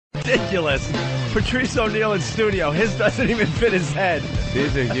ridiculous. Patrice O'Neal in studio. His doesn't even fit his head.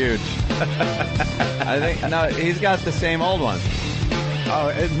 These are huge. I think no, he's got the same old ones. Oh,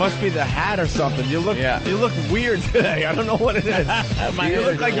 it must be the hat or something. You look weird today. I don't know what it is. You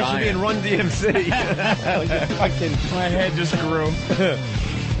look like you should be in Run DMC. My head just grew.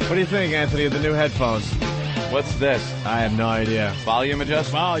 What do you think, Anthony, of the new headphones? What's this? I have no idea. Volume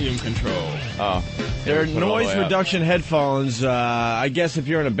adjust? Volume control. Oh. They're noise reduction headphones. I guess if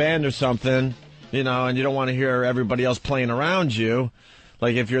you're in a band or something, you know, and you don't want to hear everybody else playing around you,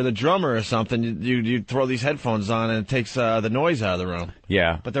 like if you're the drummer or something, you throw these headphones on and it takes the noise out of the room.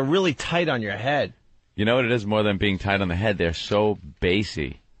 Yeah. But they're really tight on your head. You know what it is more than being tight on the head? They're so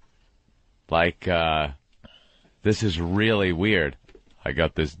bassy. Like, this is really weird. I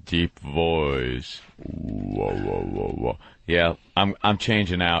got this deep voice. Whoa, whoa, whoa, whoa. Yeah, I'm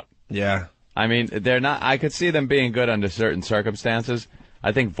changing out. Yeah. I mean, they're not. I could see them being good under certain circumstances.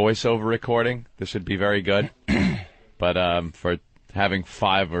 I think voiceover recording, this would be very good. But for having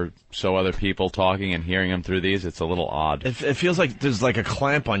 5 or so other people talking and hearing them through these, it's a little odd. It feels like there's like a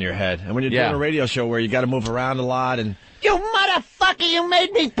clamp on your head. And when you're doing a radio show where you got to move around a lot and... You motherfucker, you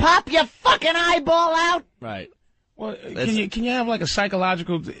made me pop your fucking eyeball out. Right. Well, can you have like a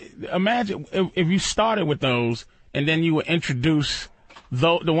psychological... Imagine if you started with those and then you would introduce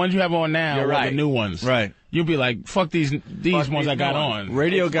the ones you have on now or the new ones. Right. You'll be like, fuck these ones I got on.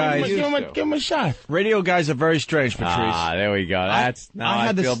 Radio guys... Give them a shot. Radio guys are very strange, Patrice. Ah, there we go. I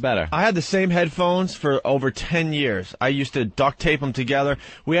feel better. I had the same headphones for over 10 years. I used to duct tape them together.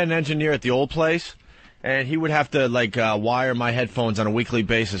 We had an engineer at the old place, and he would have to, like, wire my headphones on a weekly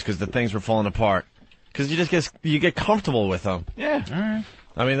basis because the things were falling apart. Because you get comfortable with them. Yeah. All right.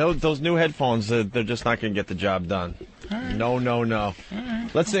 I mean, those new headphones, they're just not going to get the job done. Right. No. Right.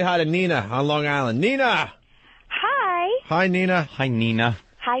 Let's say hi to Nina on Long Island. Nina! Hi. Hi, Nina. Hi, Nina.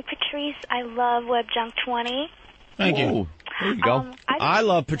 Hi, Patrice. I love WebJunk 20. Thank you. Ooh, there you go. I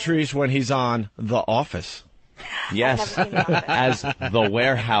love Patrice when he's on The Office. Yes, I've never seen The as the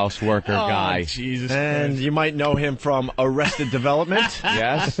warehouse worker guy. Jesus And Christ. you might know him from Arrested Development.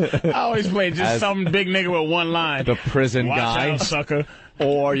 Yes, I always play just some big nigga with one line. the prison Watch guy. out, sucker.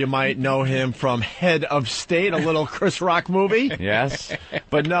 Or you might know him from Head of State, a little Chris Rock movie. Yes.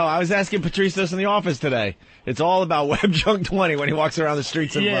 But no, I was asking Patrice this in the office today. It's all about WebJunk 20 when he walks around the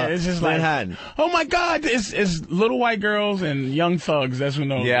streets of It's just Manhattan. like, oh my God, it's little white girls and young thugs. That's who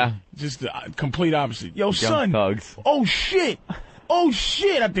knows. Yeah. Just the complete opposite. Yo, son. thugs. Oh shit. Oh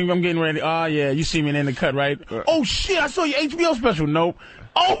shit. I think I'm getting ready. Oh yeah, you see me in the cut, right? Oh shit, I saw your HBO special. Nope.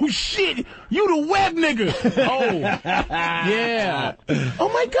 Oh shit, you the web nigga. Oh, yeah. Oh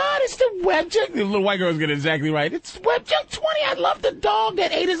my God, it's the WebJunk. The little white girls get it exactly right. It's WebJunk 20. I love the dog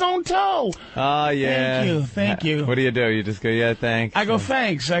that ate his own toe. Oh, yeah. Thank you. What do? You just go, yeah, thanks? I go,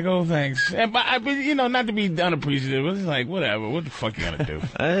 thanks. And, but you know, not to be unappreciative, but it's like, whatever. What the fuck you gonna do?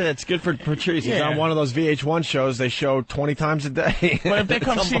 It's good for Patrice. He's Yeah. on one of those VH1 shows they show 20 times a day. But if they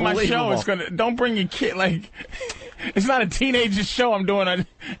come see my show, it's gonna. Don't bring your kid. Like, it's not a teenager show I'm doing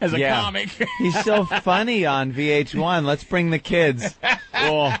as a comic. He's so funny on VH1. Let's bring the kids.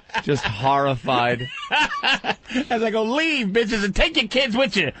 Oh, just horrified. As I go, leave, bitches, and take your kids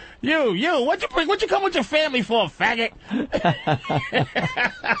with you. You, what you come with your family for, faggot?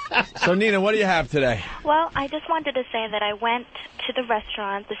 So, Nina, what do you have today? Well, I just wanted to say that I went to the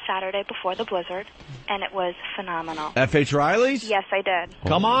restaurant the Saturday before the blizzard, and it was phenomenal. F.H. Riley's? Yes, I did.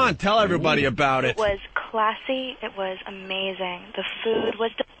 Come on, tell everybody about It it. was classy. It was amazing. The food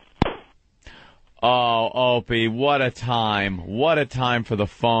was... Oh, Opie, what a time. What a time for the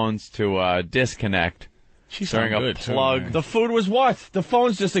phones to disconnect. She's during a good, plug. too, The food was what? The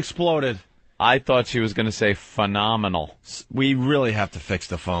phones just exploded. I thought she was going to say phenomenal. We really have to fix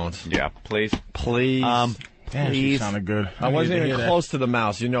the phones. Yeah, please. Please. Damn, she Please. sounded good. I wasn't even close to the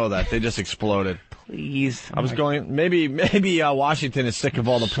mouse. You know that. They just exploded. Please. I was going, maybe Washington is sick of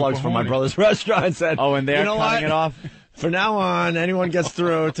all the plugs from my horny. brother's restaurant and said, Oh, and they're you know cutting what? it off? For now on, anyone gets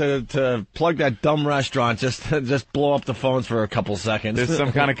through to plug that dumb restaurant, just blow up the phones for a couple seconds. There's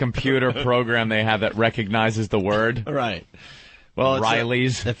some kind of computer program they have that recognizes the word. Right. Well,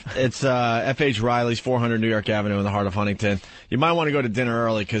 Riley's. It's F.H. Riley's, 400 New York Avenue in the heart of Huntington. You might want to go to dinner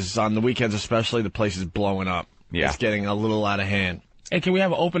early because on the weekends especially, the place is blowing up. Yeah. It's getting a little out of hand. Hey, can we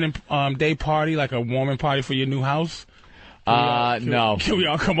have an opening day party, like a warming party for your new house? No. Can we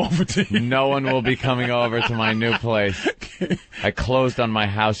all come over to you? No one will be coming over to my new place. I closed on my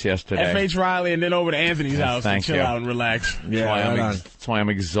house yesterday. F.H. Riley and then over to Anthony's house to thank chill you. out and relax. That's why I'm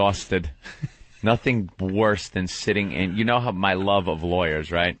exhausted. Nothing worse than sitting in. You know how my love of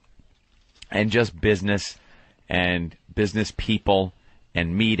lawyers, right? And just business and business people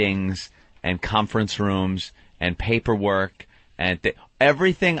and meetings and conference rooms and paperwork and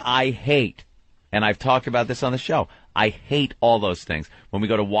everything I hate. And I've talked about this on the show. I hate all those things. When we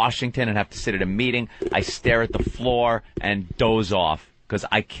go to Washington and have to sit at a meeting, I stare at the floor and doze off because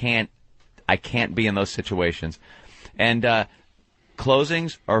I can't be in those situations. And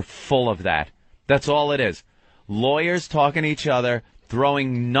closings are full of that. That's all it is. Lawyers talking to each other,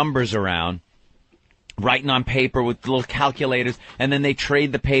 throwing numbers around, writing on paper with little calculators, and then they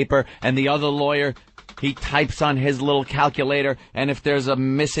trade the paper, and the other lawyer, he types on his little calculator, and if there's a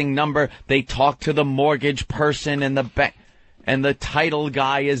missing number, they talk to the mortgage person and the bank, and the title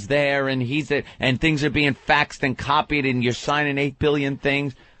guy is there, and and things are being faxed and copied, and you're signing 8 billion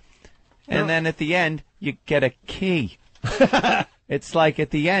things. And then at the end, you get a key. It's like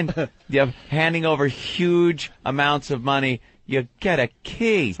at the end, you're handing over huge amounts of money. You get a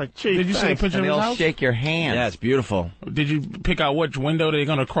key. It's like, gee, Did you see the picture And of his they'll house? shake your hand. Yeah, it's beautiful. Did you pick out which window they're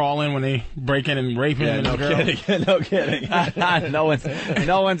gonna crawl in when they break in and rape him? Yeah, and no the girl? kidding. No kidding.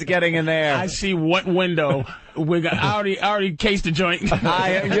 No one's getting in there. I see what window. I already cased the joint.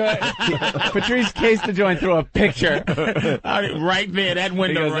 Patrice cased the joint through a picture. Right there, that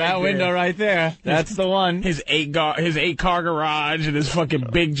window. Because right that there. window right there. That's the one. His 8-car garage and his fucking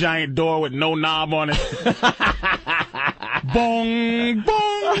big giant door with no knob on it. Bong,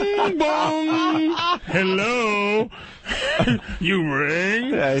 bong, bong. Hello. You ring.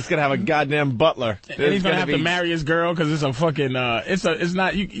 Yeah, he's gonna have a goddamn butler. And he's gonna have to marry his girl because it's a fucking it's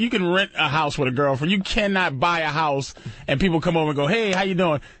not you can rent a house with a girlfriend. You cannot buy a house and people come over and go, hey, how you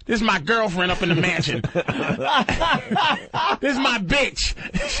doing? This is my girlfriend up in the mansion. This is my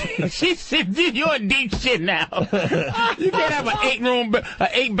bitch. She said, you're in deep shit now. You can't have an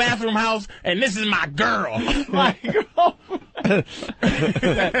 8-bathroom house and this is my girl. My girl.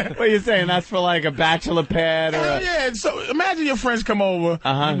 What are you saying? That's for like a bachelor pad or Yeah, so imagine your friends come over,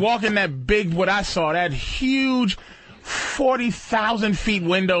 you walk in that big, what I saw, that huge 40,000 feet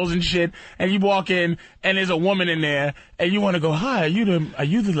windows and shit, and you walk in and there's a woman in there and you want to go, hi, are you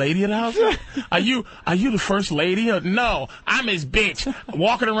the lady of the house? Are you the first lady? No, I'm his bitch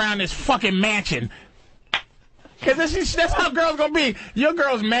walking around this fucking mansion. Cause that's how girls gonna be. Your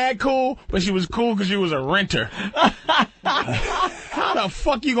girl's mad cool, but she was cool because she was a renter. How the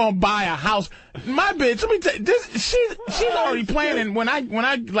fuck you gonna buy a house? My bitch, let me tell you, she's already planning when I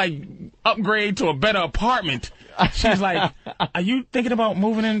like upgrade to a better apartment. She's like, are you thinking about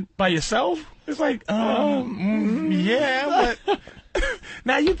moving in by yourself? It's like, yeah, but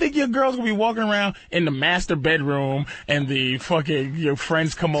now you think your girl's gonna be walking around in the master bedroom and the fucking your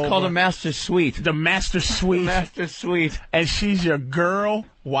friends come over. It's called a master suite. The master suite. Master suite. And she's your girl.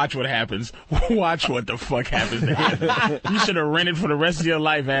 Watch what happens. Watch what the fuck happens to him. You should have rented for the rest of your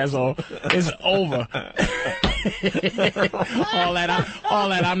life, asshole. It's over. all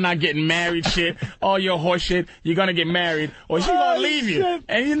that I'm not getting married shit, all your horse shit, you're gonna get married, or she's gonna leave you.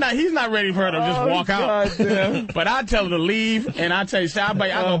 And he's not ready for her to just walk out. But I tell her to leave, and I tell you, I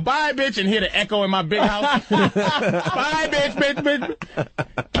go, bye, bitch, and hear the echo in my big house. Bye, bitch.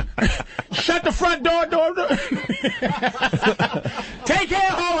 Shut the front door. Take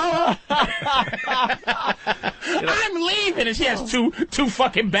care, ho. I'm leaving, and she has two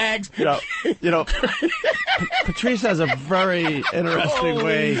fucking bags. You know, Patrice has a very interesting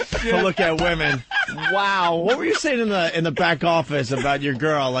way to look at women. Wow, what were you saying in the back office about your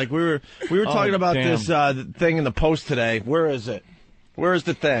girl? Like we were talking about this thing in the Post today. Where is it? Where is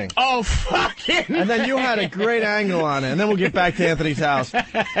the thing? Oh, fucking! And then you had a great angle on it, and then we'll get back to Anthony's house. In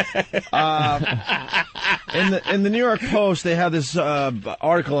the New York Post, they have this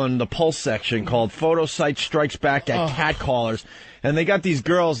article in the Pulse section called "Photo Site Strikes Back at Catcallers," and they got these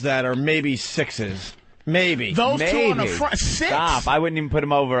girls that are maybe 6s. Maybe. Those two on the front, 6. Stop. I wouldn't even put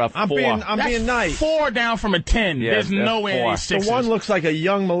him over a 4. I'm being nice. 4 down from a 10. Yeah, There's no way four. these 6s. The one looks like a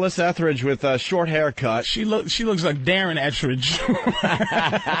young Melissa Etheridge with a short haircut. She looks like Darren Etheridge.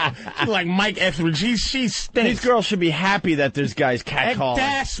 She's like Mike Etheridge. She stinks. These girls should be happy that there's guys catcalling.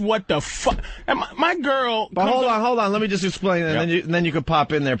 That's what the fuck. My girl. But hold on. Let me just explain, and then you can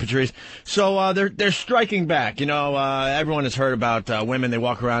pop in there, Patrice. So they're striking back. You know, everyone has heard about women. They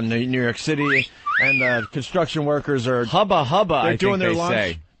walk around New York City, and the construction workers are hubba. They're doing their lunch.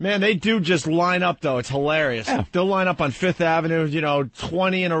 Say. Man, they do just line up though. It's hilarious. Yeah. They'll line up on Fifth Avenue,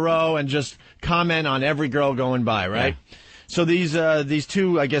 20 in a row, and just comment on every girl going by, right? Yeah. So these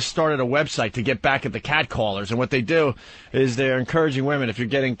two, I guess, started a website to get back at the catcallers, and what they do is they're encouraging women, if you're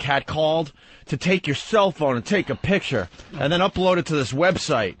getting catcalled, to take your cell phone and take a picture, and then upload it to this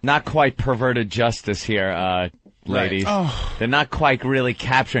website. Not quite perverted justice here. ladies. Right. Oh. They're not quite really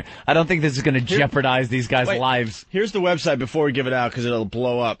capturing. I don't think this is going to jeopardize these guys' Wait. lives. Here's the website before we give it out because it'll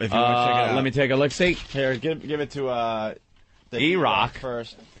blow up if you want to check it out. Let me take a look. See, Here, give it to the E-Rock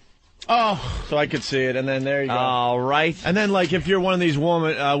first, Oh. so I could see it, and then there you go. all right. And then, like, if you're one of these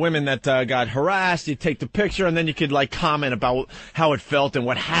women that got harassed, you take the picture, and then you could, like, comment about how it felt and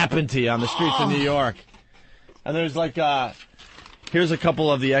what happened to you on the streets of New York. And there's, like, here's a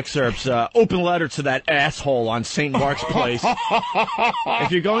couple of the excerpts. Open letter to that asshole on St. Mark's Place.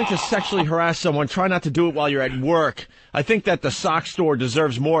 If you're going to sexually harass someone, try not to do it while you're at work. I think that the sock store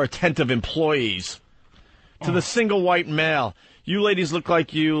deserves more attentive employees. To the single white male. You ladies look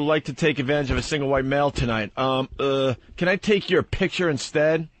like you like to take advantage of a single white male tonight. Can I take your picture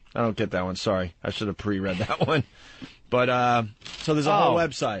instead? I don't get that one. Sorry. I should have pre-read that one. But, so there's a whole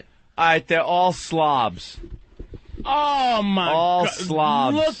website. All right, they're all slobs. Oh my All God!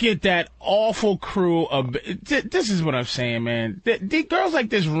 slobs. Look at that awful crew of. This is what I'm saying, man. The girls like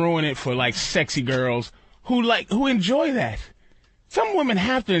this ruin it for like sexy girls who enjoy that. Some women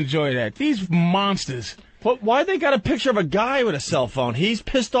have to enjoy that. These monsters. But why they got a picture of a guy with a cell phone? He's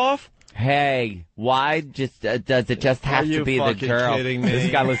pissed off? Hey, why does it just have you to be the fucking girl? kidding me?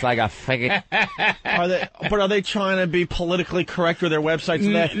 This guy looks like a faggot. Are they trying to be politically correct with their websites?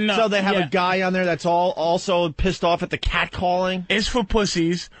 No, so they have yeah. a guy on there that's also pissed off at the catcalling? It's for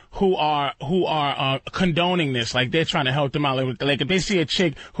pussies who are condoning this. Like they're trying to help them out. Like if they see a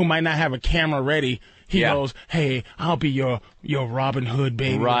chick who might not have a camera ready, he goes, "Hey, I'll be your Robin Hood,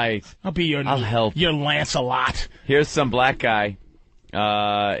 baby. Right. I'll be I'll help. your Lancelot." Here's some black guy,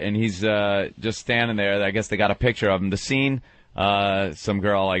 and he's just standing there. I guess they got a picture of him. The scene, some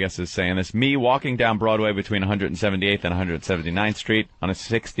girl, I guess, is saying this. Me walking down Broadway between 178th and 179th Street on a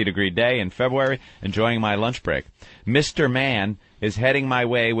 60-degree day in February, enjoying my lunch break. Mr. Man is heading my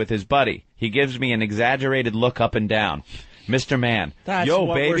way with his buddy. He gives me an exaggerated look up and down. Mr. Man, That's yo,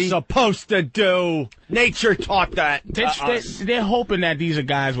 what baby. we're supposed to do. Nature taught that. They're hoping that these are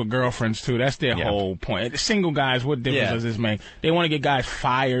guys with girlfriends too. That's their whole point. The single guys, what difference does this make? They want to get guys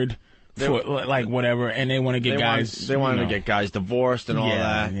fired for like whatever, and they want to get guys. They want to get guys divorced and all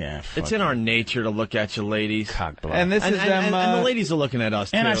that. Yeah, it's in our nature to look at you, ladies. And this is them. And the ladies are looking at us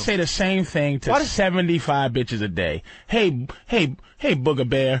too. And I say the same thing to 75 bitches a day. Hey, Booger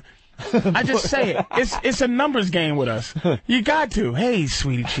Bear. I just say it. It's a numbers game with us. You got to. Hey,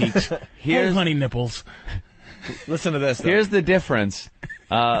 sweetie cheeks. Hey, honey nipples. Listen to this. Though. Here's the difference.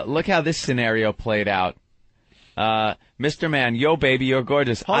 Look how this scenario played out. Mr. Man, yo, baby, you're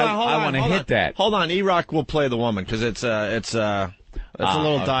gorgeous. I want to hit that. Hold on. E-Rock will play the woman because it's a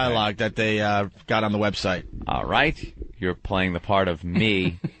little dialogue that they got on the website. All right. You're playing the part of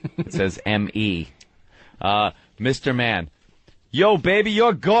me. It says M.E. Mr. Man. Yo, baby,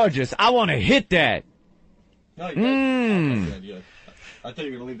 you're gorgeous. I want to hit that. No, I thought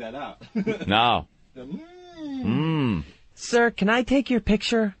you were going to leave that out. No. Sir, can I take your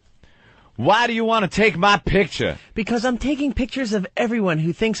picture? Why do you want to take my picture? Because I'm taking pictures of everyone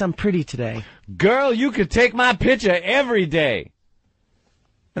who thinks I'm pretty today. Girl, you could take my picture every day.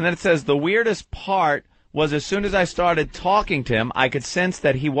 And then it says, the weirdest part was as soon as I started talking to him, I could sense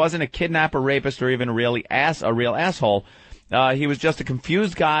that he wasn't a kidnapper, rapist, or even a real asshole. He was just a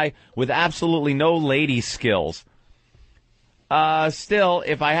confused guy with absolutely no lady skills. Still,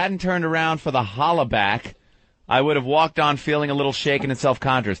 if I hadn't turned around for the hollaback, I would have walked on feeling a little shaken and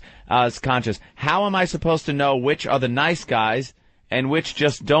self-conscious. How am I supposed to know which are the nice guys and which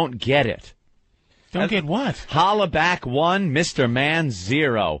just don't get it? Don't get what? Hollaback 1, Mr. Man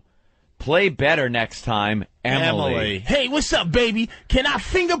 0. Play better next time, Emily. Hey, what's up, baby? Can I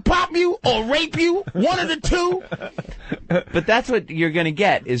finger pop you or rape you? One of the two? But that's what you're going to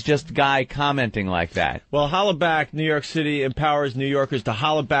get, is just a guy commenting like that. Well, holla back. New York City empowers New Yorkers to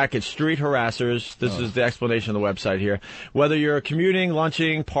holla back at street harassers. This is the explanation on the website here. Whether you're commuting,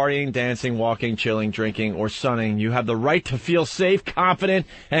 lunching, partying, dancing, walking, chilling, drinking, or sunning, you have the right to feel safe, confident,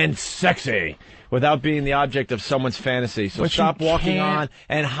 and sexy without being the object of someone's fantasy. So But stop you walking can't- on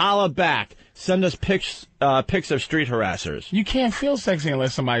and holla back. Send us pics of street harassers. You can't feel sexy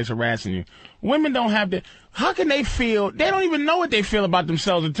unless somebody's harassing you. Women don't have to. How can they feel? They don't even know what they feel about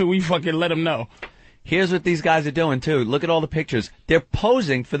themselves until we fucking let them know. Here's what these guys are doing, too. Look at all the pictures. They're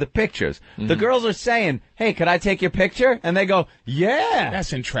posing for the pictures. The girls are saying, hey, could I take your picture? And they go, yeah.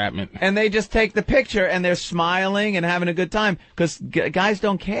 That's entrapment. And they just take the picture, and they're smiling and having a good time, because guys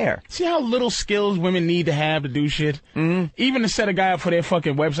don't care. See how little skills women need to have to do shit? Mm-hmm. Even to set a guy up for their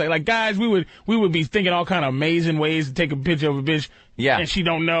fucking website. Like, guys, we would be thinking all kind of amazing ways to take a picture of a bitch. Yeah. And she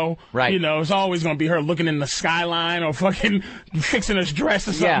don't know. Right. You know, it's always going to be her looking in the skyline or fucking fixing her dress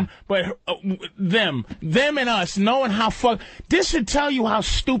or something. Yeah. But them and us, knowing how this should tell you how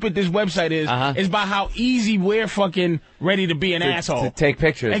stupid this website is by how easy we're fucking ready to be an asshole. To take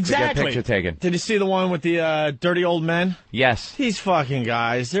pictures. Exactly. To get picture taken. Did you see the one with the dirty old men? Yes. These fucking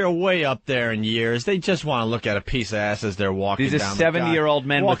guys, they're way up there in years. They just want to look at a piece of ass as they're walking These are down 70-year-old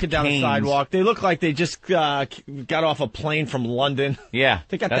men walking with down canes. the sidewalk. They look like they just got off a plane from London. Yeah.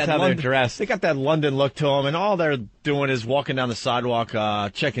 They got that's that how London, they're dressed. They got that London look to them, and all they're doing is walking down the sidewalk,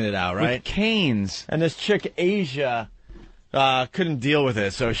 checking it out, right? With canes. And this chick, Asia, couldn't deal with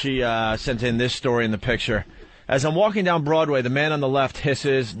it, so she sent in this story in the picture. As I'm walking down Broadway, the man on the left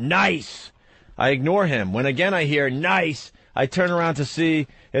hisses, "Nice!" I ignore him. When again I hear, "Nice!" I turn around to see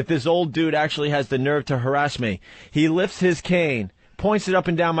if this old dude actually has the nerve to harass me. He lifts his cane, points it up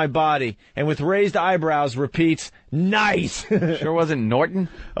and down my body, and with raised eyebrows repeats, "Nice!" Sure wasn't Norton?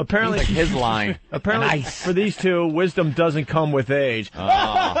 Apparently, Like his line. Apparently, Nice. for these two, wisdom doesn't come with age. You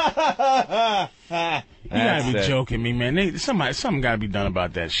gotta be That's it. joking me, man. Something gotta be done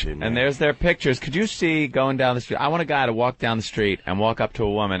about that shit, man. And there's their pictures. Could you see going down the street? I want a guy to walk down the street and walk up to a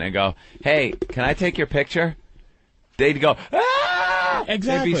woman and go, "Hey, can I take your picture?" They'd go, "Ah!"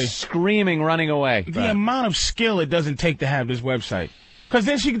 Exactly. They'd be screaming, running away. The amount of skill it doesn't take to have this website. Because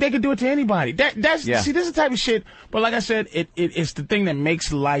then they could do it to anybody. That's Yeah. See, this is the type of shit. But like I said, it's the thing that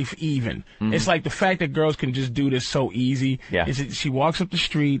makes life even. It's like the fact that girls can just do this so easy. Yeah. Is that she walks up the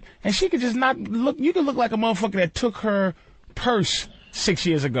street and she could just not look. You could look like a motherfucker that took her purse 6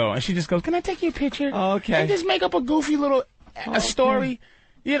 years ago, and she just goes, "Can I take your picture?" Oh, okay. And just make up a goofy little a story.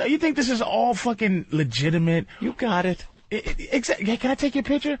 You know, you think this is all fucking legitimate? You got it. Exactly. Can I take your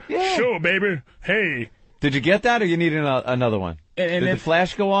picture? Yeah. Sure, baby. Hey. Did you get that, or you need another one? And Did then- the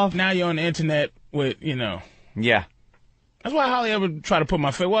flash go off? Now you're on the internet with, you know. Yeah. That's why I hardly ever try to put my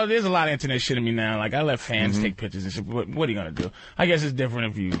face. Well, there's a lot of internet shit in me now. Like, I let fans take pictures and shit. But what are you going to do? I guess it's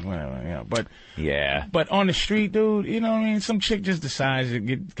different if you, whatever, you know. Yeah. But on the street, dude, you know what I mean? Some chick just decides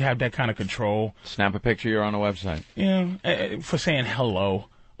to have that kind of control, Snap a picture, you're on a website. you know, for saying hello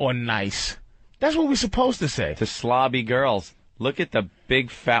or nice. That's what we're supposed to say. To slobby girls. Look at the big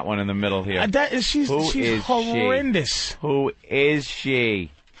fat one in the middle here. She's Who is she? horrendous. Who is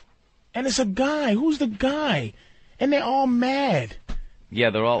she? And it's a guy. Who's the guy? And they're all mad. Yeah,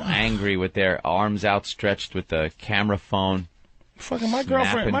 they're all angry with their arms outstretched with the camera phone. Fucking my Snapping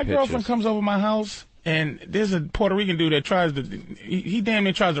girlfriend pictures. comes over my hoase, and there's a Puerto Rican dude that tries to, he damn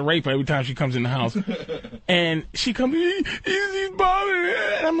near tries to rape her every time she comes in the house. And she comes, he's bothering me.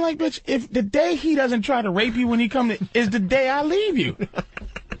 And I'm like, bitch, if the day he doesn't try to rape you when he comes, is the day I leave you.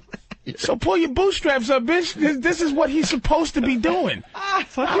 So pull your bootstraps up, bitch. This is what he's supposed to be doing. I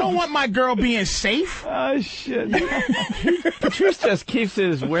don't want my girl being safe. Oh, shit. Patrice just keeps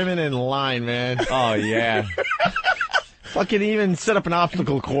his women in line, man. Oh, yeah. Fucking even set up an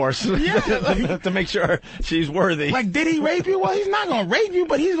obstacle course to make sure she's worthy. Like, did he rape you? Well, he's not gonna rape you,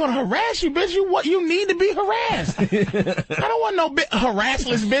 but he's gonna harass you, bitch. You need to be harassed. I don't want no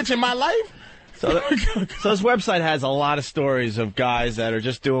harassless bitch in my life. So this website has a lot of stories of guys that are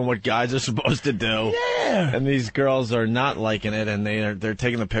just doing what guys are supposed to do. Yeah. And these girls are not liking it, and they're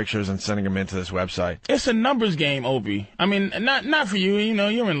taking the pictures and sending them into this website. It's a numbers game, Opie. I mean, not for you. You know,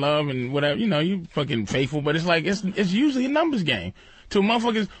 you're in love and whatever. You know, you fucking faithful, but it's like it's usually a numbers game. To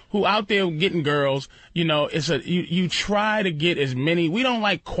motherfuckers who out there getting girls, you know, you try to get as many. We don't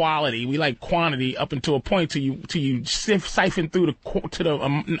like quality. We like quantity up until a point till you siphon through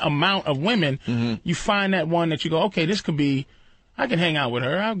the amount of women. Mm-hmm. You find that one that you go, okay, this could be. I can hang out with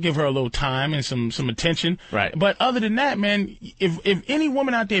her. I'll give her a little time and some attention. Right. But other than that, man, if any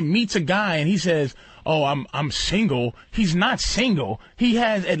woman out there meets a guy and he says, "Oh, I'm single," he's not single. He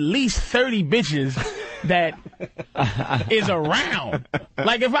has at least 30 bitches that is around.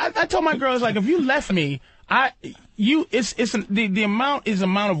 Like if I told my girls, like, if you left me, the amount is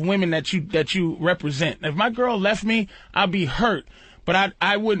amount of women that you represent. If my girl left me, I'd be hurt. But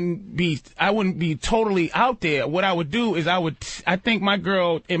I wouldn't be totally out there. What I would do is I think my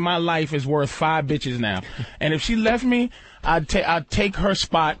girl in my life is worth 5 bitches now. And if she left me, I'd take her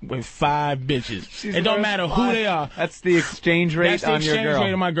spot with 5 bitches. It don't matter who they are. That's the exchange rate That's the on your exchange girl.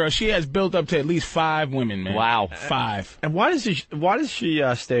 rate of my girl. She has built up to at least 5 women, man. Wow. 5. And why does she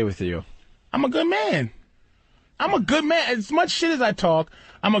stay with you? I'm a good man. I'm a good man. As much shit as I talk,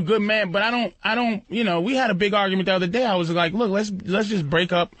 I'm a good man, but I don't, you know, we had a big argument the other day. I was like, look, let's just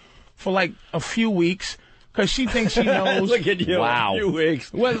break up for like a few weeks, because she thinks she knows. Look at you. Wow. A few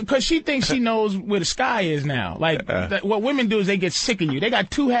weeks. Well, because she thinks she knows where the sky is now. Like, what women do is they get sick of you. They got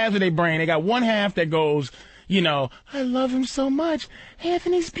 2 halves of their brain. They got one half that goes, you know, I love him so much.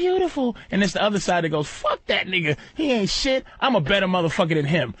 Anthony's beautiful. And it's the other side that goes, fuck that nigga. He ain't shit. I'm a better motherfucker than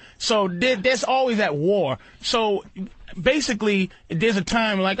him. So there's always that war. So basically, there's a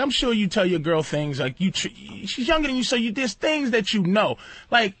time, like, I'm sure you tell your girl things, like, she's younger than you, so there's things that you know.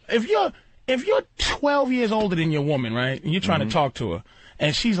 Like, if you're 12 years older than your woman, right, and you're trying to talk to her,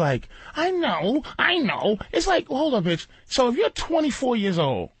 and she's like, I know. It's like, hold up, bitch. So if you're 24 years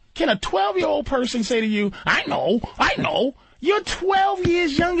old, can a 12-year-old person say to you, I know. You're 12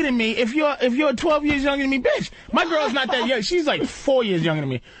 years younger than me if you're 12 years younger than me, bitch. My girl's not that young. She's like 4 years younger than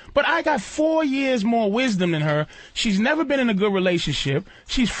me. But I got 4 years more wisdom than her. She's never been in a good relationship.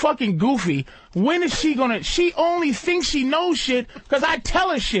 She's fucking goofy. When is she gonna... She only thinks she knows shit because I tell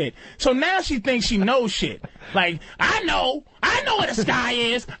her shit. So now she thinks she knows shit. Like, I know where the sky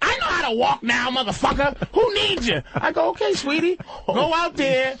is. I know how to walk now, motherfucker. Who needs you? I go, okay, sweetie. Go out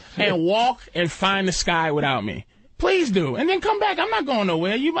there and walk and find the sky without me. Please do. And then come back. I'm not going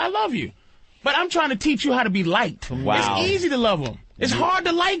nowhere. I love you. But I'm trying to teach you how to be liked. Wow. It's easy to love them. It's hard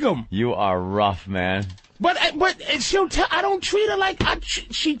to like them. You are rough, man. But she'll tell. I don't treat her like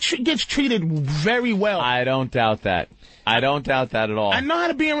she gets treated very well. I don't doubt that. I don't doubt that at all. I know how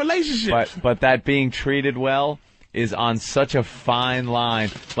to be in relationships. But that being treated well is on such a fine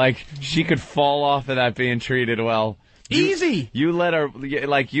line. Like, she could fall off of that being treated well. Easy. You let her,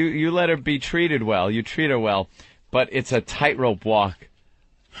 like, you let her be treated well. You treat her well. But it's a tightrope walk.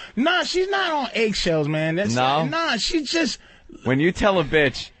 Nah, she's not on eggshells, man. Nah, she's just... When you tell a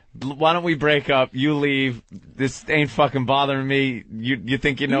bitch, why don't we break up, you leave, this ain't fucking bothering me, you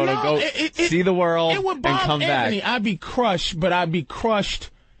think you know to go see the world and come Anthony, back. I'd be crushed, but I'd be crushed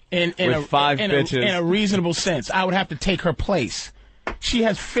in a reasonable sense. I would have to take her place. She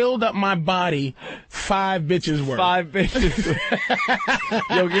has filled up my body 5 bitches worth. 5 bitches.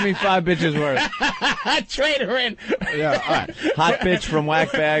 Yo, give me 5 bitches worth. Trade her in. Yeah, all right. Hot bitch from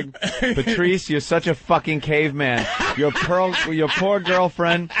Whack Bag. Patrice, you're such a fucking caveman. Your poor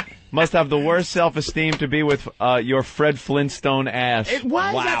girlfriend must have the worst self-esteem to be with your Fred Flintstone ass. Why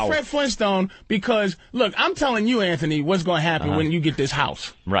is that Fred Flintstone? Because, look, I'm telling you, Anthony, what's going to happen when you get this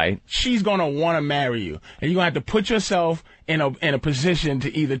house. Right. She's going to want to marry you. And you're going to have to put yourself in a position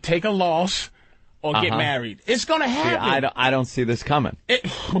to either take a loss or get married. It's going to happen. See, I don't see this coming. You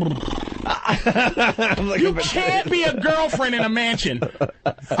can't be a girlfriend in a mansion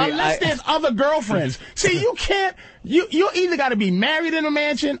unless there's other girlfriends. See, you can't. You either got to be married in a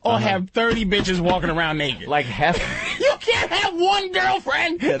mansion or have 30 bitches walking around naked. Like half. You can't have one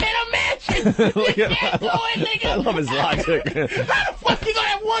girlfriend in a mansion. You can't do it, nigga. I love his logic. How the fuck you gonna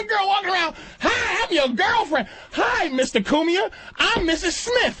have one girl walking around? Hi, I'm your girlfriend. Hi, Mr. Cumia. I'm Mrs.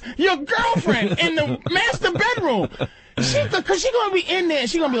 Smith, your girlfriend in the master bedroom. Because she's going to be in there and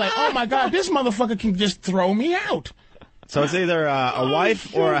she's going to be like, oh, my God, this motherfucker can just throw me out. So it's either a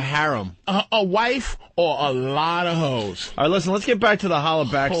wife or a harem. A wife or a lot of hoes. All right, listen, let's get back to the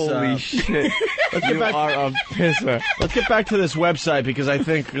hollowbacks. Holy shit. You are a pisser. Let's get back to this website because I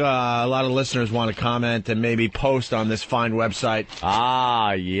think a lot of listeners want to comment and maybe post on this fine website.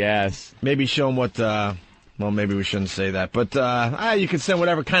 Ah, yes. Maybe show them what... well, maybe we shouldn't say that, but you can send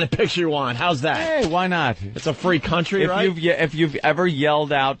whatever kind of picture you want. How's that? Hey, why not? It's a free country, right? If you've ever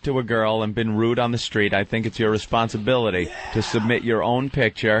yelled out to a girl and been rude on the street, I think it's your responsibility to submit your own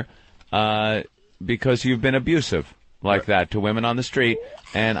picture because you've been abusive like that to women on the street.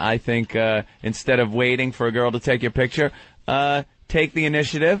 And I think instead of waiting for a girl to take your picture, take the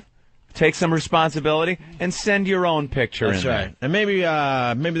initiative. Take some responsibility and send your own picture That's in right. there. And maybe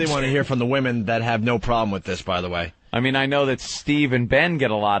they want to hear from the women that have no problem with this, by the way. I mean, I know that Steve and Ben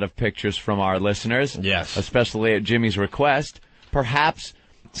get a lot of pictures from our listeners. Yes. Especially at Jimmy's request. Perhaps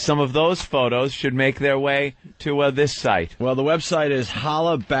some of those photos should make their way to this site. Well, the website is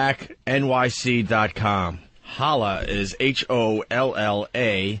hollabacknyc.com. Holla is Holla.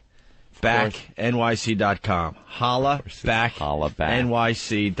 BackNYC.com.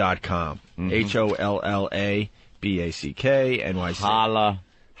 HollaBackNYC.com. HollaBackNYC.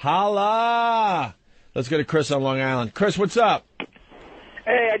 Holla. Let's go to Chris on Long Island. Chris, what's up?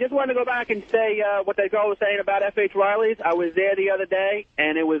 Hey, I just wanted to go back and say what that girl was saying about F.H. Riley's. I was there the other day,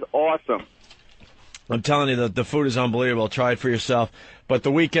 and it was awesome. I'm telling you, the food is unbelievable. Try it for yourself. But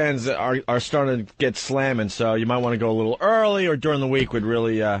the weekends are starting to get slamming, so you might want to go a little early or during the week would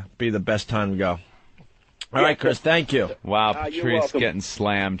really be the best time to go. All right, Chris, thank you. Wow, Patrice getting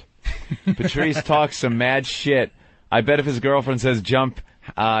slammed. Patrice talks some mad shit. I bet if his girlfriend says jump,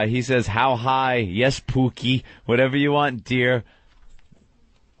 he says, how high? Yes, Pookie. Whatever you want, dear.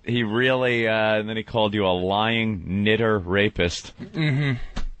 He really, and then he called you a lying knitter rapist.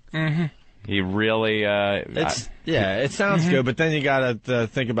 Mm-hmm. Mm-hmm. He really. It sounds good, but then you gotta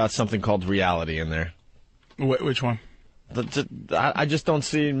think about something called reality in there. Which one? I just don't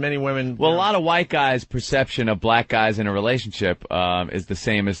see many women. Well, a lot of white guys' perception of black guys in a relationship is the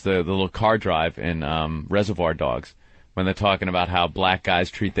same as the little car drive in Reservoir Dogs, when they're talking about how black guys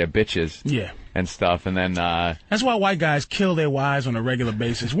treat their bitches. Yeah. And stuff, and then that's why white guys kill their wives on a regular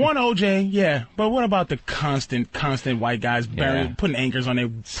basis. One OJ, yeah, but what about the constant white guys putting anchors on their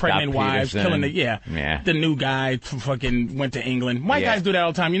pregnant wives, killing the new guy fucking went to England. White guys do that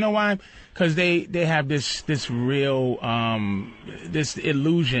all the time. You know why? Because they have this real this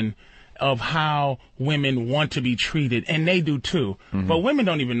illusion of how women want to be treated, and they do too. Mm-hmm. But women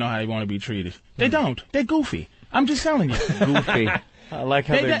don't even know how they want to be treated. They don't. They're goofy. I'm just telling you. Goofy. I like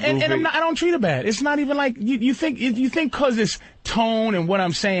how they're goofy. And I don't treat it bad. It's not even like you think because it's tone and what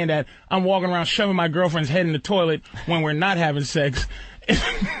I'm saying that I'm walking around shoving my girlfriend's head in the toilet when we're not having sex. But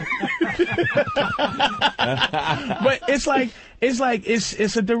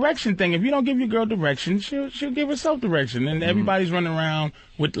it's a direction thing. If you don't give your girl direction, she'll give herself direction. And everybody's running around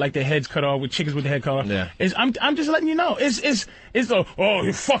with like their heads cut off, with chickens with their head cut off. Yeah. I'm just letting you know. It's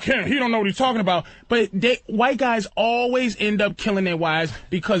fuck him. He don't know what he's talking about. But white guys always end up killing their wives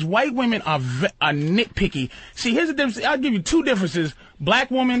because white women are nitpicky. See, here's the difference. I'll give you two differences: black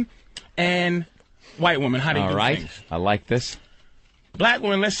woman and white woman. How they do things. I like this. Black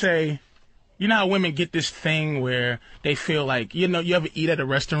women, let's say, you know how women get this thing where they feel like, you ever eat at a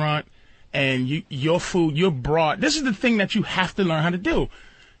restaurant and your food, you're brought. This is the thing that you have to learn how to do.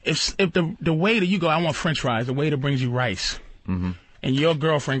 If the waiter, you go, I want French fries, the waiter brings you rice. Mm-hmm. And your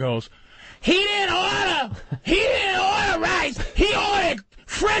girlfriend goes, he didn't order rice. He ordered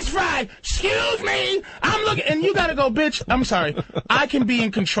French fries. Excuse me. I'm looking, and you gotta go, bitch. I'm sorry. I can be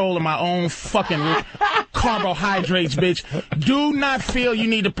in control of my own fucking carbohydrates, bitch. Do not feel you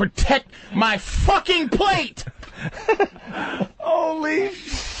need to protect my fucking plate. Holy.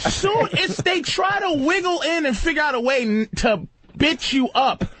 Soon they try to wiggle in and figure out a way to bitch you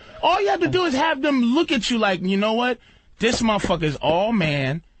up. All you have to do is have them look at you like, you know what? This motherfucker's all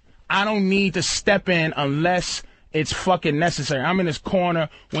man. I don't need to step in unless it's fucking necessary. I'm in his corner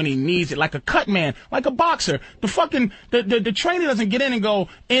when he needs it, like a cut man, like a boxer. The fucking the trainer doesn't get in and go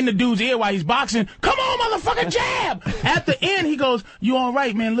in the dude's ear while he's boxing. Come on, motherfucker, jab! At the end, he goes, "You all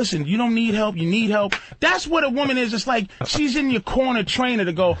right, man? Listen, you don't need help. You need help." That's what a woman is. It's like she's in your corner trainer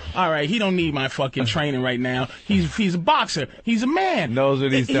to go, "All right, he don't need my fucking training right now. He's a boxer. He's a man. Knows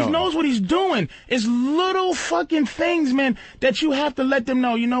what he's doing. He knows what he's doing. It's little fucking things, man, that you have to let them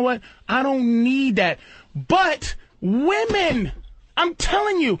know. You know what? I don't need that, but." Women, I'm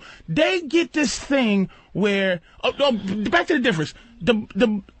telling you, they get this thing where, back to the difference.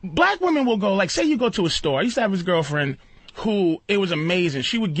 The black women will go, like, say you go to a store. I used to have this girlfriend who, it was amazing.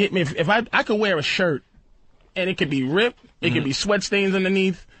 She would get me, if I could wear a shirt, and it could be ripped, it could be sweat stains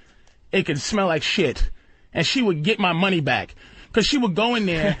underneath, it could smell like shit, and she would get my money back. Because she would go in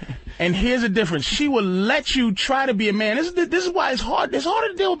there, and here's the difference. She would let you try to be a man. This is why it's hard. It's harder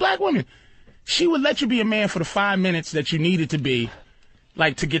to deal with black women. She would let you be a man for the 5 minutes that you needed to be,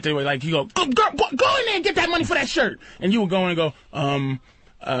 like, to get there. Like, you go, girl, go in there and get that money for that shirt. And you would go in and go,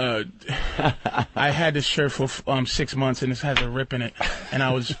 I had this shirt for 6 months and this has a rip in it. And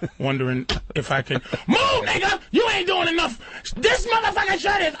I was wondering if I could move, nigga. You ain't doing enough. This motherfucking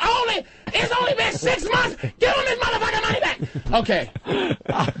shirt it's only been 6 months. Give him his motherfucking money back. Okay.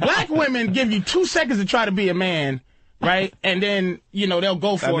 Black women give you 2 seconds to try to be a man. Right? And then, they'll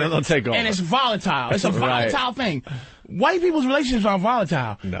go for it. They'll take over. And it's volatile. It's a volatile thing. White people's relationships are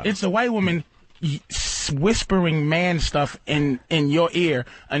volatile. No. It's the white woman whispering man stuff in your ear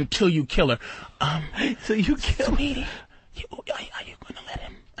until you kill her. So you kill Sweetie, are you going to let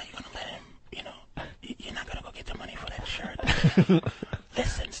him, you're not going to go get the money for that shirt.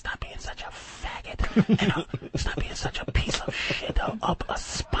 Listen, stop being such a faggot. And stop being such a piece of shit up a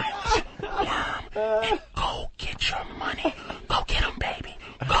spineless worm. And go get your money. Go get him, baby.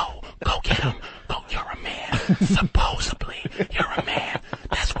 Go get him. Go, you're a man. Supposedly, you're a man.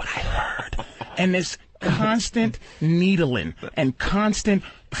 That's what I heard. And this constant needling and constant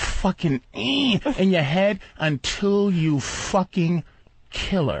fucking in your head until you fucking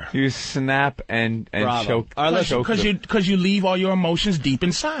killer. You snap and choke. Because you leave all your emotions deep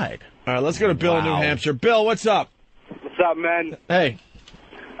inside. All right, let's go to Bill in New Hampshire. Bill, what's up? What's up, man? Hey.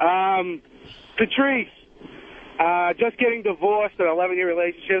 Patrice, just getting divorced, an 11-year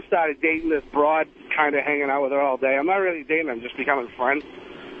relationship, started dating this broad, kind of hanging out with her all day. I'm not really dating her, I'm just becoming friends.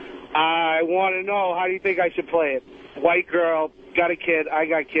 I want to know, how do you think I should play it? White girl, got a kid, I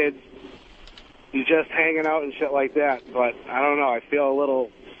got kids. You just hanging out and shit like that. But I don't know, I feel a little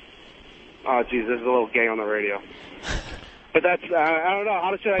Oh, geez, this is a little gay on the radio. But that's, I don't know.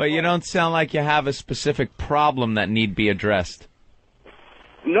 How should I... But you don't sound like you have a specific problem that need be addressed.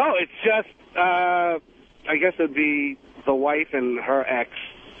 No, it's just, I guess it'd be the wife and her ex,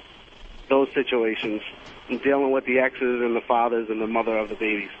 those situations, and dealing with the exes and the fathers and the mother of the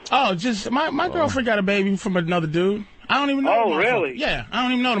babies. Oh, just, my girlfriend got a baby from another dude. I don't even know Oh, the motherfucker. really? Yeah, I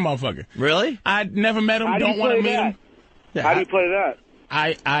don't even know the motherfucker. Really? I never met him, How do don't you want to play meet him. that? How do you play that?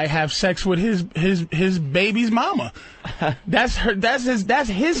 I have sex with his baby's mama. That's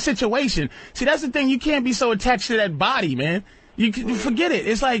his situation. See, that's the thing. You can't be so attached to that body, man. You forget it.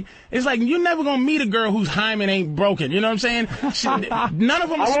 It's like you're never gonna meet a girl whose hymen ain't broken. You know what I'm saying? None of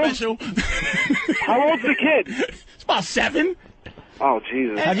them are special. How old's the kid? It's about 7. Oh,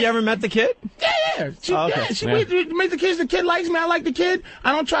 Jesus. Have you ever met the kid? Yeah. Okay. We meet the kids. The kid likes me. I like the kid.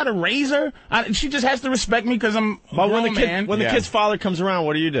 I don't try to raise her. She just has to respect me because I'm a But when grown man. the kid's father comes around,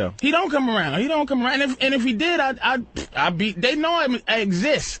 what do you do? He don't come around. And if he did, I'd be. They know I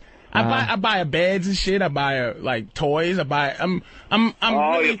exist. I buy her beds and shit. I buy her like toys. I'm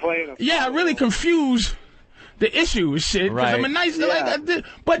really, you're playing. Yeah, I really confuse the issue with shit. 'Cause Right. I'm a nice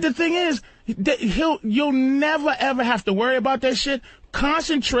but the thing is, you'll never ever have to worry about that shit.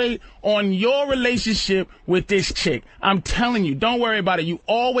 Concentrate on your relationship with this chick. I'm telling you, don't worry about it.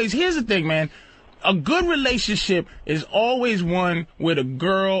 Here's the thing, man. A good relationship is always one where the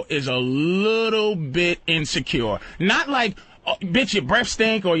girl is a little bit insecure. Not like, oh, bitch, your breath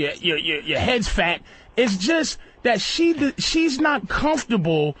stink or your head's fat. It's just that she's not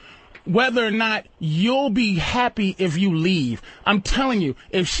comfortable whether or not you'll be happy if you leave. I'm telling you,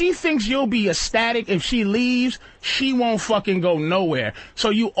 if she thinks you'll be ecstatic if she leaves, she won't fucking go nowhere. So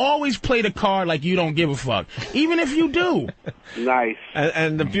you always play the card like you don't give a fuck, even if you do. Nice.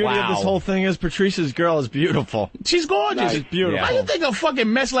 And the beauty of this Wow. whole thing is Patrice's girl is beautiful. She's gorgeous. She's beautiful. Yeah. How you think a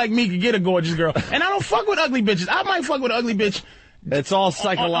fucking mess like me could get a gorgeous girl? And I don't fuck with ugly bitches. I might fuck with an ugly bitch. It's all on the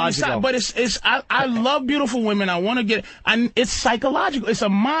side, psychological. but I love beautiful women. I want to get, it's psychological. It's a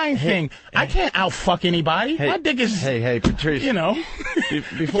mind thing. I can't outfuck anybody. My dick is, Hey, Patrice. you know,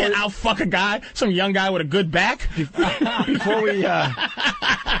 before can't outfuck a guy, some young guy with a good back. before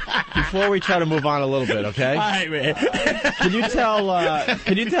we try to move on a little bit, okay? All right, man. Can you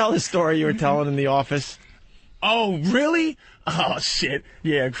tell the story you were telling in the office? Oh, really? Oh, shit.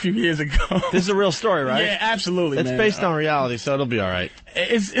 Yeah, a few years ago. This is a real story, right? Yeah, absolutely, It's man. based on reality, so it'll be all right.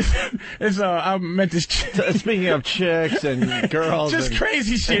 I met this chick. Speaking of chicks and girls, Just and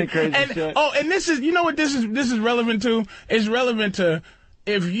crazy shit. crazy shit. Oh, and this is, you know what this is relevant to? It's relevant to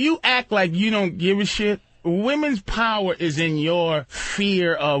if you act like you don't give a shit, women's power is in your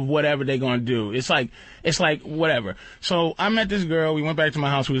fear of whatever they're gonna do. It's like whatever. So I met this girl, we went back to my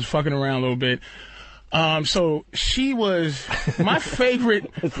house, we was fucking around a little bit. So she was my favorite.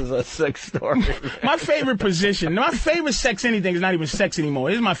 This is a sick story. My favorite position, my favorite sex anything is not even sex anymore.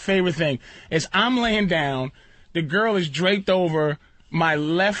 This is my favorite thing. Is I'm laying down, the girl is draped over my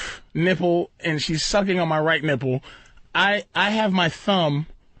left nipple and she's sucking on my right nipple. I have my thumb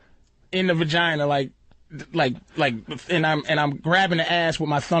in the vagina like, and I'm grabbing the ass with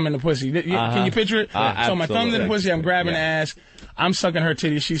my thumb in the pussy. Can you picture it? So my thumb's in the pussy, I'm grabbing the ass, I'm sucking her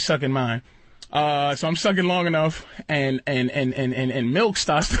titty, she's sucking mine. So I'm sucking long enough, and milk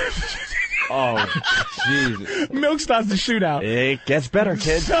starts to Oh, Jesus. milk starts to shoot out. It gets better,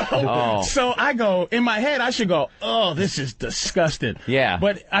 kids. So I go, in my head, I should go, oh, this is disgusting. Yeah.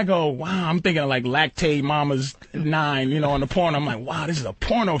 But I go, wow, I'm thinking of like Lactate Mama's 9, on the porn. I'm like, wow, this is a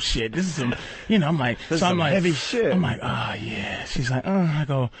porno shit. This is some, I'm like, This is some heavy shit. I'm like, oh, yeah. She's like, I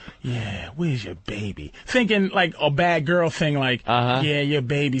go, yeah, where's your baby? Thinking like a bad girl thing, like, yeah, your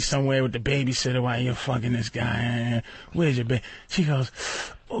baby's somewhere with the babysitter while you're fucking this guy. Where's your baby? She goes,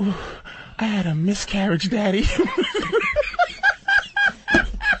 oh, I had a miscarriage, Daddy.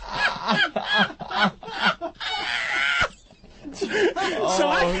 So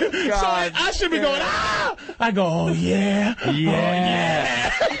I should be going, ah! I go, oh, yeah.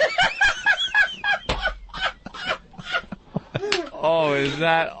 Yeah. Oh, is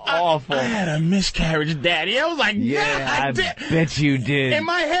that awful? I had a miscarriage, Daddy. I was like, Yeah, I I did. bet you did. In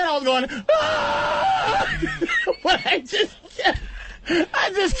my head, I was going, ah! But I just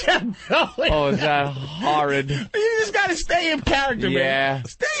kept going. Oh, is that horrid? You just gotta stay in character, Yeah. man.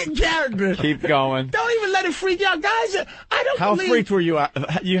 Stay in character. Keep going. Don't even let it freak you out, guys. I don't How believe. freaked were you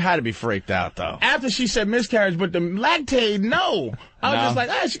out? You had to be freaked out, though. After she said miscarriage, but the Lactate, no. I was No. just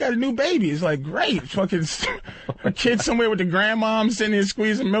like, she got a new baby. It's like, great. Fucking a kid somewhere with the grandmom sitting here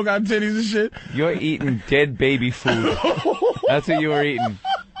squeezing milk out titties and shit. You're eating dead baby food. That's what you were eating.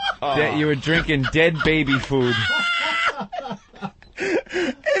 You were drinking dead baby food.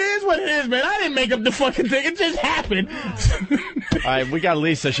 It is what it is, man. I didn't make up the fucking thing. It just happened. All right, we got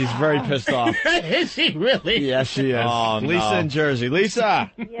Lisa. She's very pissed off. Is she really? Yes, she is. Oh, no. Lisa in Jersey.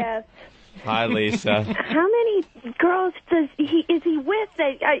 Lisa. Yes. Hi, Lisa. How many girls is he with?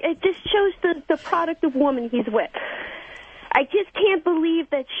 It just shows the product of woman he's with. I just can't believe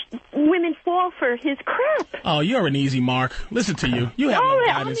that women fall for his crap. Oh, you're an easy mark. Listen to you. You have no I'm an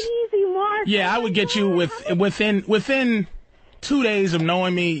guidance. easy mark. Yeah, I would get you within 2 days of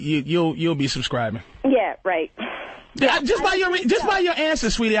knowing me. You'll be subscribing. Yeah, right. Yeah, just by your answer,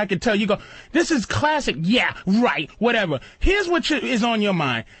 sweetie, I can tell you go. This is classic. Yeah, right. Whatever. Here's what is on your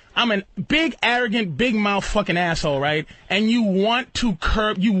mind. I'm a big, arrogant, big mouth fucking asshole, right? And you want to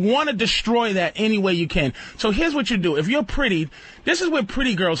destroy that any way you can. So here's what you do. If you're pretty, this is where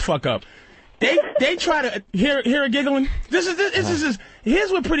pretty girls fuck up. They try to hear her giggling. This is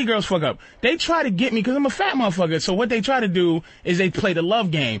here's where pretty girls fuck up. They try to get me because I'm a fat motherfucker. So what they try to do is they play the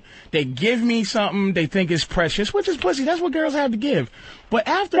love game. They give me something they think is precious, which is pussy. That's what girls have to give. But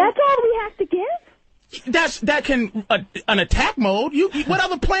after that's all we have to give. That can an attack mode. What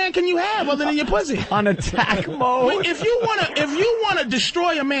other plan can you have other than your pussy? On attack mode. If you wanna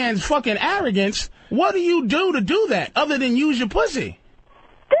destroy a man's fucking arrogance, what do you do to do that other than use your pussy?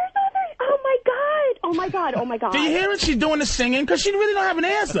 Oh my god! Oh my god! Do you hear it? She's doing the singing because she really don't have an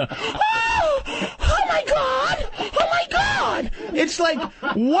answer. Oh my god! Oh my god! It's like,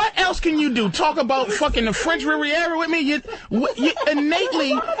 what else can you do? Talk about fucking the French Riviera with me? You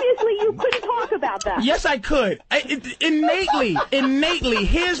innately. Obviously, you couldn't talk about that. Yes, I could. Innately.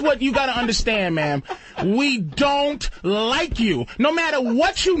 Here's what you got to understand, ma'am. We don't like you. No matter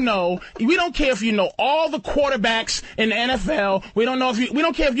what you know, we don't care if you know all the quarterbacks in the NFL. We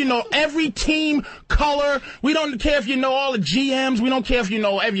don't care if you know every team color. We don't care if you know all the GMs. We don't care if you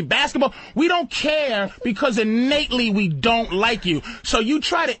know every basketball. We don't care because innately we don't like you. So you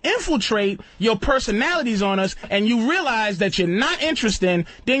try to infiltrate your personalities on us and you realize that you're not interested,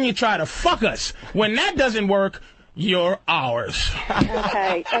 then you try to fuck us. When that doesn't work, you're ours.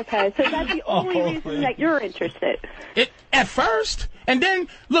 Okay. So that's the only reason that you're interested. At first. And then,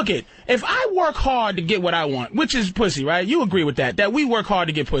 look if I work hard to get what I want, which is pussy, right? You agree with that? That we work hard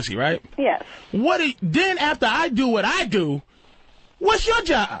to get pussy, right? Yes. Then after I do what I do, what's your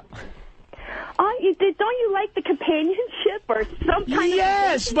job? Don't you like the companionship or some kind of...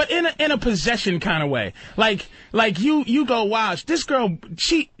 Yes, but in a possession kind of way. Like you go, wow, this girl,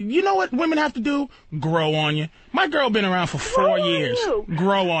 you know what women have to do? Grow on you. My girl been around for 4 years.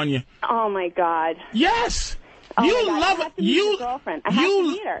 Grow on you. Oh my God. Yes. Oh you my God, love I have to meet your girlfriend. I have to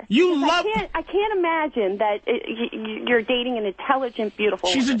meet her. I can't imagine that you're dating an intelligent, beautiful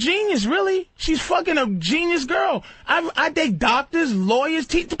She's woman. a genius, really. She's fucking a genius girl. I date doctors, lawyers,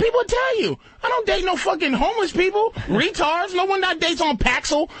 people tell you. I don't date no fucking homeless people, retards. No one that dates on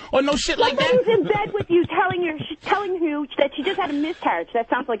Paxil or no shit like that. Somebody's in bed with you telling you that she just had a miscarriage. That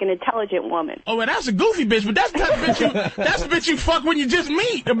sounds like an intelligent woman. Oh, well, that's a goofy bitch, but that's the type of that's the bitch you fuck when you just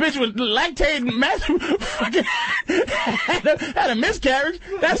meet. A bitch with lactated fucking had a miscarriage.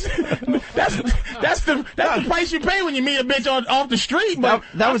 That's the price you pay when you meet a bitch off the street. But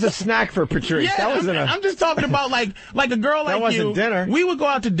that was a snack for Patrice. Yeah, that wasn't I'm just talking about like a girl like you. That wasn't dinner. We would go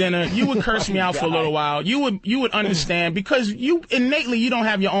out to dinner. You would curse me out for a little while. You would understand because you innately you don't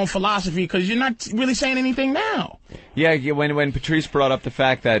have your own philosophy because you're not really saying anything now. Yeah, when Patrice brought up the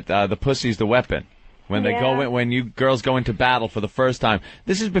fact that the pussy's the weapon. When they when you girls go into battle for the first time,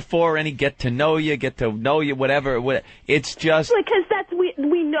 this is before any get to know you, whatever. It's just because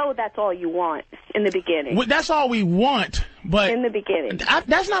we know that's all you want in the beginning. That's all we want, but in the beginning,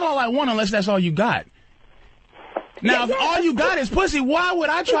 that's not all I want unless that's all you got. Now, if all you got is pussy, why would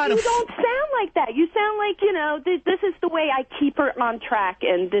I try to... You don't sound like that. You sound like, this is the way I keep her on track,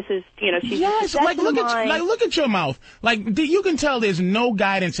 and this is, she's... Yes, look at your mouth. Like, you can tell there's no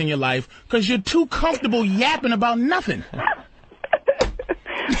guidance in your life because you're too comfortable yapping about nothing.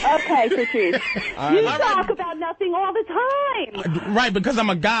 Okay, Patrice. You talk about nothing all the time. Right, because I'm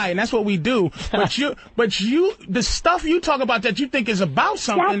a guy, and that's what we do. But the stuff you talk about that you think is about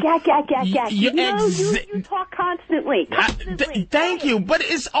something. You talk constantly. Thank you, but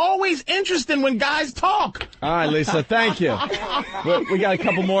it's always interesting when guys talk. All right, Lisa, thank you. We got a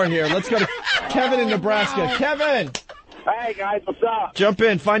couple more here. Let's go to Kevin in Nebraska. Kevin! Hey, guys, what's up? Jump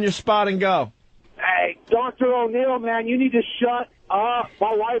in, find your spot, and go. Hey, Dr. O'Neill, man, you need to shut up.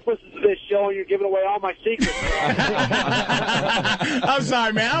 My wife listens to this show, and you're giving away all my secrets. I'm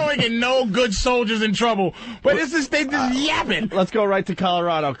sorry, man. I don't want to get no good soldiers in trouble. But they just yapping. Let's go right to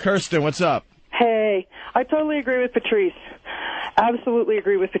Colorado. Kirsten, what's up? Hey, I totally agree with Patrice. Absolutely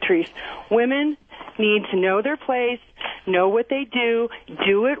agree with Patrice. Women need to know their place, know what they do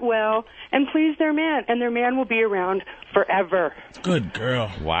it well, and please their man, and their man will be around forever. Good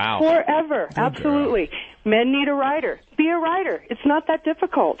girl. Wow. Forever. Absolutely. Men need a rider. Be a rider. It's not that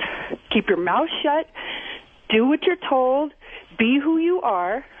difficult. Keep your mouth shut. Do what you're told. Be who you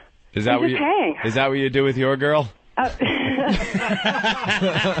are. Is that and just hang. Is that what you do with your girl? What I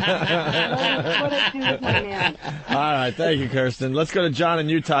do with my man. All right, thank you, Kirsten. Let's go to John in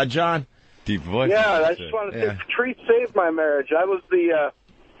Utah. John. Deep voice. Yeah, I just wanted to say Patrice saved my marriage. I was the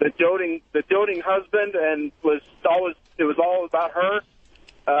doting husband, and it was all about her.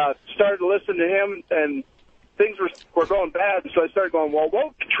 Started to listen to him, and things were going bad. So I started going, well, what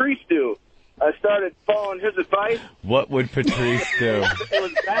would Patrice do? I started following his advice. What would Patrice do? It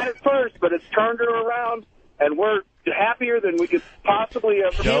was bad at first, but it's turned her around, and we're happier than we could possibly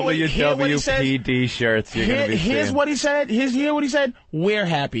ever be. WWPD shirts. You're gonna be here's seeing. what he said. Here's what he said. We're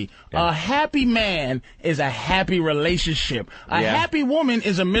happy. Yeah. A happy man is a happy relationship. A happy woman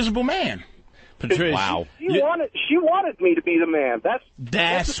is a miserable man. Patrice. Wow. She wanted me to be the man.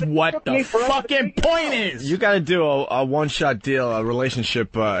 That's what the fucking point is. You got to do a one-shot deal, a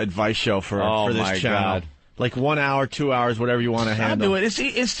relationship advice show for this my channel. God. Like 1 hour, 2 hours, whatever you want to I'll handle. do it.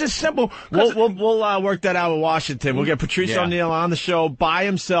 It's just simple. We'll work that out with Washington. We'll get Patrice Yeah. O'Neal on the show by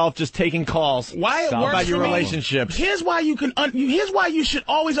himself, just taking calls. Why it works about your for me. relationships. Here's why here's why you should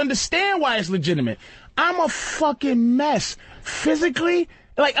always understand why it's legitimate. I'm a fucking mess physically.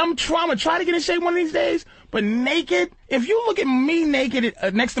 Like I'm gonna try to get in shape one of these days, but naked. If you look at me naked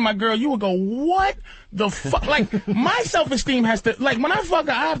next to my girl, you will go, "What the fuck?" Like my self-esteem has to. Like when I fuck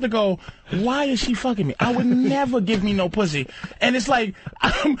her, I have to go, "Why is she fucking me?" I would never give me no pussy, and it's like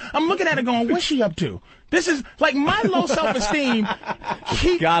I'm looking at her going, "What's she up to?" This is like my low self-esteem.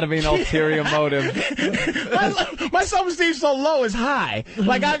 Gotta be an ulterior motive. my self-esteem so low is high.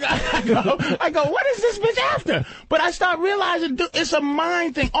 Like I go, what is this bitch after? But I start realizing it's a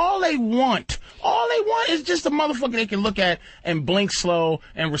mind thing. All they want is just a motherfucker they can look at and blink slow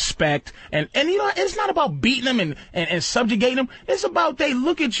and respect. And you know, it's not about beating them and subjugating them. It's about they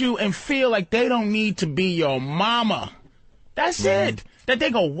look at you and feel like they don't need to be your mama. That's it. That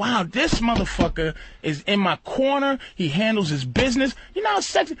they go, wow, this motherfucker is in my corner. He handles his business. You know how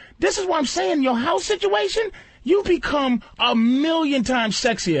sexy. This is what I'm saying. Your house situation, you become 1,000,000 times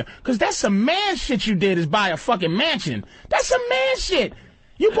sexier. Because that's some man shit you did is buy a fucking mansion. That's some man shit.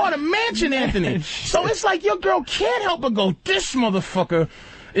 You bought a mansion, Anthony. So it's like your girl can't help but go, this motherfucker.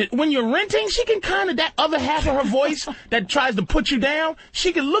 When you're renting, she can kind of, that other half of her voice that tries to put you down,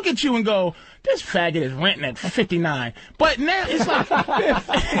 she can look at you and go, this faggot is renting at 59. But now it's like,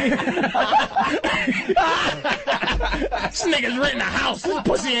 this nigga's renting a house, this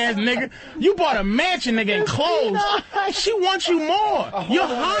pussy ass nigga. You bought a mansion, nigga, and clothes. She wants you more. You're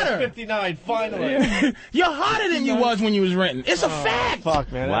hotter. 59, finally. You're hotter than you was when you was renting. It's a fact.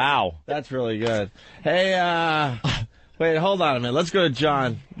 Fuck, man. Wow. That's really good. Hey, wait, hold on a minute. Let's go to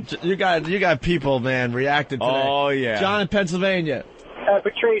John. You got people, man, reacted today. Oh, yeah. John in Pennsylvania.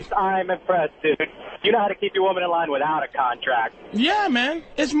 Patrice, I'm impressed, dude. You know how to keep your woman in line without a contract. Yeah, man.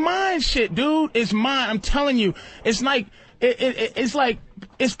 It's mine shit, dude. It's mine. I'm telling you. It's like,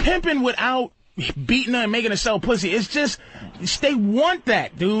 it's pimping without beating her and making her sell pussy. It's just, they want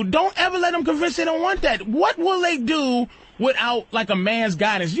that, dude. Don't ever let them convince they don't want that. What will they do without, like, a man's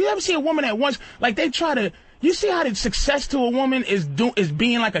guidance? You ever see a woman that once, like, they try to, you see how the success to a woman is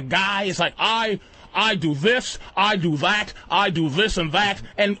being like a guy? It's like, I do this, I do that, I do this and that,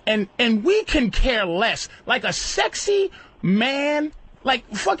 and we can care less. Like a sexy man, like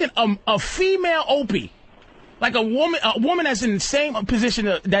fucking a female Opie, like a woman that's in the same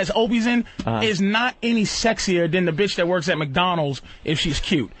position that's Opie's in, is not any sexier than the bitch that works at McDonald's if she's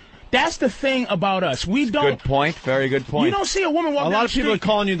cute. That's the thing about us. We don't. Good point. Very good point. You don't see a woman walk down the street. A lot of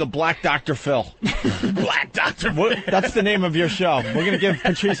people are calling you the Black Dr. Phil. Black Dr. Phil. That's the name of your show. We're going to give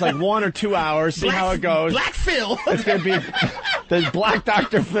Patrice like 1 or 2 hours, see how it goes. Black Phil. It's going to be the Black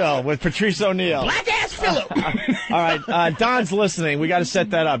Dr. Phil with Patrice O'Neal. Black ass Phillip. All right, Don's listening. We got to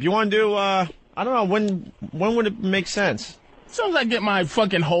set that up. You want to do, I don't know, when would it make sense? As soon as I get my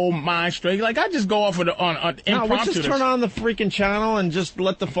fucking whole mind straight, like I just go off on impromptu. No, let's just turn on the freaking channel and just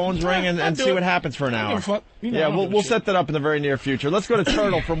let the phones ring and see what happens for an hour. Yeah, we'll set that up in the very near future. Let's go to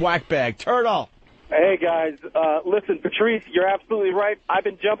Turtle from Whackbag. Turtle. Hey, guys. Listen, Patrice, you're absolutely right. I've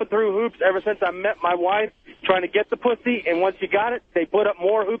been jumping through hoops ever since I met my wife, trying to get the pussy, and once you got it, they put up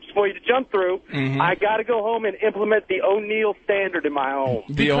more hoops for you to jump through. Mm-hmm. I got to go home and implement the O'Neal standard in my home.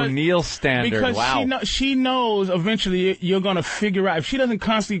 The O'Neal standard, because wow. She knows eventually you're going to figure out, if she doesn't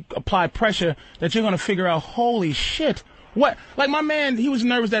constantly apply pressure, that you're going to figure out, holy shit, What? Like my man, he was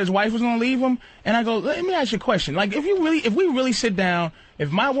nervous that his wife was gonna leave him, and I go, let me ask you a question. Like, if we really sit down,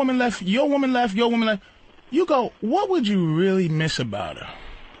 if my woman left, your woman left, you go, what would you really miss about her?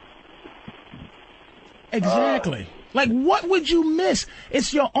 Exactly. Like, what would you miss?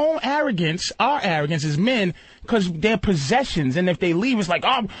 It's your own arrogance. Our arrogance as men, because they're possessions, and if they leave, it's like,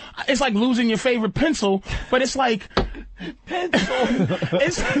 oh, it's like losing your favorite pencil. But it's like pencil.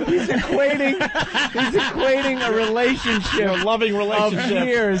 He's equating a relationship, a loving relationship, of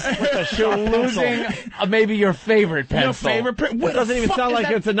years to losing maybe your favorite pencil. Your favorite pencil. It doesn't even sound like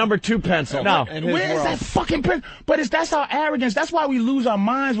it's a number 2 pencil. No. Where is that fucking pencil? But that's our arrogance. That's why we lose our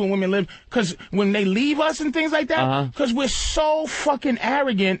minds when women live. Because when they leave us and things like that, because we're so fucking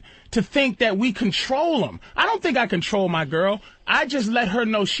arrogant to think that we control them. I don't think I control my girl. I just let her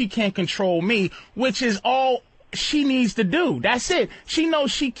know she can't control me, which is all she needs to do. That's it. She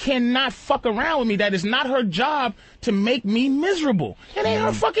knows she cannot fuck around with me. That is not her job to make me miserable. It ain't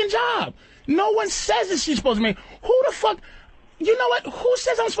her fucking job. No one says that she's supposed to make. Who the fuck? You know what? Who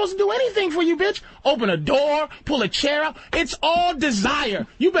says I'm supposed to do anything for you, bitch? Open a door, pull a chair out. It's all desire.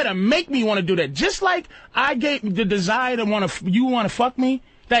 You better make me want to do that. Just like I gave the desire to want to, you want to fuck me.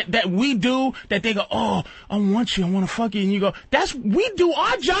 That we do, that they go, oh, I want you, I want to fuck you, and you go, we do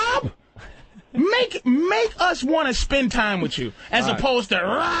our job. Make us want to spend time with you, as opposed to, rah!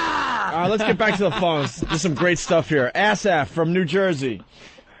 All right, let's get back to the phones. There's some great stuff here. Asaf from New Jersey.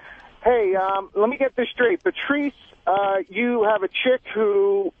 Hey, let me get this straight. Patrice, you have a chick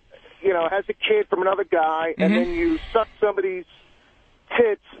who, has a kid from another guy, and then you suck somebody's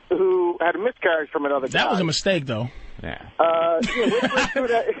tits who had a miscarriage from another guy. That was a mistake, though. Yeah. Let's break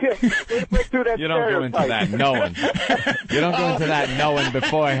through that. You don't go into that knowing. You don't go into that knowing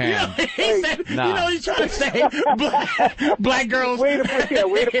beforehand. He said, he's trying to say black girls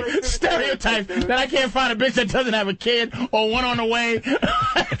stereotype that I can't find a bitch that doesn't have a kid or one on the way.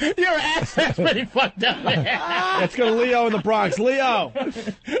 Your ass is pretty fucked up. Let's go to Leo in the Bronx. Leo.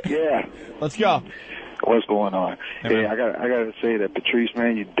 Yeah. Let's go. What's going on? Hey, I gotta say that Patrice,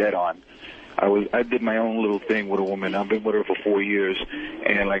 man, you're dead on. I did my own little thing with a woman. I've been with her for 4 years,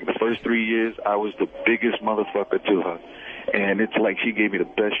 and like the first 3 years, I was the biggest motherfucker to her. And it's like she gave me the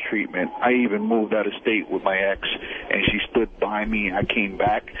best treatment. I even moved out of state with my ex, and she stood by me. I came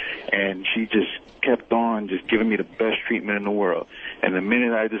back, and she just kept on just giving me the best treatment in the world. And the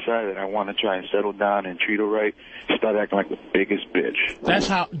minute I decided I want to try and settle down and treat her right, she started acting like the biggest bitch.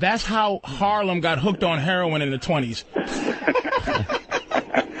 That's how Harlem got hooked on heroin in the 20s.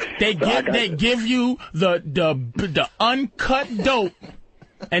 They give you the uncut dope,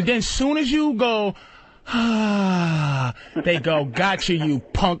 and then soon as you go, they go, gotcha, you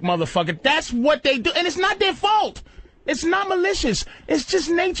punk motherfucker. That's what they do, and it's not their fault. It's not malicious. It's just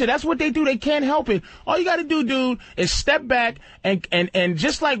nature. That's what they do. They can't help it. All you got to do, dude, is step back and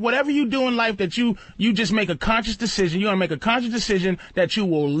just like whatever you do in life that you just make a conscious decision. You're going to make a conscious decision that you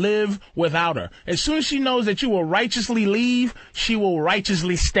will live without her. As soon as she knows that you will righteously leave, she will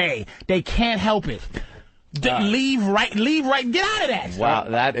righteously stay. They can't help it. Leave right. Get out of that. Wow,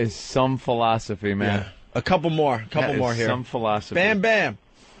 that is some philosophy, man. Yeah. A couple more here. Some philosophy. Bam, bam.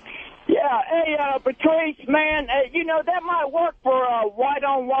 Yeah, hey, Patrice, man, that might work for white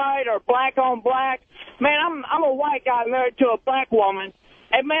on white or black on black. Man, I'm a white guy married to a black woman.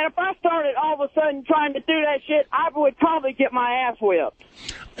 And, man, if I started all of a sudden trying to do that shit, I would probably get my ass whipped.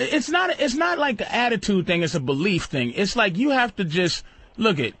 It's not like an attitude thing. It's a belief thing. It's like you have to just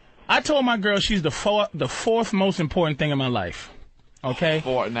look at. I told my girl she's the fourth most important thing in my life. Okay?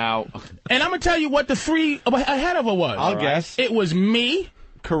 For now. And I'm going to tell you what the three ahead of her was. I'll guess. It was me.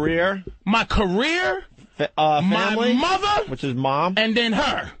 Career. My career. Family. My mother. Which is mom. And then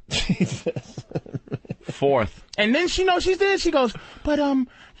her. Jesus. Fourth. And then she knows she's there. She goes, but,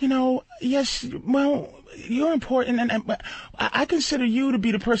 yes, well, you're important. And I consider you to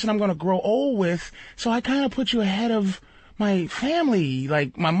be the person I'm going to grow old with. So I kind of put you ahead of my family,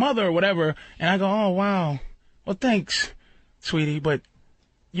 like my mother or whatever. And I go, oh, wow. Well, thanks, sweetie, but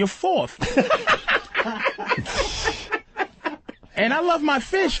you're fourth. And I love my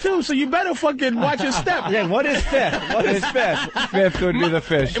fish, too, so you better fucking watch your step. Yeah, what is fifth? What is fifth? Fifth would be the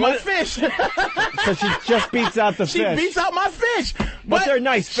fish. My fish. So she just beats out the fish. She beats out my fish. But they're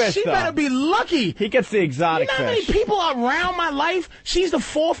nice fish, She though. better be lucky. He gets the exotic fish. You know how many people are around my life? She's the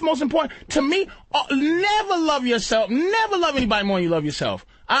fourth most important. To me, never love yourself. Never love anybody more than you love yourself.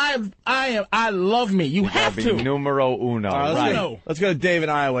 I love me. You have to. Numero uno. All right, let's go to Dave in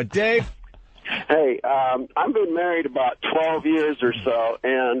Iowa. Dave? Hey, I've been married about 12 years or so,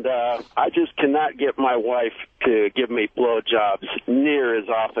 and I just cannot get my wife to give me blowjobs near as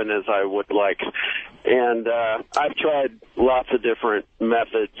often as I would like. And I've tried lots of different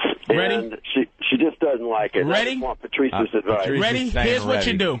methods, and she just doesn't like it. Ready? I just want Patrice's advice. Ready? Here's what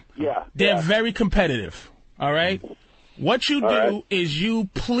you do. Yeah. They're very competitive, all right? What you do is you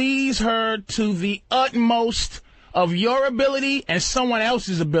please her to the utmost of your ability and someone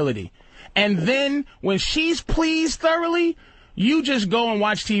else's ability. And then when she's pleased thoroughly, you just go and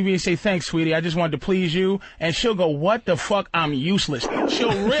watch TV and say, thanks, sweetie, I just wanted to please you. And she'll go, what the fuck? I'm useless.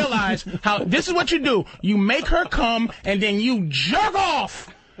 She'll realize how, this is what you do. You make her come, and then you jerk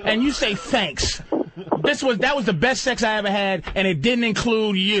off, and you say, thanks. That was the best sex I ever had, and it didn't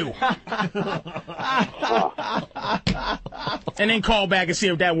include you. And then call back and see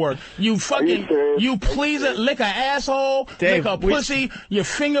if that worked. You please her, lick her asshole, Dave, lick her pussy, your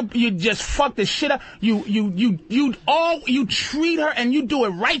finger, you just fuck the shit up. You treat her, and you do it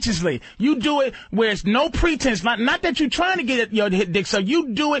righteously. You do it where it's no pretense. Not that you're trying to get your dick, so you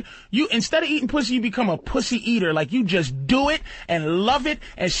do it. You, instead of eating pussy, you become a pussy eater. Like, you just do it and love it,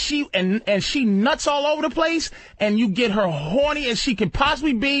 and she nuts all over the place, and you get her horny as she can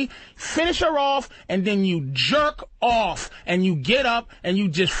possibly be, finish her off, and then you jerk off, and you get up, and you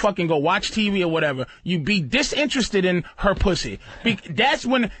just fucking go watch TV or whatever. You be disinterested in her pussy. That's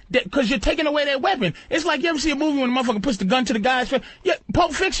when, because you're taking away their weapon. It's like, you ever see a movie when a motherfucker puts the gun to the guy's face? Yeah,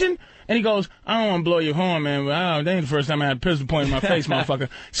 Pulp Fiction? And he goes, I don't want to blow your horn, man, but that ain't the first time I had a pistol pointed in my face, motherfucker.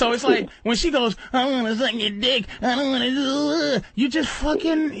 So it's like, when she goes, I don't want to suck your dick, I don't want to,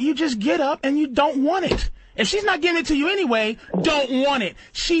 you just get up and you don't want it. If she's not giving it to you anyway, don't want it.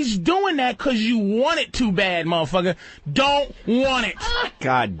 She's doing that because you want it too bad, motherfucker. Don't want it.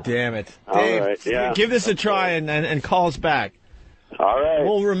 God damn it. All Dave, right, yeah. give this a try and call us back. All right.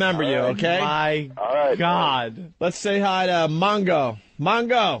 We'll remember you, okay? My God. Let's say hi to Mongo.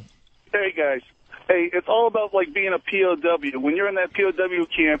 Mongo. Hey, guys. Hey, it's all about, like, being a POW. When you're in that POW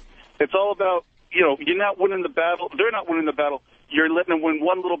camp, it's all about, you're not winning the battle. They're not winning the battle. You're letting them win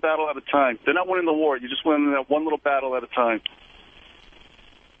one little battle at a time. They're not winning the war. You're just winning that one little battle at a time.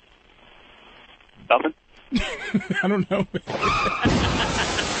 Nothing? I don't know.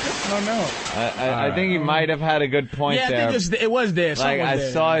 I don't know. I think he might have had a good point there. Yeah, I think it was there. Like,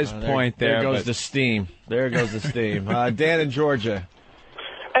 I saw his point there. There goes the steam. There goes the steam. Dan in Georgia.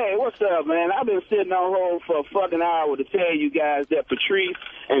 Hey, what's up, man? I've been sitting on hold for a fucking hour to tell you guys that Patrice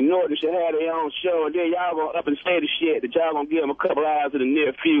and Norton should have their own show, and then y'all gonna up and say the shit that y'all gonna give them a couple hours in the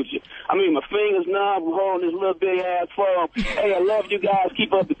near future. I mean, my fingers numb from holding this little bitty ass phone. Hey, I love you guys.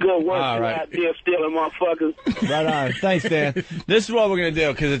 Keep up the good work. All right. Out there stealing motherfuckers. Right on. Thanks, Dan. This is what we're going to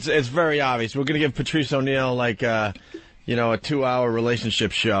do, because it's very obvious. We're going to give Patrice O'Neal, like, a 2-hour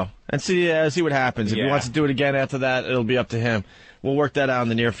relationship show and see what happens. If he wants to do it again after that, it'll be up to him. We'll work that out in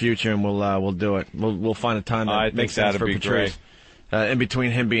the near future, and we'll do it. We'll find a time that makes sense for Patrice. In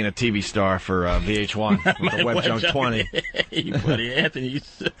between him being a TV star for VH1 with the Web Junk 20. You buddy Anthony, you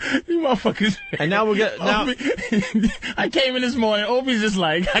motherfuckers. And now we'll get I came in this morning. Opie's just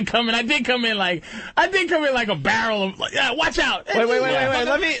like I did come in like a barrel of watch out. Wait.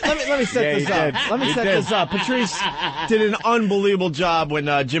 Let me set this up. Let me set this up. Patrice did an unbelievable job when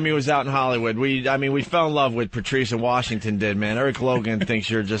Jimmy was out in Hollywood. We fell in love with Patrice, and Washington did, man. Eric Logan thinks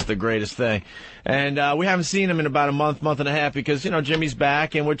you're just the greatest thing. And we haven't seen him in about a month and a half because, Jimmy's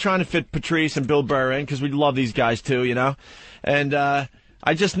back, and we're trying to fit Patrice and Bill Burr in because we love these guys too, And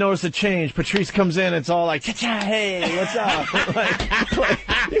I just noticed a change. Patrice comes in, it's all like, cha-cha, hey, what's up?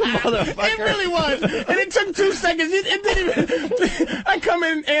 like, you motherfucker. It really was. And it took 2 seconds. It didn't even... I come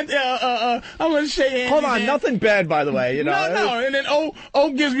in, and I'm going to shake hands. Hold on, nothing bad, by the way. No. And then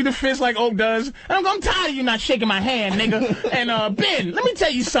O gives me the fist like O does. And I'm tired of you not shaking my hand, nigga. And, Ben, let me tell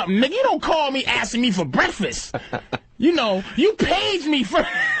you something, nigga. You don't call me asking me for breakfast. You paged me for...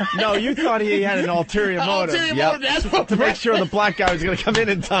 No, you thought he had an ulterior motive. That's what to make sure the black guy was going to come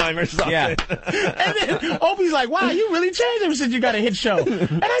in time or something. Yeah. And then Opie's like, wow, you really changed ever since you got a hit show.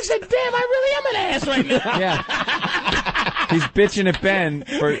 And I said, damn, I really am an ass right now. Yeah. He's bitching at Ben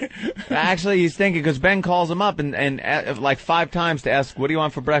for... Actually, he's thinking, because Ben calls him up and like 5 times to ask, what do you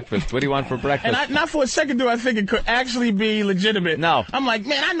want for breakfast? What do you want for breakfast? And not for a second do I think it could actually be legitimate. No. I'm like,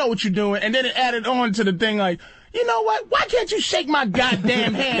 man, I know what you're doing. And then it added on to the thing like, you know what? Why can't you shake my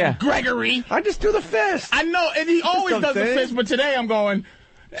goddamn hand, Gregory? I just do the fist. I know, and he always does the fist, but today I'm going,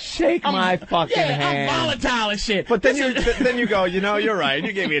 Shake my fucking hand. I'm volatile and shit. But then you go, you're right.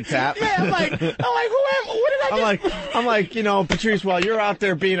 You gave me a tap. Yeah, I'm like, who am? What did I do? I'm like, Patrice, while you're out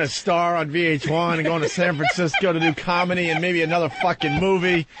there being a star on VH1 and going to San Francisco to do comedy and maybe another fucking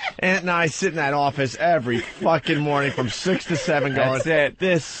movie, Ant and I sit in that office every fucking morning from 6 to 7 going, That's it.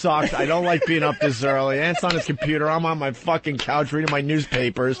 This sucks. I don't like being up this early. Ant's on his computer. I'm on my fucking couch reading my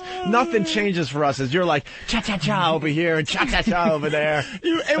newspapers. Nothing changes for us as you're like, cha-cha-cha over here and cha-cha-cha over there.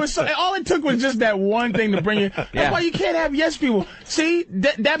 It was all it took was just that one thing to bring you. That's why you can't have yes people. See,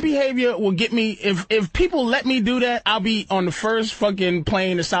 that behavior will get me. If people let me do that, I'll be on the first fucking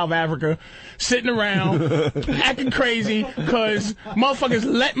plane to South Africa, sitting around, acting crazy, because motherfuckers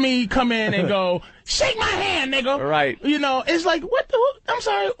let me come in and go, shake my hand, nigga. Right. It's like, what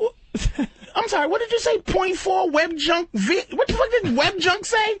the? I'm sorry, what did you say? 0.4 web junk? What the fuck did web junk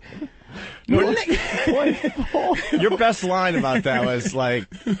say? Your best line about that was like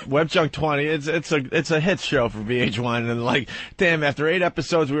Web Junk 20. It's a hit show for VH1, and like, damn, after 8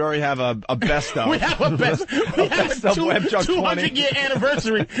 episodes, we already have a best of. We have a best of Web Junk 20. 200-year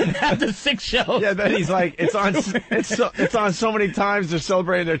anniversary after 6 shows. Yeah, then he's like, it's on so many times they're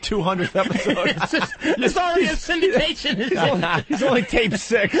celebrating their 200th episode. It's already a syndication. He's only taped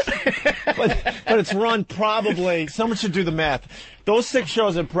 6, but it's run probably. Someone should do the math. Those 6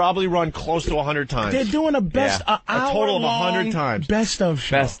 shows have probably run close to 100 times. They're doing a best a total of 100 times. Best of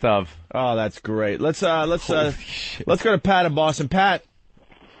show. Best of. Oh, that's great. Let's go to Pat in Boston. Pat.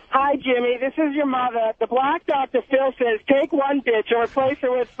 Hi, Jimmy. This is your mother. The Black Dr. Phil says, take one bitch and replace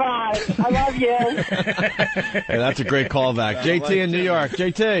her with 5. I love you. Hey, that's a great callback. JT in New York.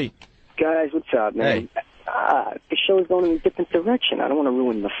 JT. Guys, what's up, man? Hey. The show's going in a different direction. I don't want to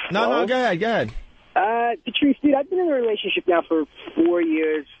ruin the flow. No, go ahead. Patrice, dude, I've been in a relationship now for 4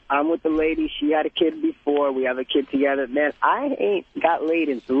 years. I'm with the lady. She had a kid before. We have a kid together. Man, I ain't got laid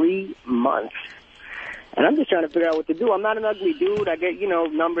in 3 months. And I'm just trying to figure out what to do. I'm not an ugly dude. I get,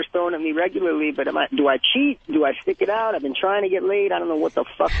 numbers thrown at me regularly. But do I cheat? Do I stick it out? I've been trying to get laid. I don't know what the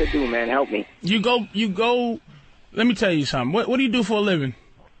fuck to do, man. Help me. You go. Let me tell you something. What do you do for a living?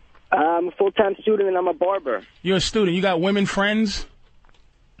 I'm a full-time student, and I'm a barber. You're a student. You got women friends?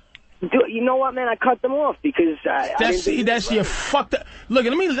 You know what, man? I cut them off because that's your fucked up. Look,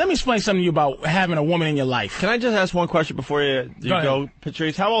 let me explain something to you about having a woman in your life. Can I just ask one question before you go,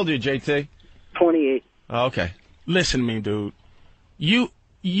 Patrice? How old are you, JT? 28. Oh, okay. Listen to me, dude.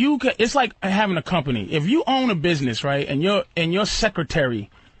 It's like having a company. If you own a business, right, and your secretary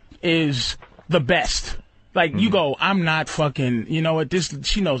is the best, like you go, I'm not fucking. You know what?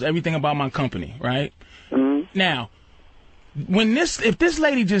 She knows everything about my company, right? Now. If this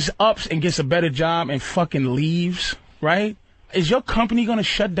lady just ups and gets a better job and fucking leaves, right? Is your company going to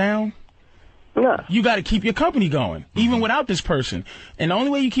shut down? No. You got to keep your company going, even without this person. And the only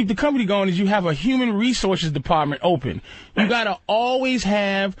way you keep the company going is you have a human resources department open. You got to always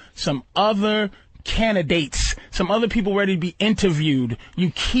have some other candidates, some other people ready to be interviewed. You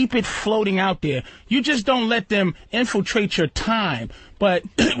keep it floating out there. You just don't let them infiltrate your time. But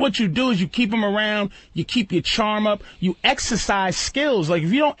what you do is you keep them around, you keep your charm up, you exercise skills. Like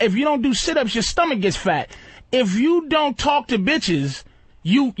if you don't do sit-ups, your stomach gets fat. If you don't talk to bitches,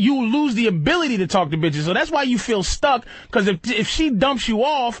 you lose the ability to talk to bitches. So that's why you feel stuck, because if she dumps you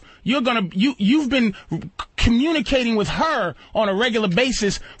off, you've been communicating with her on a regular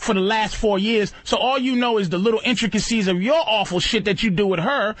basis for the last 4 years. So all you know is the little intricacies of your awful shit that you do with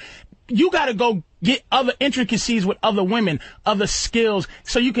her. You got to go get other intricacies with other women, other skills,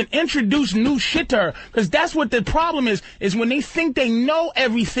 so you can introduce new shit to her. Because that's what the problem is when they think they know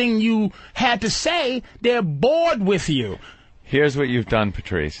everything you had to say, they're bored with you. Here's what you've done,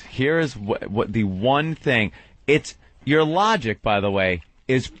 Patrice. Here is what the one thing. It's your logic, by the way,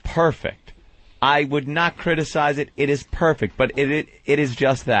 is perfect. I would not criticize it. It is perfect, but it is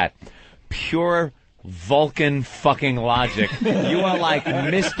just that. Pure Vulcan fucking logic. You are like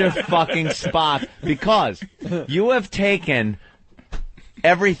Mr. fucking Spock, because you have taken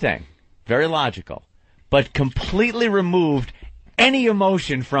everything, very logical, but completely removed any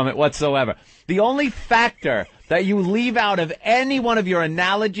emotion from it whatsoever. The only factor that you leave out of any one of your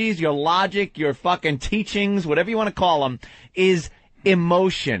analogies, your logic, your fucking teachings, whatever you want to call them, is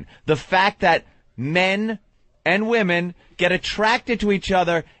emotion. The fact that men and women get attracted to each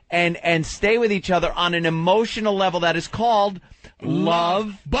other and stay with each other on an emotional level that is called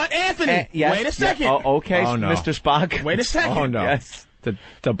love. But Anthony, yes, wait a second. Yeah, okay, oh, no. Mr. Spock. Wait a second. Oh, no. Yes.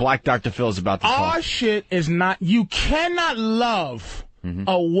 The Black Dr. Phil is about to call. Our shit is not, you cannot love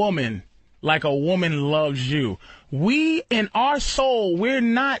a woman like a woman loves you. We, in our soul, we're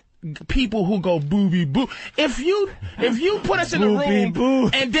not people who go booby boo. If you put us in a room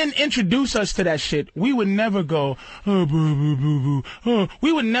and then introduce us to that shit, we would never go, oh, boo boo boo boo.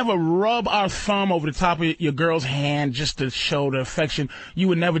 We would never rub our thumb over the top of your girl's hand just to show the affection. You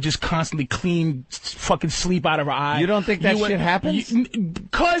would never just constantly clean fucking sleep out of her eye. You don't think that shit happens?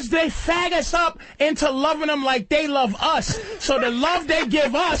 Because they fag us up into loving them like they love us. So the love they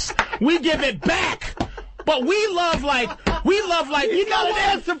give us, we give it back. But we love like you know what?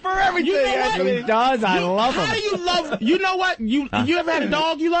 Answer for everything. You know what? He does. I love him. How do you love? You know what? You ever had a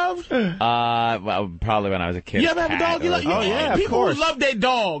dog you loved? Well, probably when I was a kid. You ever have a dog you love? Oh yeah, people of course. who love their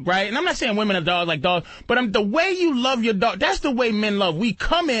dog, right? And I'm not saying women have dogs like dogs, but the way you love your dog, that's the way men love. We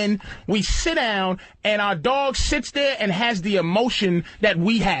come in, we sit down, and our dog sits there and has the emotion that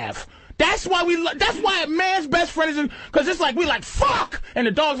we have. That's why that's why a man's best friend is, because it's like, we like, fuck! And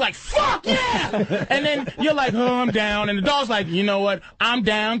the dog's like, fuck, yeah! And then you're like, oh, I'm down. And the dog's like, you know what? I'm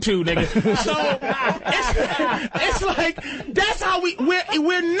down too, nigga. So, it's like, that's how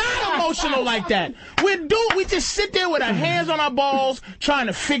we're not emotional like that. We just sit there with our hands on our balls trying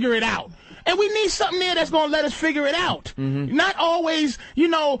to figure it out. And we need something there that's going to let us figure it out. Mm-hmm. Not always,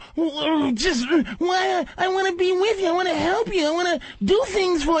 just, well, I want to be with you. I want to help you. I want to do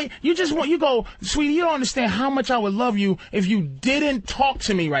things for you. You go, sweetie, you don't understand how much I would love you if you didn't talk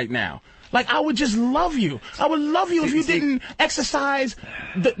to me right now. Like, I would just love you. I would love you if you didn't exercise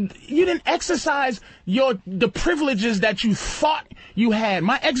the privileges that you thought you had.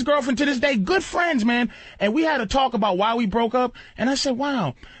 My ex-girlfriend to this day, good friends, man. And we had to talk about why we broke up. And I said,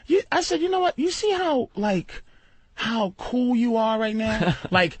 wow. I said, you know what? You see how cool you are right now?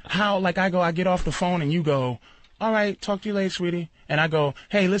 I get off the phone and you go, all right, talk to you later, sweetie. And I go,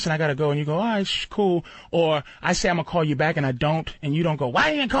 hey, listen, I got to go. And you go, all right, cool. Or I say I'm going to call you back and I don't. And you don't go, why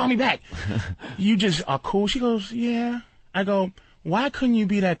didn't you call me back? You just are cool. She goes, yeah. I go, why couldn't you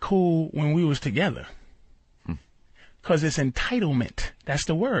be that cool when we was together? Because it's entitlement. That's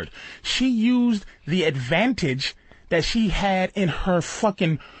the word. She used the advantage that she had in her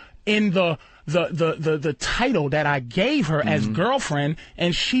fucking, in the title that I gave her as girlfriend,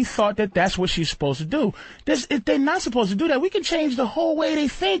 and she thought that that's what she's supposed to do. If they're not supposed to do that, we can change the whole way they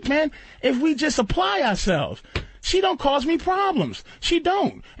think, man, if we just apply ourselves. She don't cause me problems. She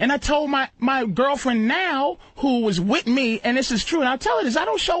don't. And I told my girlfriend now, who was with me, and this is true, and I'll tell her this, I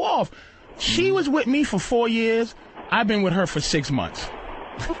don't show off. She was with me for 4 years. I've been with her for 6 months.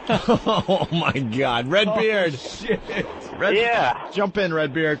 Oh, my God. Redbeard. Oh, shit. Jump in,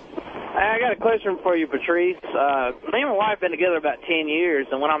 Redbeard. I got a question for you, Patrice. Me and my wife have been together about 10 years,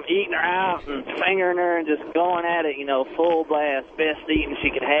 and when I'm eating her out and fingering her and just going at it, full blast, best eating she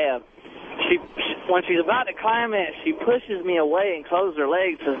could have, when she's about to climax, she pushes me away and closes her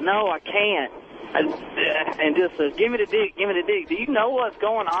legs, says, no, I can't. And just says, give me the dick, give me the dick. Do you know what's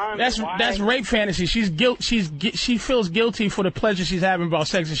going on? That's rape fantasy. She feels guilty for the pleasure she's having about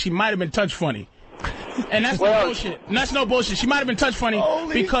sex, and she might have been touch funny. And that's no bullshit. And that's no bullshit. She might have been touch funny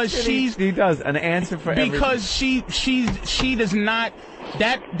because he does an answer for everything. Because she does not.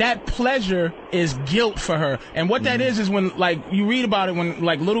 That pleasure is guilt for her. And what that is when, like, you read about it when,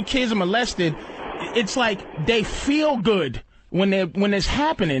 like, little kids are molested, it's like they feel good when it's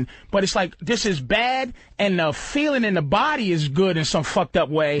happening, but it's like this is bad, and the feeling in the body is good in some fucked up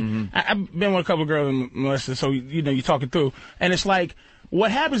way. I've been with a couple of girls molested, so you're talking through, and it's like what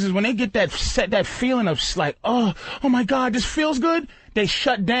happens is when they get that feeling of like, oh my God, this feels good, they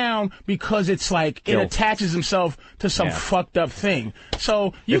shut down because it's like it attaches themselves to some fucked up thing.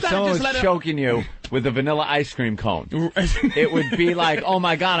 So you if gotta someone just was let choking you with a vanilla ice cream cone, it would be like, oh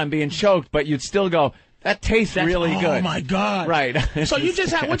my God, I'm being choked, but you'd still go, that tastes really good. Oh my God! Right. So you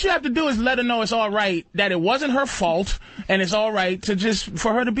just what you have to do is let her know it's all right, that it wasn't her fault, and it's all right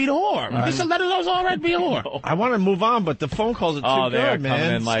for her to be the whore. Just to let her know it's all right to be a whore. I want to move on, but the phone calls are too they are good, man.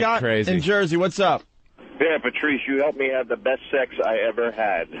 coming in like Scott crazy. in Jersey, what's up? Yeah, Patrice, you helped me have the best sex I ever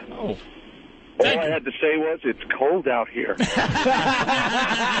had. Oh. All I had to say was, it's cold out here.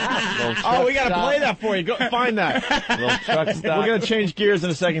 Oh, we got to play that for you. Go find that. We're going to change gears in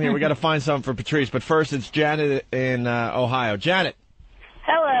a second here. We got to find something for Patrice. But first, it's Janet in Ohio. Janet.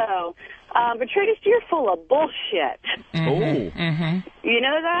 Hello. Patrice, you're full of bullshit. You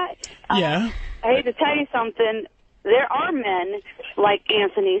know that? Yeah. I hate to tell you something. There are men, like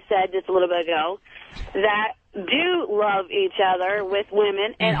Anthony said just a little bit ago, that do love each other with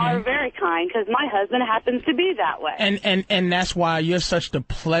women and are very kind, because my husband happens to be that way. And that's why you're such the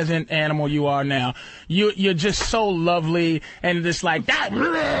pleasant animal you are now. You're just so lovely and just like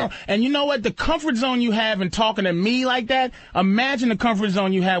that. And you know what? The comfort zone you have in talking to me like that, imagine the comfort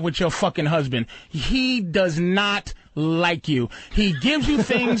zone you have with your fucking husband. He does not like you. He gives you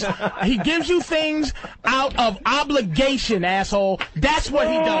things. He gives you things out of obligation, asshole. That's what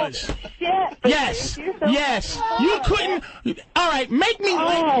he does. Shit. Yes. Yes. You couldn't. All right. Make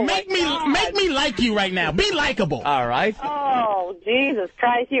me like you right now. Be likable. All right. Oh, Jesus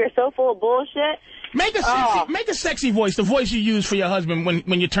Christ. You're so full of bullshit. Make a sexy voice, the voice you use for your husband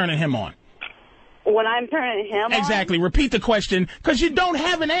when you're turning him on. When I'm turning him Exactly. on? Repeat the question, because you don't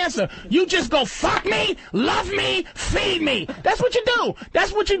have an answer. You just go, fuck me, love me, feed me. That's what you do.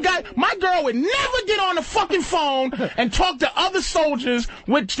 That's what you got. My girl would never get on the fucking phone and talk to other soldiers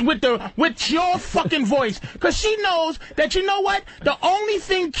with your fucking voice, because she knows that, you know what? The only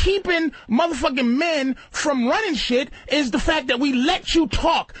thing keeping motherfucking men from running shit is the fact that we let you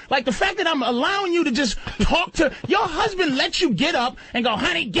talk. Like the fact that I'm allowing you to just talk to your husband. Lets you get up and go,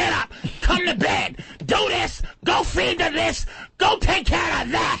 honey, get up, come to bed. Do this, go feed the this, go take care of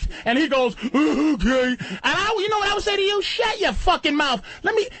that. And he goes, okay. And you know what I would say to you? Shut your fucking mouth.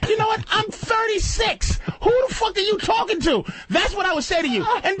 You know what? I'm 36. Who the fuck are you talking to? That's what I would say to you.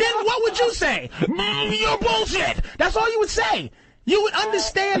 And then what would you say? You're bullshit. That's all you would say. You would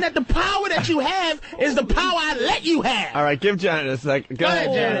understand that the power that you have is the power I let you have. All right, give Janet a second. Go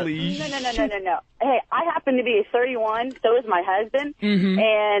ahead, Janet. No. Hey, I happen to be 31, so is my husband.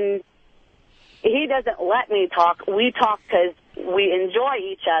 And he doesn't let me talk. We talk because we enjoy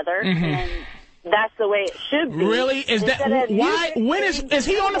each other, and that's the way it should be. Really? Is that why? When is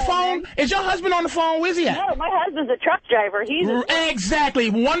he on the phone? Is your husband on the phone? Where's he at? No, my husband's a truck driver.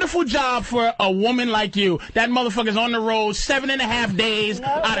 Exactly. Wonderful job for a woman like you. That motherfucker's on the road 7.5 days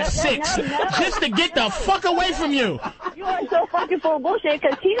out of 6 just to get the fuck away from you. You are so fucking full of bullshit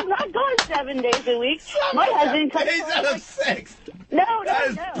because he's not going 7 days a week. My husband comes days out of 6. That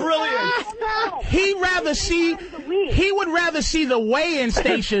is brilliant. No. He would rather see the weigh-in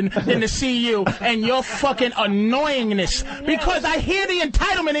station than to see you and your fucking annoyingness. Because I hear the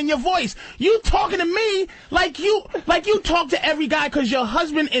entitlement in your voice. You talking to me like you talk to every guy because your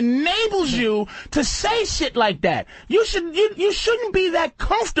husband enables you to say shit like that. You shouldn't be that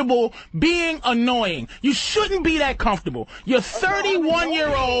comfortable being annoying. You shouldn't be that comfortable. You're a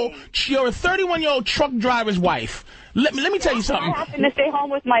 31-year-old truck driver's wife. Let me tell you something. I happen to stay home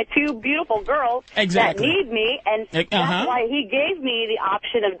with my 2 beautiful girls that need me, and that's why he gave me the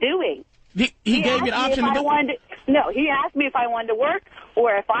option of doing. He gave you the option to do? No, he asked me if I wanted to work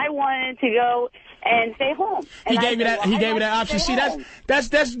or if I wanted to go and stay home. And he gave you that option. See, that's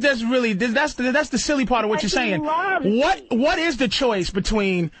the silly part of what you're saying. What is the choice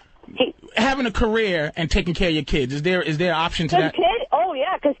between having a career and taking care of your kids? Is there an option to that? Oh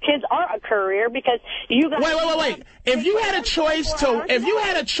yeah, because kids are a career. Because you guys. Wait. If you had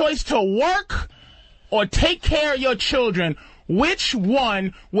a choice to work or take care of your children, which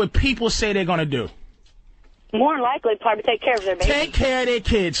one would people say they're gonna do? More than likely, probably take care of their babies. Take care of their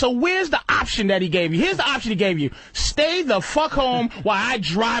kids. So where's the option that he gave you? Here's the option he gave you. Stay the fuck home while I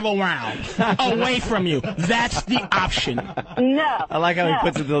drive around away from you. That's the option. No. I like how he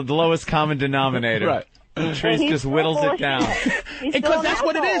puts it the lowest common denominator. Right. Trace just whittles it down. Because that's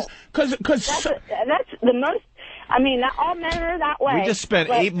what it is. Because that's the most. I mean, not all men are that way. We just spent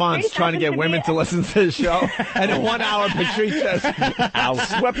 8 months trying to get women to listen to the show, and in 1 hour, Patrice says, "I'll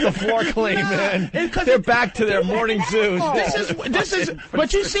swept the floor clean, man." They're back to their morning zoos. This is.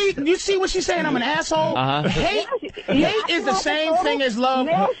 But you see what she's saying? I'm an asshole. Hate is the same thing as love.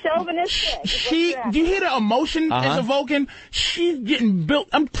 Male chauvinist. Do you hear the emotion it's evoking? She's getting built.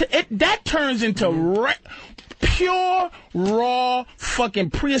 That turns into pure, raw,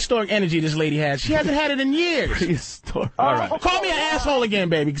 fucking prehistoric energy this lady has. She hasn't had it in years. Prehistoric. All right. Call me an asshole again,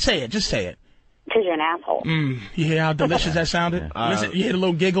 baby. Say it. Just say it. Because you're an asshole. You hear how delicious that sounded? Listen, you hear the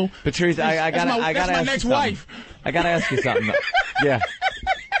little giggle? Patrice, I gotta that's my ask next you wife. I gotta ask you something. Yeah.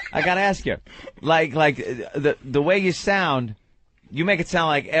 I gotta ask you. Like the way you sound, you make it sound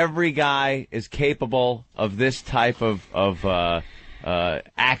like every guy is capable of this type of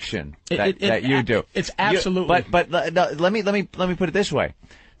action that you do. It's absolutely. But let me put it this way.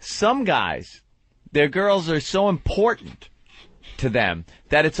 Some guys, their girls are so important to them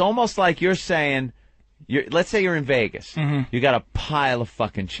that it's almost like you're saying, let's say you're in Vegas. You got a pile of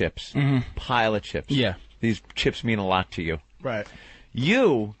fucking chips. Pile of chips. Yeah. These chips mean a lot to you. Right.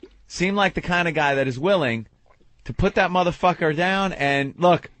 You seem like the kind of guy that is willing to put that motherfucker down and,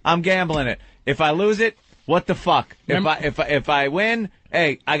 look, I'm gambling it. If I lose it, what the fuck? If I win,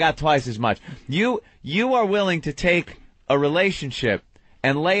 hey, I got twice as much. You are willing to take a relationship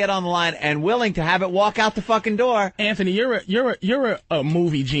and lay it on the line and willing to have it walk out the fucking door. Anthony, you're a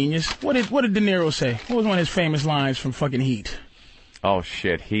movie genius. What did De Niro say? What was one of his famous lines from fucking Heat? Oh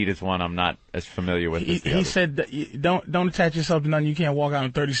shit, Heat is one I'm not as familiar with. He said that don't attach yourself to nothing you can't walk out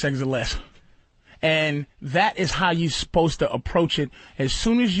in 30 seconds or less. And that is how you're supposed to approach it. As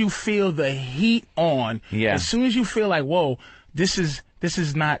soon as you feel the heat on, as soon as you feel like, whoa, this is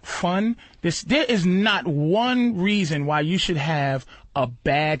not fun. There is not one reason why you should have a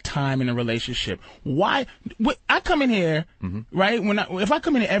bad time in a relationship. Why? I come in here, right? If I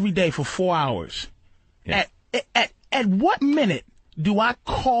come in here every day for 4 hours, at what minute do I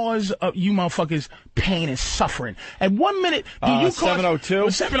cause you motherfuckers pain and suffering? At 1 minute, do you cause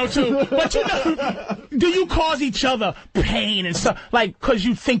 702? 702. But you know, do you cause each other pain and stuff? Like, cause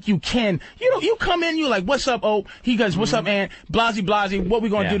you think you can. You come in, you like, what's up, oh? He goes, what's up, man? Blasey, what we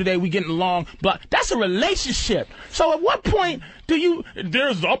gonna do today? We getting along. Blah. That's a relationship. So at what point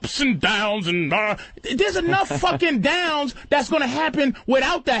there's ups and downs and there's enough fucking downs that's gonna happen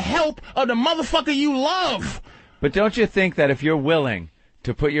without the help of the motherfucker you love. But don't you think that if you're willing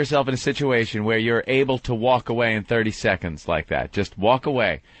to put yourself in a situation where you're able to walk away in 30 seconds like that, just walk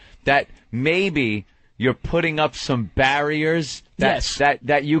away, that maybe you're putting up some barriers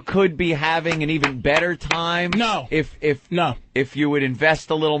that you could be having an even better time? No. If you would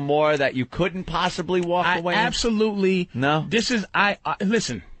invest a little more, that you couldn't possibly walk away? Absolutely. No. This is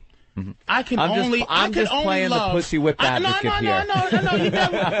listen. I'm just playing the pussy whip advocate here.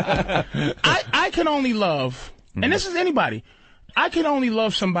 No. I can only love, and this is anybody. I can only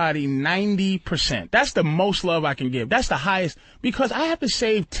love somebody 90%. That's the most love I can give. That's the highest, because I have to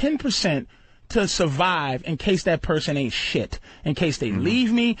save 10% to survive in case that person ain't shit, in case they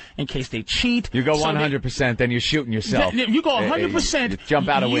leave me, in case they cheat. You go 100%, then you're shooting yourself. You go 100%. You jump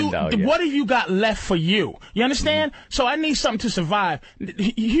out a window. What have you got left for you? You understand? So I need something to survive.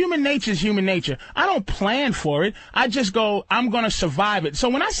 Human nature is human nature. I don't plan for it. I just go, I'm going to survive it. So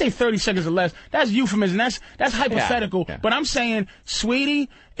when I say 30 seconds or less, that's euphemism. That's hypothetical. Yeah. But I'm saying, sweetie,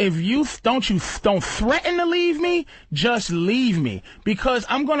 if you don't threaten to leave me, just leave me, because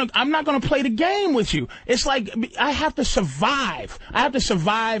I'm not gonna play the game with you. It's like I have to survive. I have to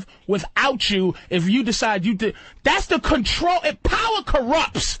survive without you. If you decide that's the control. Power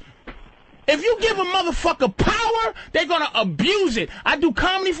corrupts. If you give a motherfucker power, they're gonna abuse it. I do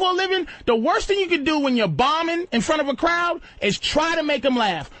comedy for a living. The worst thing you can do when you're bombing in front of a crowd is try to make them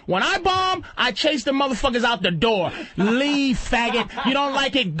laugh. When I bomb, I chase the motherfuckers out the door. Leave, faggot. You don't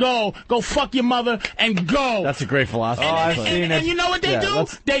like it, go. Go fuck your mother and go. That's a great philosophy. And you know what they do?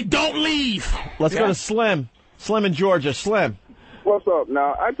 They don't leave. Let's go to Slim. Slim in Georgia. Slim. What's up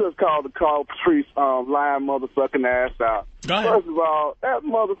now? I just called to call Patrice lying motherfucking ass out. Go ahead. First of all, that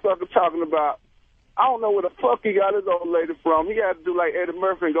motherfucker talking about, I don't know where the fuck he got his old lady from. He got to do like Eddie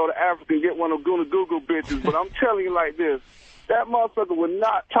Murphy and go to Africa and get one of them Google bitches. But I'm telling you like this, that motherfucker would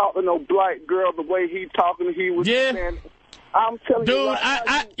not talk to no black girl the way he talking. He was saying, I'm telling you, dude.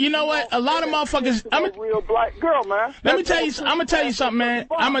 You know what? A lot of motherfuckers. I'm a real black girl, man. I'm gonna tell you something, man.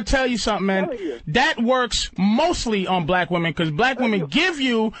 I'm gonna tell you something, man. That works mostly on black women, because black women give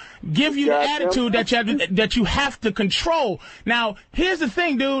you the attitude that you have to control. Now, here's the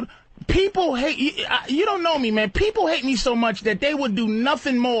thing, dude. People hate you. You don't know me, man. People hate me so much that they would do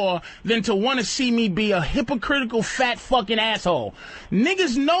nothing more than to want to see me be a hypocritical, fat fucking asshole.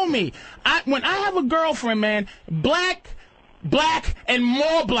 Niggas know me. When I have a girlfriend, man, black, and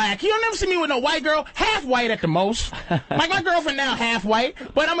more black. You don't never see me with no white girl. Half white at the most. Like my girlfriend now, half white.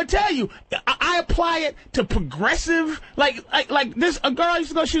 But I'm gonna tell you, I apply it to progressive. Like this. A girl used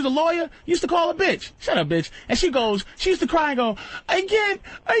to go. She was a lawyer. Used to call her bitch. Shut up, bitch. And she used to cry and go, I can't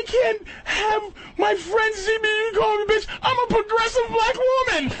have my friends see me call me bitch. I'm a progressive black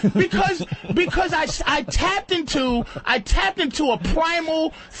woman because I tapped into a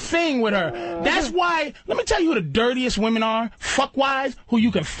primal thing with her. That's why. Let me tell you who the dirtiest women are. Fuck-wise, who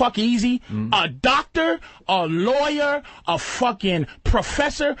you can fuck easy. A doctor, a lawyer, a fucking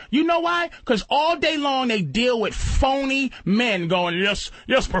professor. You know why? Because all day long they deal with phony men going, yes,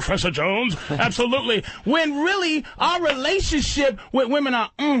 Professor Jones, absolutely. When really our relationship with women are,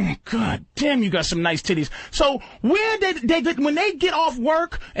 God damn, you got some nice titties. So when they get off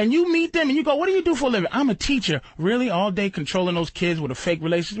work and you meet them and you go, what do you do for a living? I'm a teacher. Really? All day controlling those kids with a fake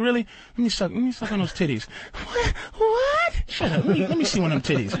relationship? Really? Let me suck on those titties. What? Shut up. Let me see one of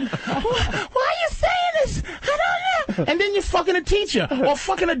them titties. Why are you saying this? I don't know. And then you're fucking a teacher or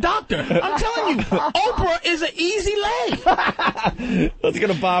fucking a doctor. I'm telling you, Oprah is an easy lay. Let's go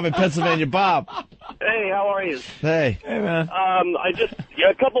to Bob in Pennsylvania. Bob. Hey, how are you? Hey. Hey, man.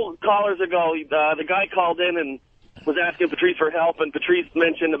 A couple callers ago, the guy called in and was asking Patrice for help, and Patrice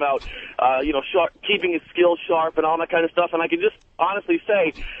mentioned about, keeping his skills sharp and all that kind of stuff. And I can just honestly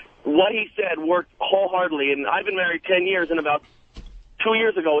say, what he said worked wholeheartedly. And I've been married 10 years, and about 2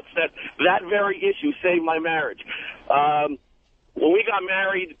 years ago, it said that very issue saved my marriage. When we got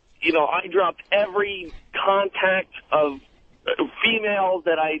married, you know, I dropped every contact of females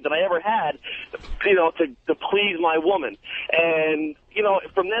that I ever had, you know, to please my woman. And, you know,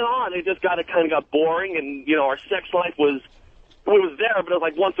 from then on, it just kind of got boring, and, you know, our sex life was there, but it was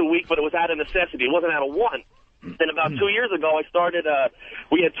like once a week, but it was out of necessity. It wasn't out of want. Then about 2 years ago, I started,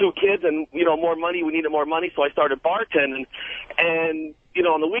 we had 2 kids and, you know, more money. We needed more money, so I started bartending. And, you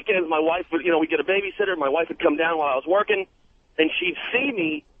know, on the weekends, my wife would, you know, we'd get a babysitter. My wife would come down while I was working, and she'd see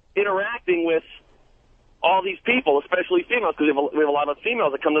me interacting with all these people, especially females, because we have a lot of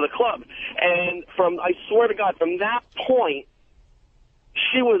females that come to the club. And I swear to God, from that point,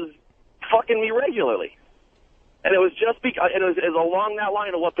 she was fucking me regularly. And it was just because, and it was along that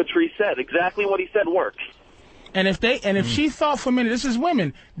line of what Patrice said. Exactly what he said works. And if she thought for a minute, this is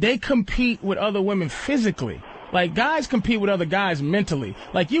women, they compete with other women physically. Like, guys compete with other guys mentally.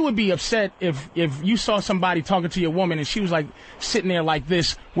 Like, you would be upset if you saw somebody talking to your woman and she was, like, sitting there like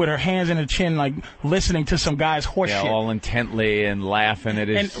this with her hands in her chin, like, listening to some guy's horse shit. all intently and laughing at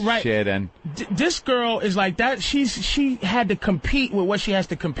his shit. And this girl is like that. She had to compete with what she has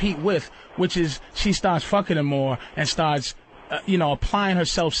to compete with, which is she starts fucking him more and starts, you know, applying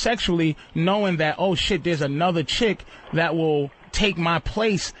herself sexually, knowing that, oh, shit, there's another chick that will take my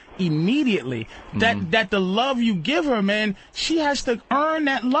place immediately. That the love you give her, man, she has to earn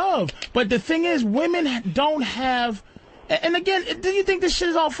that love. But the thing is, women don't have. And again, do you think this shit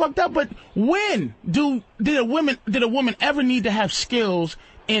is all fucked up? But when did a woman ever need to have skills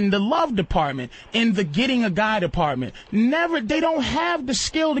in the love department, in the getting a guy department? Never. They don't have the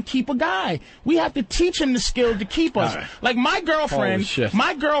skill to keep a guy. We have to teach them the skill to keep us. Right. Like my girlfriend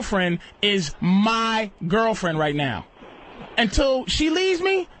is my girlfriend right now. Until she leaves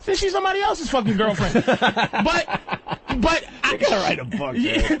me, then she's somebody else's fucking girlfriend. but I gotta write a book.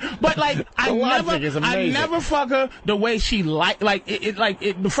 Yeah, but like I never fuck her the way she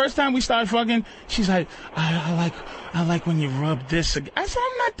the first time we started fucking, she's like, I like when you rub this. I said,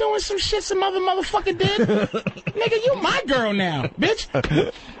 I'm not doing some shit some other motherfucker did. Nigga, you my girl now, bitch.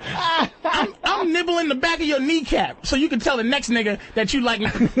 I'm nibbling the back of your kneecap so you can tell the next nigga that you like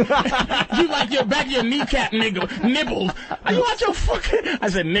you like your back of your kneecap nibbled. You want your fucking... I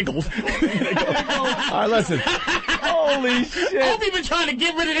said niggles. All right, listen. Holy shit. Hope you've been trying to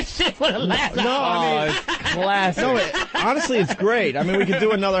get rid of this shit for the last hour. it's classic. No, honestly, it's great. I mean, we could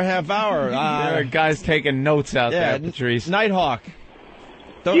do another half hour. There are guys taking notes out there, Patrice. Nighthawk.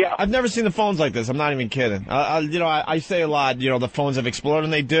 Yeah. I've never seen the phones like this. I'm not even kidding. I say a lot, the phones have exploded,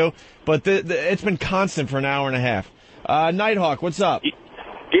 and they do, but it's been constant for an hour and a half. Nighthawk, what's up?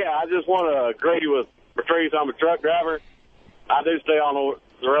 Yeah, I just want to agree with Patrice. I'm a truck driver. I do stay on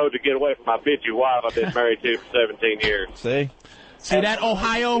the road to get away from my bitchy wife I've been married to for 17 years. See that,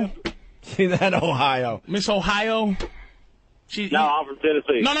 Ohio? See that, Ohio? Miss Ohio? No, I'm from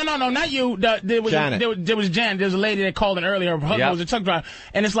Tennessee. No, not you. There was Janet. There was Janet. There was a lady that called in earlier. Her husband was a truck driver.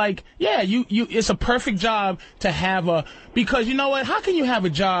 And it's like, yeah, it's a perfect job to have because you know what? How can you have a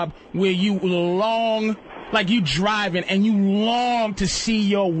job where you long, like you driving and you long to see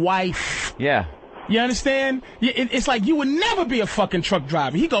your wife? Yeah. You understand? It's like you would never be a fucking truck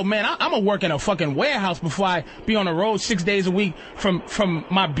driver. He go, man, I'm going to work in a fucking warehouse before I be on the road 6 days a week from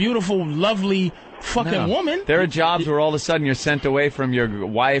my beautiful, lovely fucking woman. There are jobs where all of a sudden you're sent away from your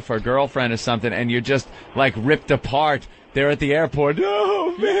wife or girlfriend or something, and you're just, like, ripped apart. They're at the airport.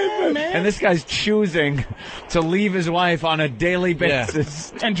 Oh, man. And this guy's choosing to leave his wife on a daily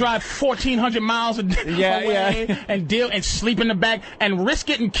basis. And drive 1,400 miles away and deal and sleep in the back and risk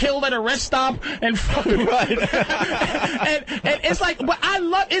getting killed at a rest stop and fucking and it's like, but I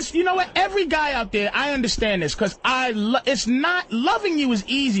love it's. You know what? Every guy out there, I understand this because it's not loving you is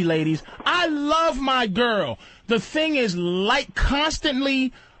easy, ladies. I love my girl. The thing is,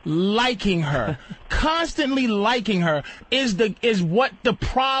 constantly liking her is what the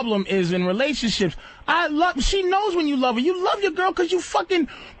problem is in relationships. She knows when you love her. You love your girl because you fucking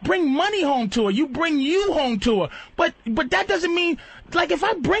bring money home to her. You bring you home to her. But that doesn't mean, like, if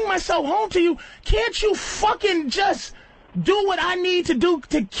I bring myself home to you, can't you fucking just do what I need to do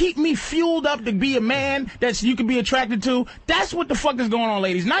to keep me fueled up to be a man that you can be attracted to? That's what the fuck is going on,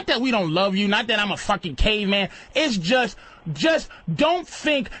 ladies. Not that we don't love you, not that I'm a fucking caveman. It's just don't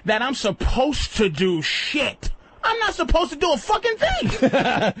think that I'm supposed to do shit. I'm not supposed to do a fucking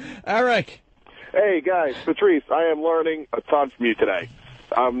thing. Eric. Hey, guys. Patrice, I am learning a ton from you today.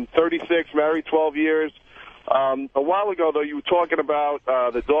 I'm 36, married 12 years. A while ago, though, you were talking about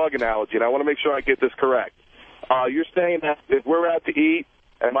the dog analogy, and I want to make sure I get this correct. You're saying that if we're out to eat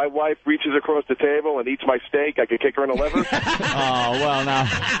and my wife reaches across the table and eats my steak, I could kick her in the liver? Oh, well, now,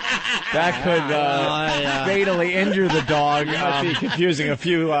 that could fatally injure the dog. You might be confusing a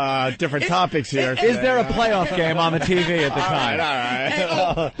few different topics here. Is there a playoff game on the TV at the time?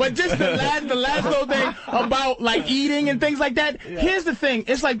 All right. But just the last little thing about like eating and things like that. Yeah. Here's the thing: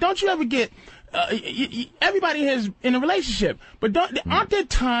 it's like, don't you ever get? Everybody is in a relationship, but aren't there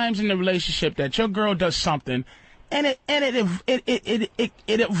times in the relationship that your girl does something, and it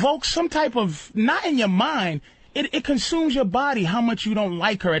evokes some type of, not in your mind, it consumes your body how much you don't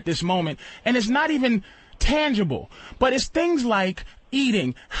like her at this moment, and it's not even tangible, but it's things like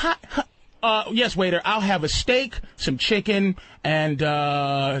eating. Yes, waiter, I'll have a steak, some chicken, and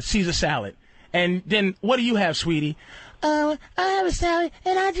Caesar salad. And then, what do you have, sweetie? I have a salad,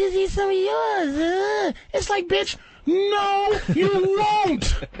 and I just eat some of yours. It's like, bitch, no, you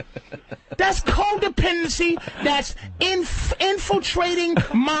won't. That's codependency that's infiltrating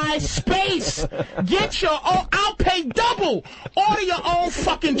my space. Get your own, I'll pay double. Order your own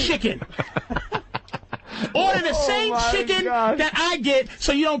fucking chicken. Order the same chicken that I get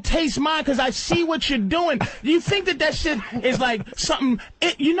so you don't taste mine because I see what you're doing. Do you think that shit is like something,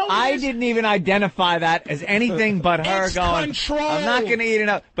 I didn't even identify that as anything but her going, control. I'm not going to eat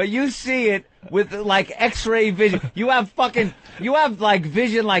enough. But you see it with like X-ray vision. You have like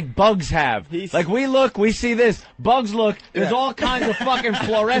vision like bugs have. Like we see this. Bugs look, there's all kinds of fucking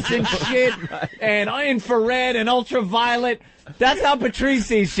fluorescent shit and infrared and ultraviolet. That's how Patrice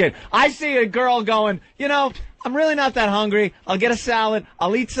sees shit. I see a girl going, I'm really not that hungry. I'll get a salad.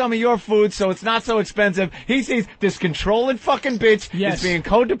 I'll eat some of your food so it's not so expensive. He sees this controlling fucking bitch is being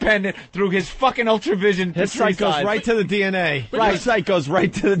codependent through his fucking ultravision. His sight goes right to the DNA. His sight goes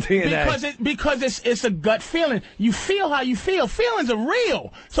right to the DNA. Because it's a gut feeling. You feel how you feel. Feelings are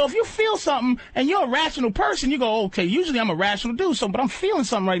real. So if you feel something and you're a rational person, you go, okay, usually I'm a rational dude, but I'm feeling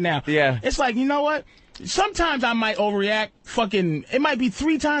something right now. Yeah. It's like, you know what? Sometimes I might overreact. It might be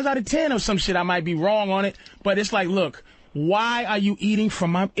 3 times out of 10 or some shit. I might be wrong on it. But it's like, look, why are you eating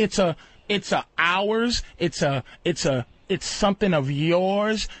from my? It's ours. It's something of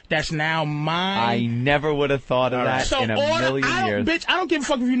yours that's now mine. I never would have thought of that in a million years. Bitch, I don't give a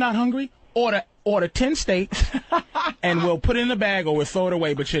fuck if you're not hungry. Order 10 steaks, and we'll put it in the bag or we'll throw it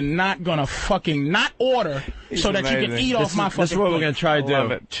away. But you're not gonna fucking not order so that you can eat off my fucking. This is what we're gonna try to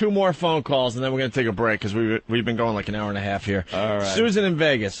do. 2 more phone calls, and then we're gonna take a break because we've been going like an hour and a half here. All right. Susan in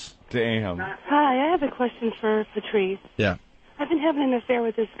Vegas. Damn. Hi, I have a question for Patrice. Yeah. I've been having an affair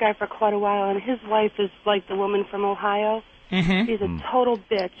with this guy for quite a while, and his wife is like the woman from Ohio. Mm-hmm. She's a total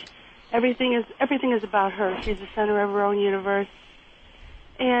bitch. Everything is about her. She's the center of her own universe.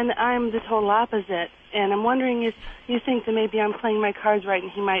 And I'm the total opposite. And I'm wondering if you think that maybe I'm playing my cards right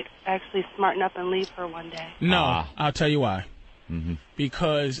and he might actually smarten up and leave her one day. No, I'll tell you why. Mm-hmm.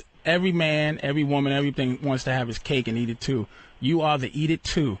 Because every man, every woman, everything wants to have his cake and eat it too. You are the eat it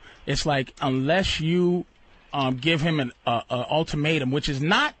too. It's like unless you give him an ultimatum, which is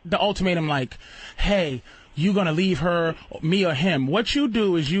not the ultimatum like, hey, you're going to leave her, me or him. What you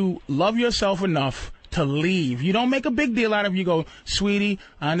do is you love yourself enough to leave. You don't make a big deal out of it. You go, sweetie,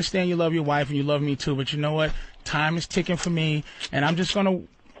 I understand you love your wife and you love me too, but you know what? Time is ticking for me, and I'm just gonna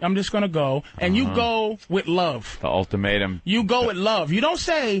go. And you go with love. The ultimatum. You go with love. You don't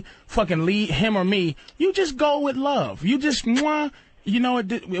say fucking leave him or me. You just go with love. You just you know,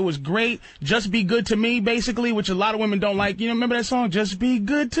 it was great. Just be good to me, basically, which a lot of women don't like. You know, remember that song? Just be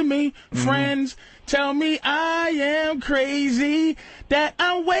good to me, friends. Tell me I am crazy, that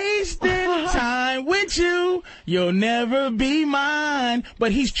I'm wasting time with you. You'll never be mine.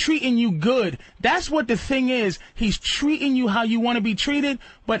 But he's treating you good. That's what the thing is. He's treating you how you want to be treated.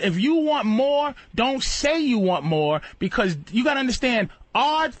 But if you want more, don't say you want more, because you got to understand,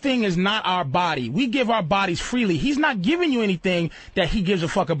 our thing is not our body. We give our bodies freely. He's not giving you anything that he gives a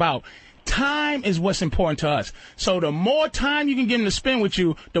fuck about. Time is what's important to us. So the more time you can get him to spend with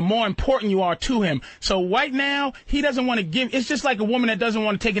you, the more important you are to him. So right now, he doesn't want to give. It's just like a woman that doesn't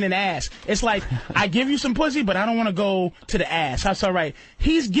want to take it in the ass. It's like, I give you some pussy, but I don't want to go to the ass. That's all right.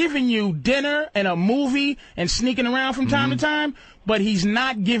 He's giving you dinner and a movie and sneaking around from time to time, but he's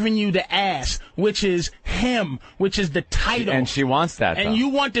not giving you the ass, which is him, which is the title. And she wants that, And though. you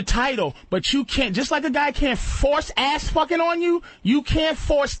want the title, but you can't. Just like a guy can't force ass fucking on you, you can't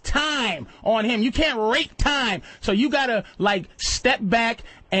force time on him. You can't rate time. So you gotta, like, step back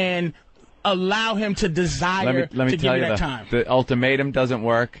and allow him to desire Let me to tell give you that time. the ultimatum doesn't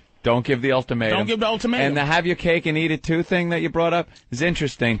work. Don't give the ultimatum. Don't give the ultimatum. And the have your cake and eat it too thing that you brought up is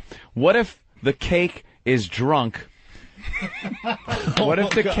interesting. What if the cake is drunk What if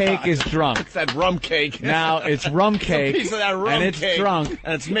the cake is drunk? It's that rum cake. Now it's rum cake, It's a piece of that rum and it's cake, drunk,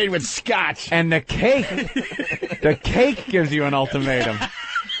 and it's made with scotch. and the cake gives you an ultimatum.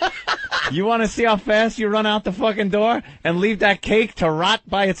 You want to see how fast you run out the fucking door and leave that cake to rot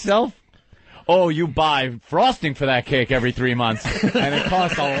by itself? Oh, you buy frosting for that cake every 3 months, and it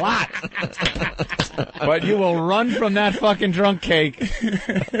costs a lot. But you will run from that fucking drunk cake.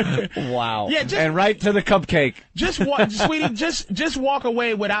 Wow. Yeah, and right to the cupcake. Just sweetie, just walk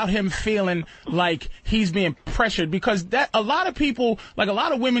away without him feeling like he's being pressured, because that a lot of people, like a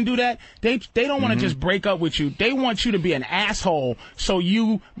lot of women do that. They don't want to just break up with you. They want you to be an asshole so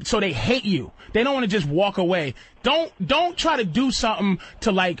they hate you. They don't want to just walk away. Don't try to do something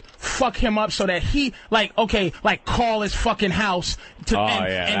to like fuck him up so that he like call his fucking house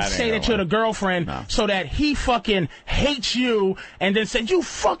and say that you're the girlfriend so that he fucking hates you and then say, you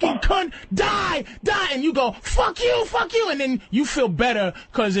fucking cunt, die, and you go fuck you, and then you feel better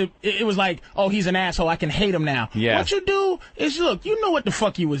because it was like, oh, he's an asshole, I can hate him now. Yeah. What you do is, look, you know what the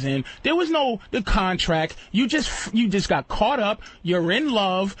fuck you was in. There was no the contract. You just got caught up. You're in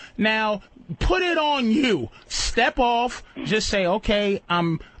love now. Put it on you. Step off. Just say, okay,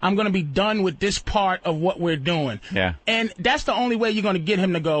 I'm going to be done with this part of what we're doing. Yeah. And that's the only way you're going to get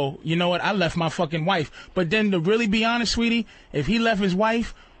him to go, you know what, I left my fucking wife. But then to really be honest, sweetie, if he left his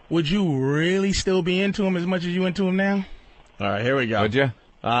wife, would you really still be into him as much as you into him now? All right, here we go. Would you?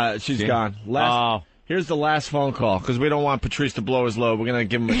 She's gone. Here's the last phone call, because we don't want Patrice to blow his load. We're going to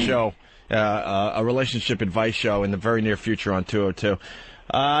give him a show, a relationship advice show in the very near future on 202.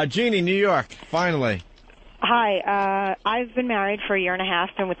 Jeannie, New York, finally. Hi, I've been married for 1.5 years,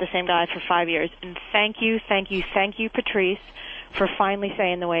 been with the same guy for 5 years, and thank you, Patrice, for finally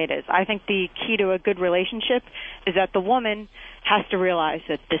saying the way it is. I think the key to a good relationship is that the woman has to realize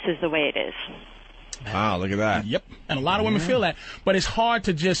that this is the way it is. Wow, look at that. Yep, and a lot of women feel that, but it's hard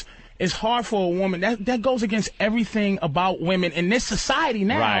for a woman. That goes against everything about women in this society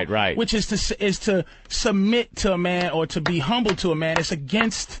now. Right. Which is to submit to a man or to be humble to a man. It's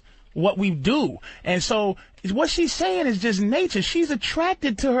against what we do. And so what she's saying is just nature. She's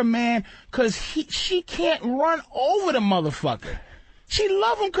attracted to her man because she can't run over the motherfucker. She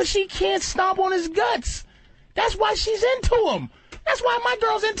love him because she can't stomp on his guts. That's why she's into him. That's why my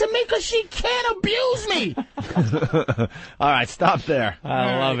girl's into me, because she can't abuse me. All right, stop there.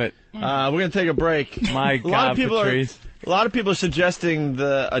 I love it. We're going to take a break. My God, Patrice. A lot of people are suggesting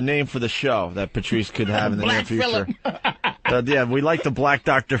a name for the show that Patrice could have in the near future. Yeah, we like the Black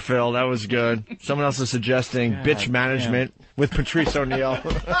Dr. Phil. That was good. Someone else is suggesting Bitch Management with Patrice O'Neal.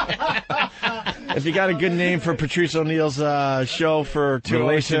 If you got a good name for Patrice O'Neal's show for 202.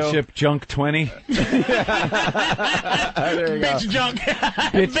 Relationship Junk 20. There you go. Bitch junk.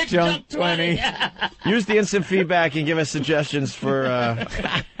 Bitch Junk 20. Use the instant feedback and give us suggestions for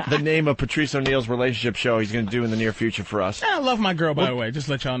the name of Patrice O'Neal's relationship show he's going to do in the near future for us. I love my girl, by the way. Just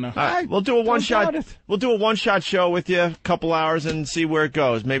let y'all know. All right, we'll do a one-shot show with you, a couple hours, and see where it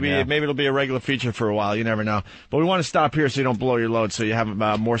goes. Maybe it'll be a regular feature for a while. You never know. But we want to stop here so you don't blow your load, so you have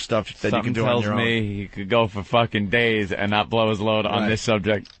more stuff that you can do on your own. He could go for fucking days and not blow his load on this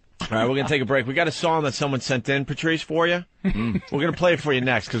subject. All right, we're going to take a break. We got a song that someone sent in, Patrice, for you. We're going to play it for you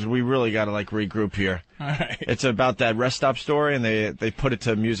next because we really got to regroup here. All right. It's about that rest stop story, and they put it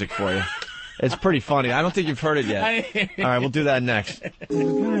to music for you. It's pretty funny. I don't think you've heard it yet. All right, we'll do that next.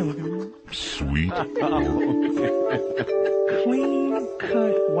 Sweet. Clean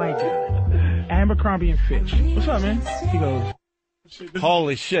cut white guy. Abercrombie and Fitch. What's up, man? He goes.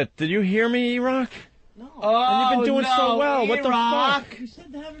 Holy shit! Did you hear me, E-Rock? No. And you've been doing so well. What the fuck? You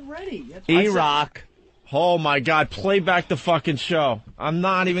said to have it ready. E-Rock. Oh my God! Play back the fucking show. I'm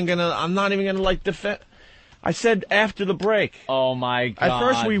not even gonna defend. I said after the break. Oh my God! At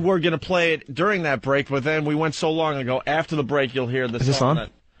first we were gonna play it during that break, but then we went so long ago. After the break, you'll hear the song.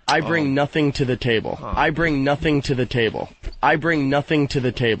 I bring nothing to the table. I bring nothing to the table. I bring nothing to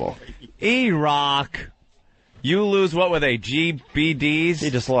the table. E-Rock. You lose, what were they, GBDs?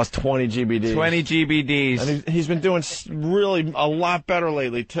 He just lost 20 GBDs. 20 GBDs. And he's been doing really a lot better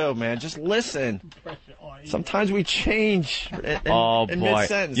lately, too, man. Just listen. Sometimes we change in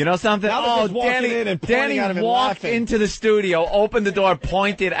mid-sentence. You know something? Now Danny walked into the studio, opened the door,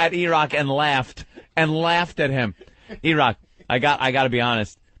 pointed at E-Rock, and laughed at him. E-Rock, I got to be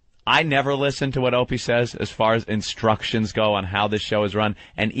honest. I never listen to what Opie says as far as instructions go on how this show is run.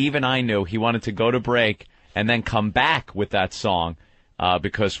 And even I knew he wanted to go to break and then come back with that song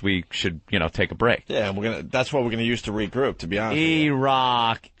because we should, take a break. Yeah, and that's what we're gonna use to regroup. To be honest,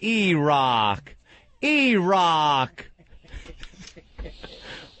 E-Rock.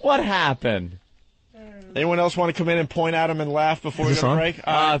 What happened? Anyone else want to come in and point at him and laugh before we go to break?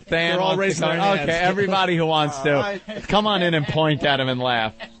 Fan They're all wants to raising come- their hands. Okay, everybody who wants to, come on in and point at him and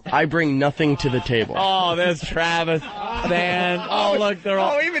laugh. I bring nothing to the table. Oh, there's Travis, Van. Oh, look, they're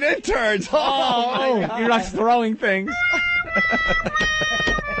all. Oh, even interns. Oh, you're not throwing things.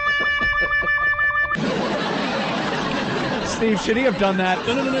 Steve, should he have done that?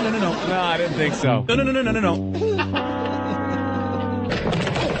 No. No, I didn't think so. No.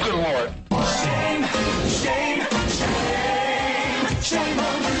 Good Lord. Shame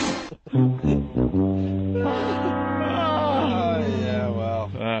on you. Yeah,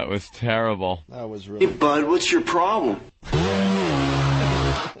 well. That was terrible. That was really. Hey, bud, what's your problem?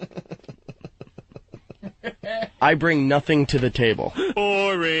 I bring nothing to the table.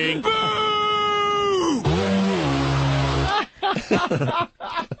 Boring.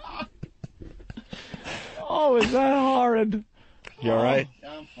 Oh, is that horrid? You all right?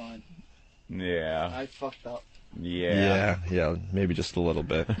 I'm fine. Yeah. I fucked up. Yeah. Yeah, maybe just a little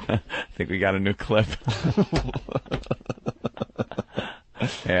bit. I think we got a new clip.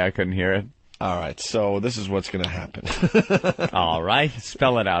 Yeah, I couldn't hear it. All right, so this is what's going to happen. All right,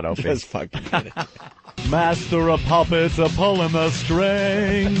 spell it out, Opie. Just fucking get it. Master of puppets are pulling the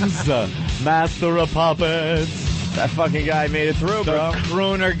strings. Master of puppets. That fucking guy made it through, bro. The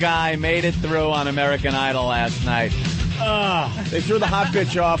crooner guy made it through on American Idol last night. They threw the hot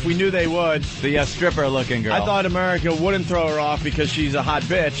bitch off. We knew they would. The stripper-looking girl. I thought America wouldn't throw her off because she's a hot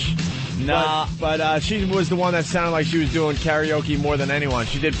bitch. Nah. But she was the one that sounded like she was doing karaoke more than anyone.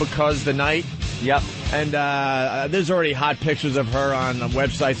 She did Because the Night. Yep. And there's already hot pictures of her on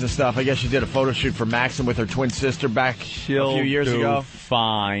websites and stuff. I guess she did a photo shoot for Maxim with her twin sister back a few years ago.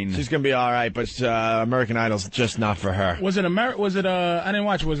 Fine. She's gonna be all right, but American Idol's just not for her. Was it I didn't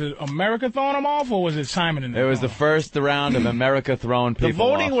watch. Was it America throwing them off, or was it Simon and them? It was the first round of America throwing people The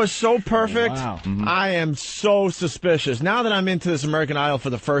voting off. was so perfect. Wow. Mm-hmm. I am so suspicious. Now that I'm into this American Idol for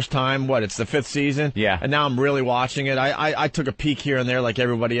the first time, it's the 5th season? Yeah. And now I'm really watching it. I took a peek here and there like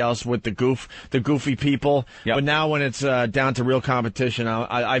everybody else with the goofy people. Yep. But now when it's down to real competition,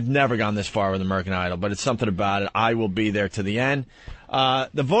 I've never gone this far with American Idol, but it's something about it. I will be there to the end.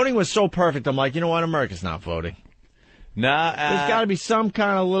 The voting was so perfect. I'm like, you know what? America's not voting. Nah, There's got to be some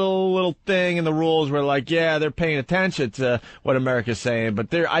kind of little thing in the rules where, like, yeah, they're paying attention to what America's saying,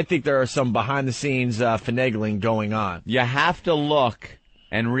 but I think there are some behind-the-scenes finagling going on. You have to look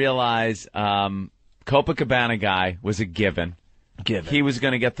and realize Copacabana guy was a given. He was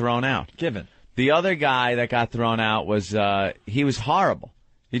going to get thrown out. Given. The other guy that got thrown out was he was horrible.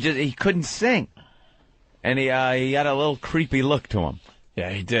 He couldn't sing, and he had a little creepy look to him. Yeah,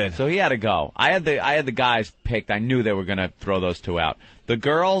 he did. So he had to go. I had the guys picked. I knew they were going to throw those two out. The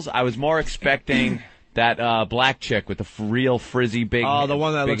girls, I was more expecting that black chick with the real frizzy big. Oh, the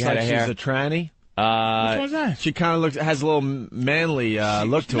one that big looks head like of she's hair. a tranny? Which one's that? She kind of has a little manly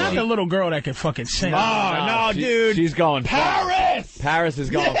look to Not her. the little girl that can fucking sing. Dude. She's going Paris! far. Paris is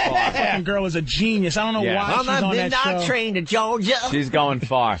going far. That fucking girl is a genius. I don't know Yeah. why she's on that show. trained to Georgia. She's going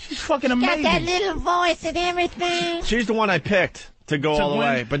far. She's fucking amazing. Got that little voice and everything. She's the one I picked to go To all the win?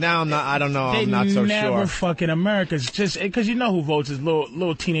 way, but now I'm not. I don't know. They I'm not so never sure. fucking America's just because you know who votes is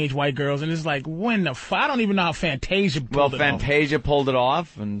little teenage white girls, and it's like when the I don't even know how Fantasia pulled Well, it off. Fantasia pulled it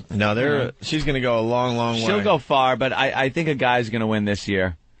off, and No, she's going to go a long, long way. she'll go far. But I think a guy's going to win this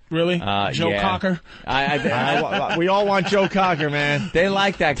year. Really? Joe yeah. Cocker? We all want Joe Cocker, man. They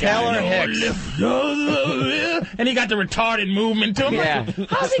like that guy. Taylor Hicks. And he got the retarded movement to him. Yeah.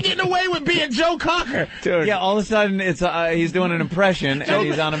 How's he getting away with being Joe Cocker? Dude. Yeah, all of a sudden it's he's doing an impression and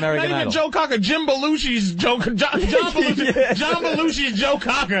he's on American Not even Idol. Joe Cocker. Jim Belushi's John Belushi. John Belushi's Joe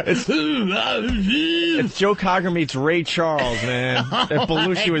Cocker. It's Joe Cocker meets Ray Charles, man. If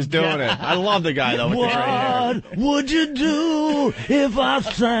Belushi was doing it. I love the guy, though, with the gray hair. What would you do if I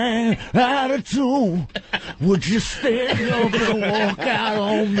sang out of tune? Would you stand up and walk out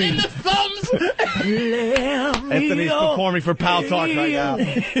on me? And the thumbs. Let me Anthony's up performing for Pal Talk right now.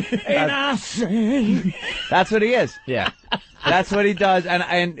 and I sing. That's what he is. Yeah. That's what he does, and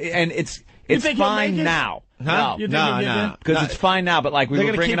it's think he'll fine make it? now. Huh? You think No, he'll get no. there? Because it's fine now, but like we They're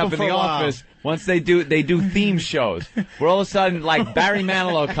were gonna bringing keep up him in the for a while. office, once they do theme shows, where all of a sudden, like Barry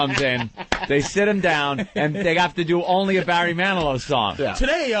Manilow comes in, they sit him down, and they have to do only a Barry Manilow song. Yeah.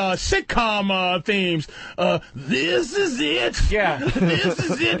 Today, sitcom themes. This is it. Yeah. This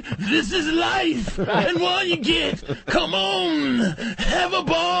is it. This is life. And what you get, come on, have a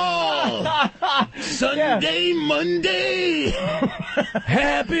ball. Sunday, Monday.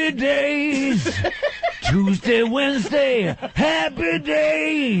 Happy days. Tuesday, Wednesday. Happy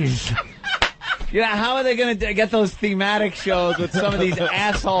days. You know, how are they going to get those thematic shows with some of these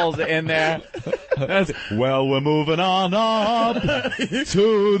assholes in there? Well, we're moving on up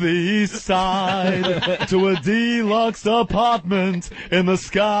to the east side to a deluxe apartment in the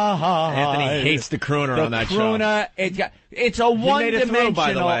sky. Anthony hates the crooner on that crooner, show. It's a one-dimensional.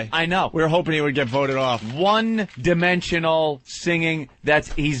 By the way, I know. We were hoping he would get voted off. One-dimensional singing.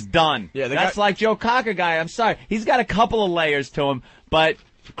 He's done. Yeah, that's like Joe Cocker guy. I'm sorry, he's got a couple of layers to him, but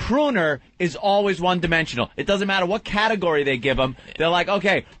crooner is always one-dimensional. It doesn't matter what category they give him. They're like,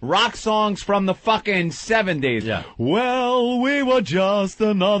 okay, rock songs from the fucking 70s. Yeah. Well, we were just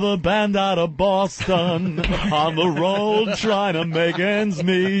another band out of Boston on the road trying to make ends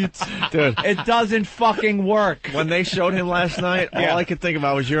meet. Dude, it doesn't fucking work. When they showed him last night, all I could think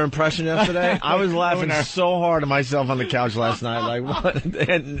about was your impression yesterday. I was laughing so hard at myself on the couch last night. Like, what? They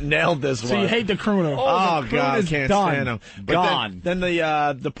had nailed this one. So you hate the crooner. Oh, God, I can't stand him. But Gone. Then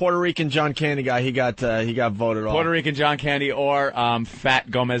the Puerto Rican John Candy guy, he got voted off. Puerto Rican John Candy or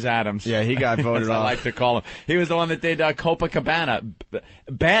Fat Gomez Adams. Yeah, he got voted off. I like to call him. He was the one that did Copacabana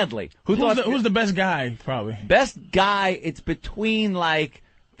badly. Who's the best guy? Probably best guy. It's between like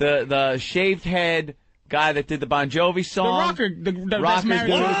the shaved head guy that did the Bon Jovi song. The best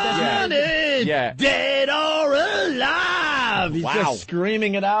married Wanted, yeah. Dead or alive. He's just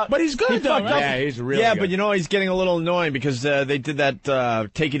screaming it out. But he's good, though, right? Yeah, he's really good. good. But you know, he's getting a little annoying because they did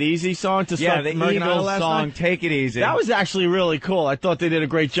that Take It Easy song to start the American Idol Eagles last song, night. Take It Easy. That was actually really cool. I thought they did a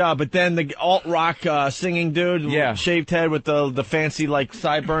great job. But then the alt-rock singing dude, shaved head with the fancy, like,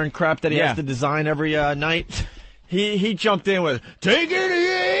 sideburn crap that he has to design every night, he jumped in with, Take It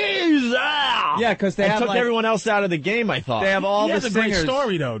Easy! Yeah, because they took like, everyone else out of the game, I thought. They have all he the has a singers great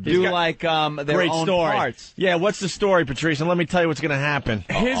story, though. do like their great own story. parts. Yeah, what's the story, Patrice? And let me tell you what's going to happen.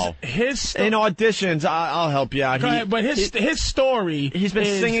 His in auditions, I'll help you out. Go ahead, but his story. He's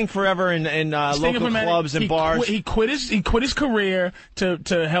been singing forever in local clubs and bars. He quit his career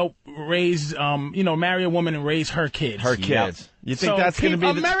to help raise marry a woman and raise her kids. Her kids. You think that's going to be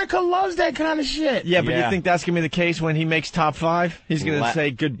America loves that kind of shit. Yeah, but you think that's going to be the case when he makes top 5? He's going to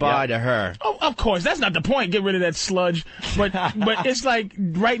say goodbye to her. Oh, of course. That's not the point. Get rid of that sludge. But it's like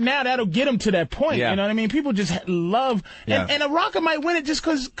right now that'll get him to that point. Yeah. You know what I mean? People just love. And a rocker might win it just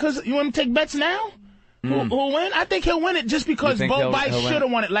because you want to take bets now? Who'll win? I think he'll win it just because Bo Bice should have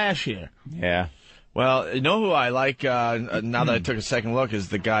won it last year. Yeah. Well, you know who I like now that I took a second look is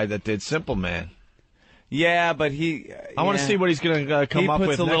the guy that did Simple Man. Yeah, but I want to see what he's going to come up with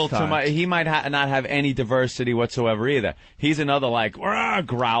He puts a little next time. too much. He might not have any diversity whatsoever either. He's another like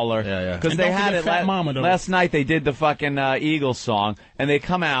growler. Yeah. Because they had it last night. They did the fucking Eagles song, and they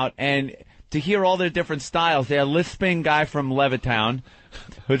come out and to hear all their different styles. They had a lisping guy from Levittown,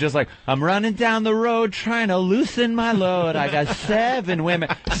 who's just like, I'm running down the road trying to loosen my load. I got 7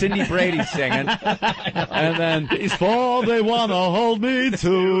 women. Cindy Brady singing. And then, 4, they wanna hold me.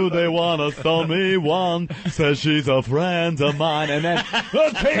 2, they wanna stone me. 1 says she's a friend of mine. And then,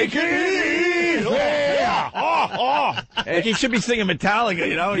 take it easy. Like he should be singing Metallica,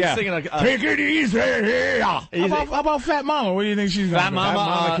 you know? He's singing like, take it easy. How about Fat Mama? What do you think she's Fat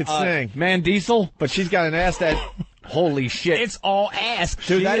Mama could sing. Man Diesel? But she's got an ass that... Holy shit. It's all ass.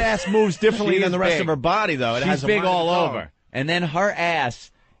 Dude, that ass moves differently than the rest of her body, though. It She's has a big mind all of its own. over. And then her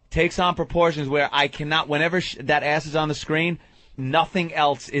ass takes on proportions where I cannot, whenever that ass is on the screen, nothing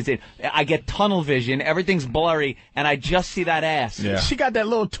else is it. I get tunnel vision, everything's blurry, and I just see that ass. Yeah. She got that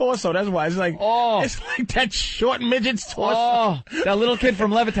little torso. That's why it's like that short midget's torso. Oh, that little kid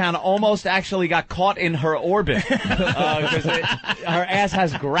from Levittown almost actually got caught in her orbit because her ass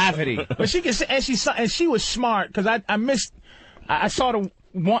has gravity. But she can, and she was smart because I missed. I saw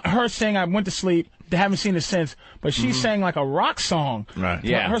her sing. I went to sleep. They haven't seen it since, but she sang like a rock song. Right.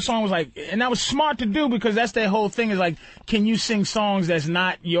 Yeah. Her song was like, and that was smart to do because that's their whole thing is like, can you sing songs that's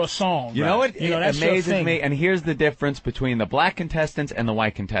not your song? You know what? You know, it that's your amazes thing. me, and here's the difference between the black contestants and the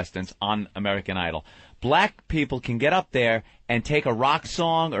white contestants on American Idol. Black people can get up there and take a rock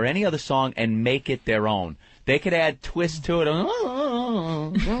song or any other song and make it their own. They could add twists to it.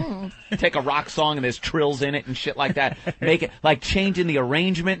 Take a rock song and there's trills in it and shit like that. Make it like changing the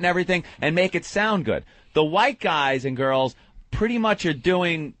arrangement and everything and make it sound good. The white guys and girls pretty much are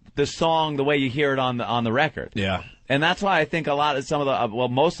doing the song the way you hear it on the record. Yeah. And that's why I think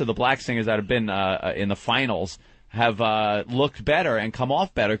most of the black singers that have been in the finals have looked better and come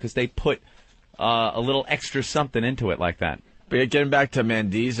off better because they put a little extra something into it like that. But getting back to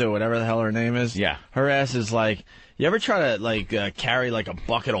Mandiza, whatever the hell her name is. Yeah. Her ass is like, you ever try to, like, carry, like, a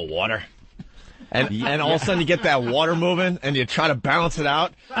bucket of water? And all of a sudden you get that water moving, and you try to balance it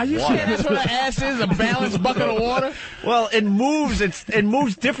out. Are you sure that's what her ass is? A balanced bucket of water? Well, it moves. It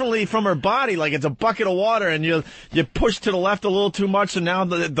moves differently from her body. Like it's a bucket of water, and you push to the left a little too much, and now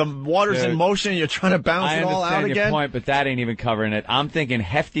the water's in motion. And you're trying to balance it all out again. I understand your point, but that ain't even covering it. I'm thinking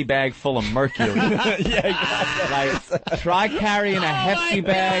hefty bag full of mercury. Like, try carrying a hefty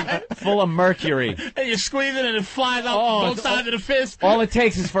bag full of mercury. And you're squeezing and it flies out both sides of the fist. All it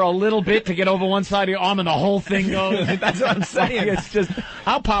takes is for a little bit to get over one side of your arm, and the whole thing goes. That's what I'm saying. It's just,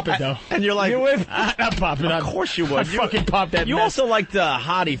 I'll pop it though. And you're like, you would? I'll pop it. Of course you would. I'd fucking pop that. You mess. also like the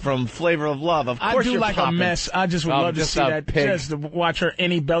hottie from Flavor of Love. Of course, I do you're like popping. a mess. I just would love to see that. Pig. Just to watch her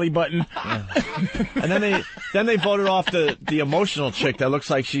any belly button. And then they voted off the emotional chick that looks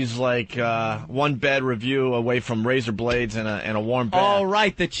like she's like one bad review away from razor blades and a warm bath. Oh,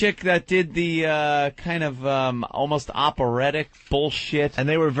 right, the chick that did the kind of almost operatic bullshit. And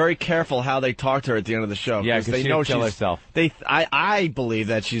they were very careful how they talked to her at the end of the show. Yeah, because they she know would kill herself. I believe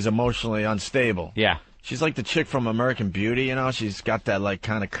that she's emotionally unstable. Yeah. She's like the chick from American Beauty, you know? She's got that like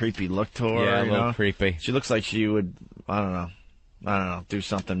kind of creepy look to her. Yeah, a you little know? creepy. She looks like she would, I don't know, do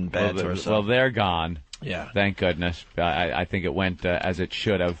something bad to herself. Well, they're gone. Yeah. Thank goodness. I think it went as it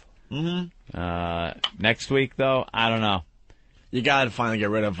should have. Mm-hmm. Next week, though, I don't know. You got to finally get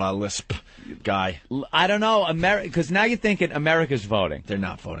rid of Lisp guy. I don't know, because now you're thinking America's voting. They're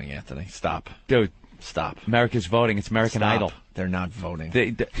not voting, Anthony. Stop. Dude. Stop. America's voting. It's American Stop. Idol. They're not voting.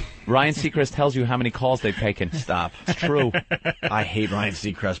 Ryan Seacrest tells you how many calls they've taken. Stop. It's true. I hate Ryan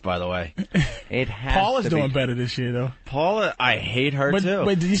Seacrest, by the way. It has Paula's to doing be. better this year, though. Paula, I hate her, too.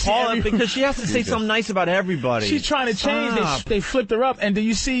 But did you see Paula, because she has to say something nice about everybody. She's trying to change. Stop. They flipped her up. And do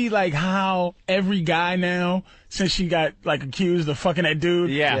you see, like, how every guy now, since she got, like, accused of fucking that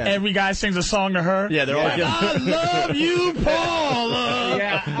dude, every guy sings a song to her? Yeah, they're all getting... I love you,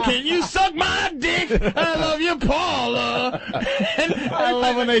 Paula. Can you suck my dick? I love you, Paula. And I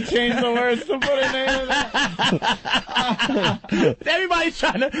love when they change the words to put a name in it. Everybody's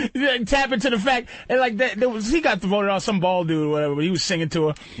trying to tap into the fact, and like he got voted out, some bald dude or whatever, but he was singing to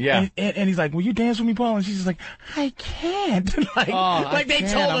her. Yeah. And he's like, will you dance with me, Paula? And she's just like, I can't. like they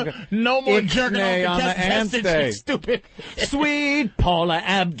told her, no more jerking off the contestants, you stupid. Sweet Paula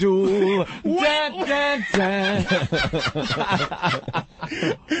Abdul.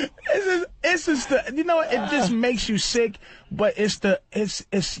 It's just you know, it just makes you sick. But it's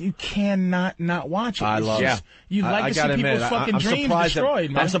you cannot not watch it. I love it. You like to see people's fucking dreams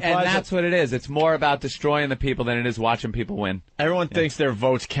destroyed, man. I'm surprised. And that's what it is. It's more about destroying the people than it is watching people win. Everyone thinks their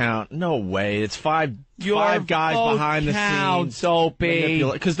votes count. No way. It's five guys behind the scenes. Soapy.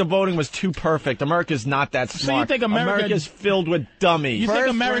 Because the voting was too perfect. America's not that smart. So you think America's filled with dummies. You think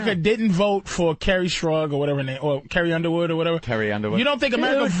America didn't vote for Carrie Strug or whatever her name, or Carrie Underwood or whatever? Carrie Underwood. You don't think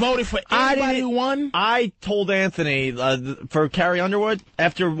America voted for anybody who won? I told Anthony for Carrie Underwood,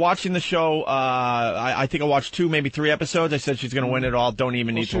 after watching the show, I think I watched 2, maybe 3 episodes. I said she's going to win it all. Don't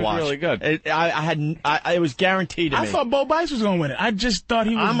even need to watch. Really good. It was guaranteed to me. I thought Bo Bice was going to win it. I just thought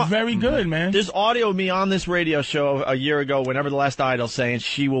he was very good, man. There's audio of me on this radio show a year ago, whenever the last Idol, saying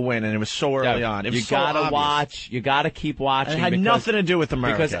she will win, and it was so early on. It was you gotta watch. You gotta keep watching. It had nothing to do with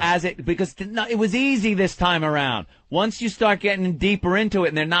America. Because it was easy this time around. Once you start getting deeper into it,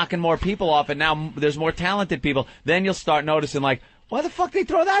 and they're knocking more people off, and now there's more talented people, then you'll start noticing, like, why the fuck they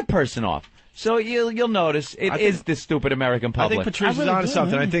throw that person off? So you'll notice it is the stupid American public. I think Patrice is onto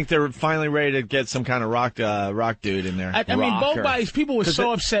something. I think they're finally ready to get some kind of rock dude in there. I mean, Bo Bice, people were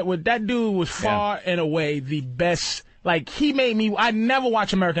so upset with that dude. Was far and away the best. Like, he made me. I never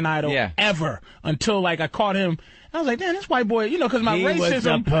watch American Idol ever until like I caught him. I was like, damn, this white boy, you know, because my racism. Was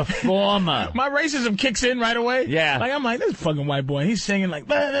a performer. My racism kicks in right away. Yeah. Like, I'm like, this fucking white boy. He's singing like,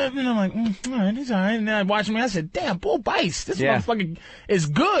 and I'm like, all right, he's all right. And then I watched him, and I said, damn, Bo Bice, this motherfucker is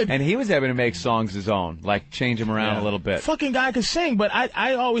good. And he was able to make songs his own, like change him around a little bit. Fucking guy could sing, but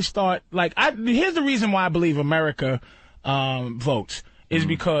I always thought, like, here's the reason why I believe America votes, is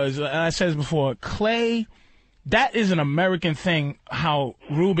because, I said this before, Clay. That is an American thing, how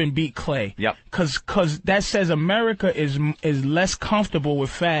Ruben beat Clay. Yep. Cause that says America is less comfortable with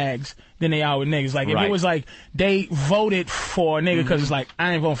fags than they are with niggas. Like, if it was like, they voted for a nigga because it's like,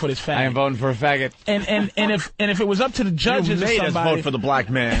 I ain't voting for this faggot. I ain't voting for a faggot. And if it was up to the judges you made or somebody. us vote for the black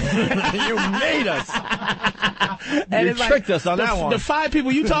man. You made us. And you tricked us on that one. The 5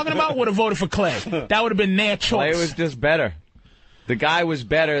 people you talking about would have voted for Clay. That would have been their choice. Clay was just better. The guy was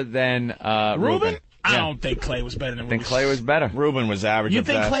better than Ruben. I don't think Clay was better than Ruben. I think Clay was better. Ruben was average. You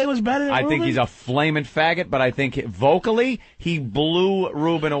think Clay was better than Ruben? I think he's a flaming faggot, but I think vocally he blew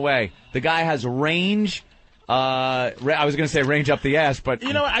Ruben away. The guy has range. I was going to say range up the ass, but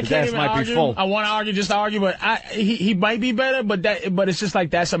You know what? I his can't ass even might argue. be full. I want to argue just to argue, but he might be better. But it's just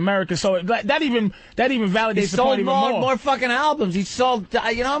like that's America. So that even validates He the sold point even more. fucking albums. He sold.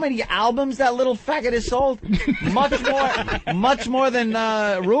 You know how many albums that little faggot has sold? much more than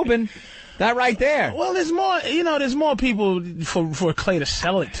Ruben. That right there. Well, there's more. There's more people for Clay to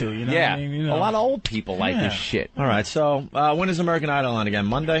sell it to. You know. Yeah. What I mean? A lot of old people like this shit. All right, so when is American Idol on again?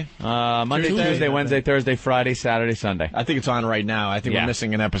 Monday? Monday, Tuesday, Wednesday, Thursday, Friday, Saturday, Sunday. I think it's on right now. I think we're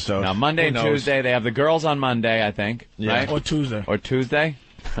missing an episode. Now, Monday and Tuesday, they have the girls on Monday, I think. Yeah. Right? Or Tuesday. Or Tuesday?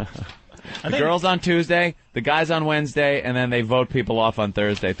 The think- girls on Tuesday, the guys on Wednesday, and then they vote people off on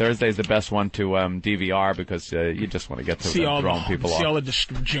Thursday. Thursday's the best one to DVR because you just want to get to throwing people off. See all the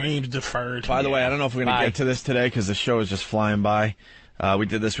dreams deferred. By the way, I don't know if we're going to get to this today because the show is just flying by. We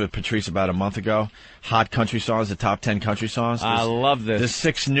did this with Patrice about a month ago. Hot country songs, the top 10 country songs. I love this. There's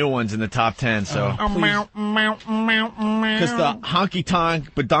 6 new ones in the top 10, so. Because the honky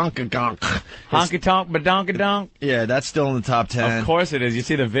tonk badonka gonk. Honky tonk badonka donk. Yeah, that's still in the top 10. Of course it is. You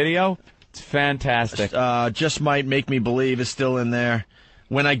see the video? It's fantastic. Just Might Make Me Believe is still in there.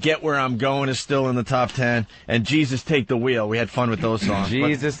 When I Get Where I'm Going is still in the top 10. And Jesus Take the Wheel. We had fun with those songs.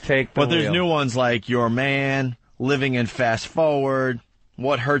 Jesus Take the But there's Wheel. new ones like Your Man, Living in Fast Forward,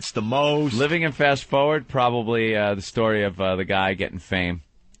 What Hurts the Most. Living in Fast Forward, probably the story of the guy getting fame.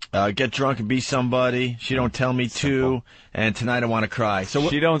 Get Drunk and Be Somebody, She Don't Tell Me To, and Tonight I Want to Cry. So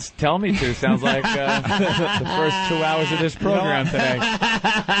She Don't Tell Me To sounds like the first 2 hours of this program today.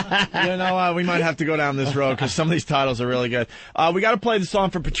 You know what? We might have to go down this road because some of these titles are really good. We got to play the song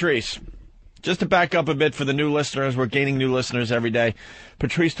for Patrice. Just to back up a bit for the new listeners, we're gaining new listeners every day.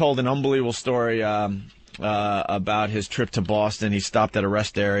 Patrice told an unbelievable story about his trip to Boston. He stopped at a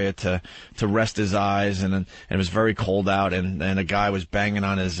rest area to rest his eyes, and it was very cold out, and a guy was banging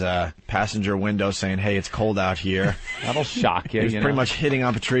on his passenger window saying, "Hey, it's cold out here." That'll shock you. He was pretty much hitting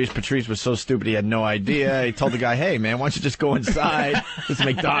on Patrice. Patrice was so stupid he had no idea. He told the guy, "Hey, man, why don't you just go inside? There's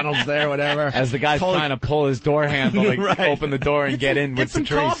McDonald's there, whatever." As the guy's trying to pull his door handle, like, open the door and get in with some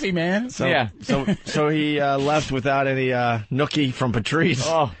Patrice. coffee, man. So he left without any nookie from Patrice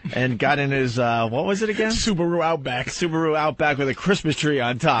and got in his what was it again? Subaru Outback. Subaru Outback with a Christmas tree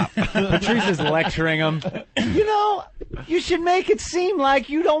on top. Patrice is lecturing him. You know, you should make it seem like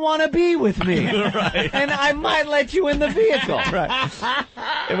you don't want to be with me. Right. And I might let you in the vehicle. Right.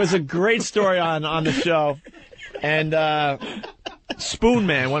 It was a great story on the show. And Spoon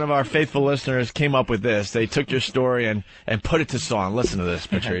Man, one of our faithful listeners, came up with this. They took your story and put it to song. Listen to this,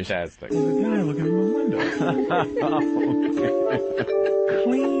 Patrice. Fantastic. There's a guy looking in my window.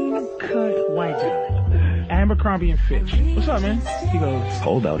 Clean cut white guy. Abercrombie and Fitch. What's up, man? He goes,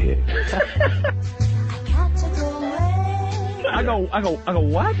 Cold out here. I go,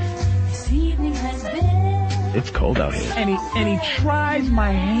 what? It's cold out here. And he tries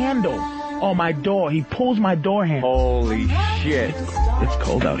my handle on my door. He pulls my door handle. Holy shit. It's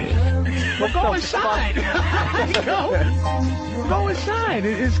cold out here. Well, go inside. Go inside.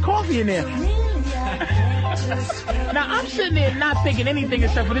 There's coffee in there. Now, I'm sitting there not thinking anything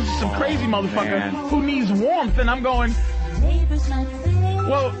except for this is some crazy motherfucker who needs warmth, and I'm going,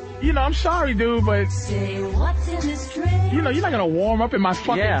 well, I'm sorry, dude, but, you're not going to warm up in my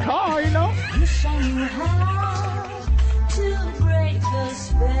fucking car,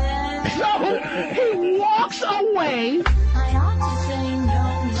 So, he walks away.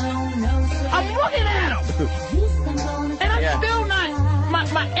 I'm looking at him. And I'm still not,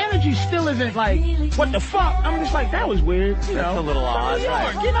 my energy still isn't like, what the fuck? I'm just like, that was weird. That's a little odd. New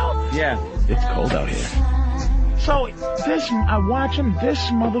York, Right. Yeah. It's cold out here. So, I watch him, this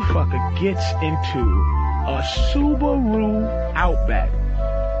motherfucker gets into a Subaru Outback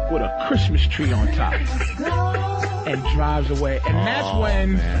with a Christmas tree on top and drives away. And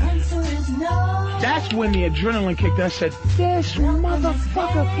that's when the adrenaline kicked in. I said, this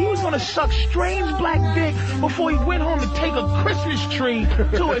motherfucker, he was going to suck strange black dick before he went home to take a Christmas tree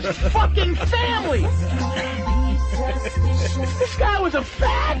to his fucking family. This guy was a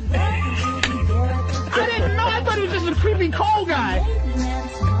fat. I didn't know. I thought he was just a creepy cold guy.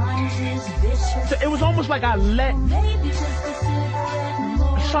 So it was almost like I let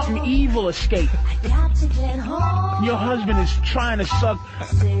something evil escape. Your husband is trying to suck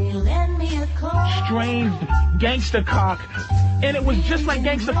strange gangster cock, and it was just like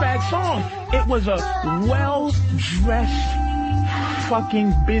Gangsta Fag song. It was a well-dressed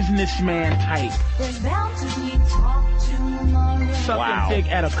fucking businessman type. So sucking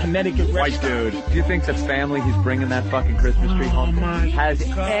dick at a Connecticut White restaurant. dude. Do you think the family he's bringing that fucking Christmas tree home has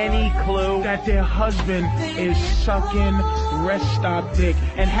any clue that their husband is sucking rest stop dick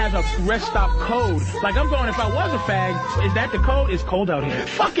and has a rest stop code? Like, I'm going, if I was a fag, is that the code? It's cold out here.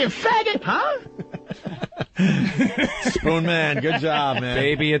 Fucking faggot, huh? Spoon Man, good job, man.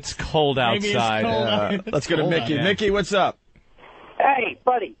 Baby, it's cold outside. Let's go to Mickey. Mickey, what's up? Hey,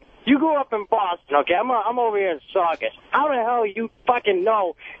 buddy, you grew up in Boston, okay? I'm over here in Saugus. How the hell you fucking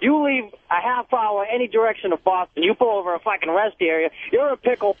know? You leave a half hour any direction of Boston, you pull over a fucking rest area, you're in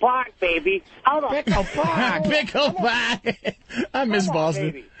Pickle Park, baby. How the Pickle Park? Pickle Park. I miss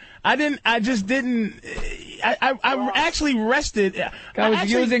Boston. baby. I just didn't. I actually rested. I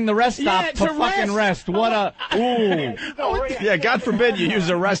was using the rest stop to fucking rest. What a ooh. Yeah, God forbid you use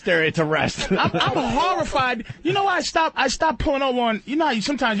a rest area to rest. I'm horrified. You know why I stopped pulling over on. You know how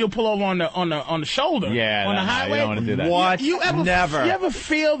sometimes you'll pull over on the shoulder. Yeah, on the no, highway. you don't want to do that. What? You ever Never. You ever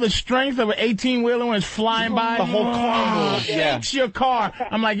feel the strength of an 18-wheeler when it's flying by? The whole car moves. Yeah. Shakes your car.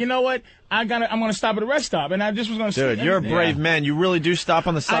 I'm like, you know what? I'm gonna stop at a rest stop, and I just was gonna. Dude, you're a brave man. You really do stop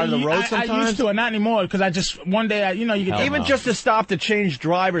on the side of the road sometimes. I used to, not anymore, because I just one day, you get even just to stop to change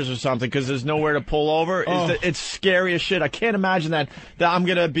drivers or something because there's nowhere to pull over. It's scary as shit. I can't imagine that I'm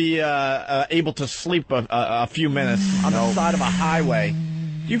gonna be able to sleep a few minutes on the side of a highway.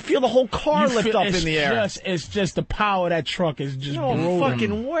 You feel the whole car lift up in the air. It's just the power of that truck is just no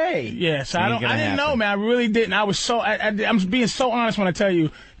fucking way. Yes, I didn't know, man. I really didn't. I was so. I'm being so honest when I tell you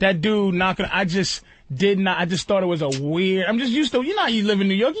that dude knocking. I just did not. I just thought it was a weird. I'm just used to. You know how you live in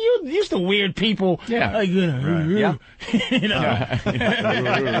New York. You're used to weird people. Yeah. Like, Yeah. You know.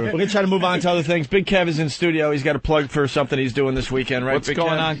 We're gonna try to move on to other things. Big Kev is in studio. He's got a plug for something he's doing this weekend, right? What's Big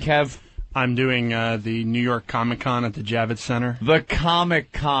going Kev? on, Kev? I'm doing the New York Comic Con at the Javits Center. The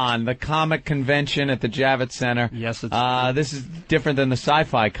Comic Con, the comic convention at the Javits Center. Yes, it's this is different than the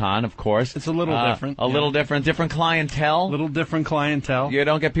Sci-Fi Con, of course. It's a little different. A little different. Different clientele. Little different clientele. You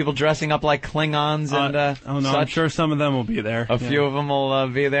don't get people dressing up like Klingons and oh no, such. I'm sure some of them will be there. A few of them will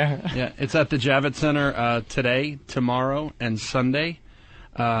be there. Yeah, it's at the Javits Center today, tomorrow, and Sunday.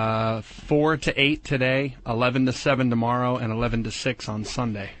 4 to 8 today, 11 to 7 tomorrow, and 11 to 6 on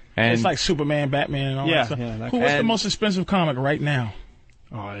Sunday. And it's like Superman, Batman, and all that stuff. What's the most expensive comic right now?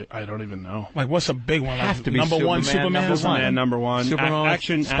 Oh, I don't even know. Like, what's a big one? Have Like, to be number one, Superman. Superman number one.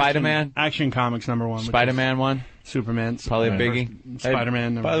 Superman, Spider-Man. Action Comics number one. Spider-Man one. Superman. Probably a biggie.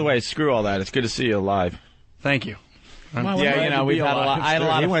 Spider-Man. By the way, screw all that. It's good to see you live. Thank you. Yeah, we've had I had a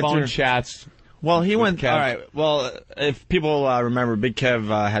lot of phone chats. Well, he went. Kev. All right. Well, if people remember, Big Kev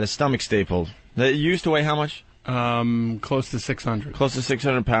had his stomach stapled. You used to weigh how much? Close to 600. Close to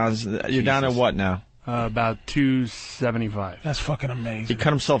 600 pounds. You're down to what now? About 275. That's fucking amazing. He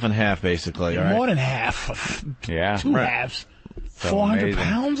cut himself in half, basically. All right? More than half. Yeah. Two halves. 400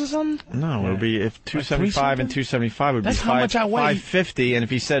 pounds or something? No, it would be if 275 and 275 would That's be how much I weigh. 550, and if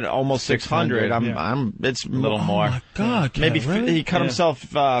he said almost 600, it's a little more. Oh my God, maybe Kev, really? he cut himself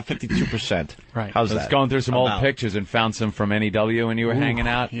 52%. Right. How's I was that? going through some old About. pictures and found some from NEW when you were hanging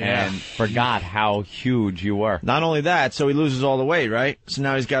out and forgot how huge you were. Not only that, so he loses all the weight, right? So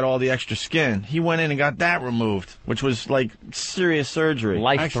now he's got all the extra skin. He went in and got that removed, which was like serious surgery.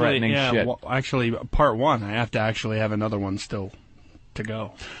 Life-threatening shit. Well, actually, part one, I have to actually have another one still to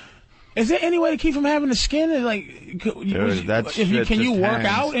go. Is there any way to keep from having the skin? Like, can you work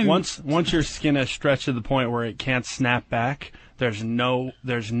out? And once your skin is stretched to the point where it can't snap back, there's no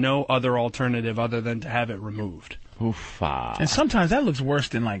other alternative other than to have it removed. Oofa. And sometimes that looks worse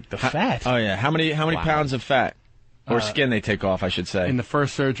than like the fat. Oh yeah, how many pounds of fat or skin they take off? I should say. In the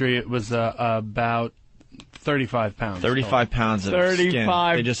first surgery, it was about 35 pounds. 35 pounds of 35 skin.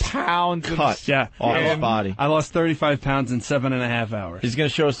 They just pounds cut off his body. I lost 35 pounds in 7.5 hours. He's going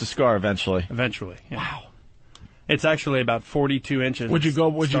to show us the scar eventually. Eventually. Yeah. Wow. It's actually about 42 inches. Would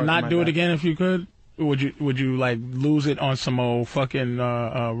you not do it again if you could? Would you like lose it on some old fucking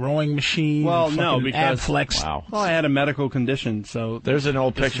rowing machine? Well, no, because Abflex. Well, I had a medical condition, so there's an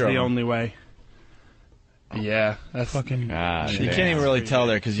old picture. This is the of him. only way. Yeah, that's fucking. You can't even really tell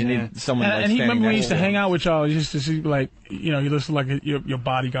there because you need someone. And he remember we used to hang out with y'all just to see, like, you look like your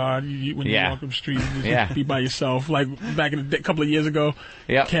bodyguard when you walk up the street. You just be by yourself. Like back in a couple of years ago,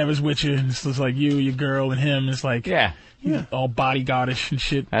 Kevin's with you, and it's just like you, your girl, and him. It's like all bodyguardish and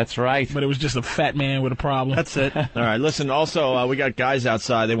shit. That's right. But it was just a fat man with a problem. That's it. All right, listen. Also, we got guys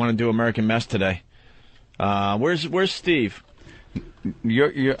outside. They want to do American Mess today. Where's Steve?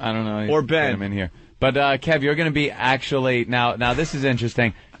 You're I don't know. Or Ben. I'm in here. But, Kev, you're going to be actually, now this is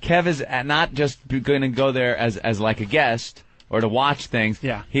interesting. Kev is not just going to go there as like a guest or to watch things.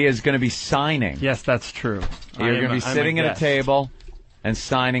 Yeah. He is going to be signing. Yes, that's true. You're going to be sitting at a table and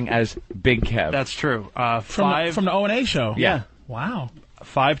signing as Big Kev. That's true. From 5 the O&A show. Yeah. Wow.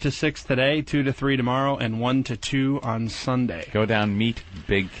 5 to 6 today, 2 to 3 tomorrow, and 1 to 2 on Sunday. Go down, meet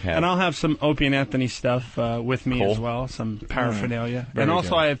Big Kev. And I'll have some Opie and Anthony stuff with me Cool. as well, some paraphernalia. Very And also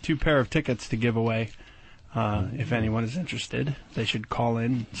good. I have 2 pair of tickets to give away. If anyone is interested, they should call in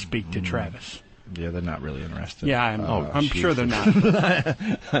and speak to Travis. Yeah, they're not really interested. Yeah, I'm sure they're not.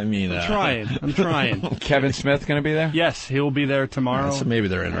 I mean, I'm trying. Kevin Smith going to be there? Yes, he'll be there tomorrow. So maybe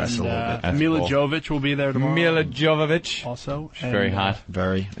they're interested And, a little bit. Mila Jovovich will be there tomorrow. Mila Jovovich. Also. She's very hot.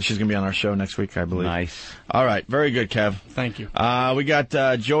 Very. She's going to be on our show next week, I believe. Nice. All right. Very good, Kev. Thank you. We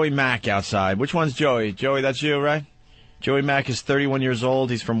got Joey Mack outside. Which one's Joey? Joey, that's you, right? Joey Mack is 31 years old.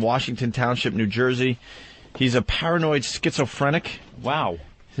 He's from Washington Township, New Jersey. He's a paranoid schizophrenic. Wow.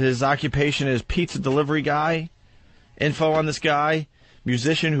 His occupation is pizza delivery guy. Info on this guy: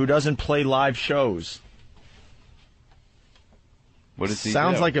 musician who doesn't play live shows. What does he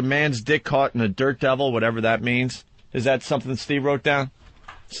Sounds do? like a man's dick caught in a dirt devil, whatever that means. Is that something Steve wrote down?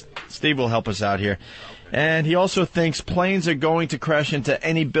 Steve will help us out here. And he also thinks planes are going to crash into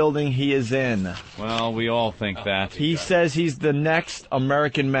any building he is in. Well, we all think that. He says he's the next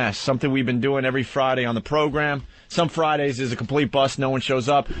American Mess, something we've been doing every Friday on the program. Some Fridays is a complete bust, no one shows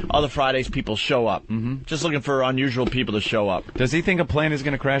up. Other Fridays, people show up. Mm-hmm. Just looking for unusual people to show up. Does he think a plane is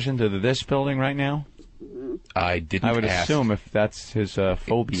going to crash into this building right now? I didn't I would ask. assume if that's his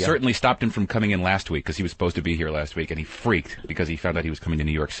phobia. It certainly stopped him from coming in last week because he was supposed to be here last week, and he freaked because he found out he was coming to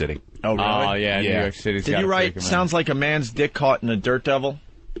New York City. Oh, really? Oh, yeah, New York City's Did gotta you write, freak him out. sounds like a man's dick caught in a dirt devil?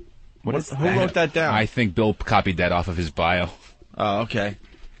 What is Who wrote that down? I think Bill copied that off of his bio. Oh, okay.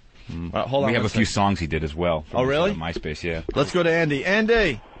 Hold on We have one a few second. songs he did as well. Oh, really? MySpace, yeah. Let's go to Andy.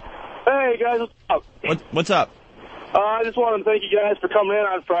 Andy! Hey, guys, what's up? What's up? I just wanted to thank you guys for coming in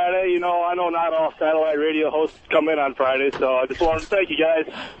on Friday. You know, I know not all satellite radio hosts come in on Friday, so I just wanted to thank you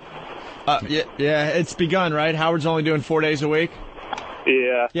guys. Yeah, it's begun, right? Howard's only doing 4 days a week?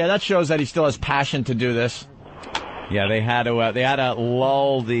 Yeah. Yeah, that shows that he still has passion to do this. Yeah, they had to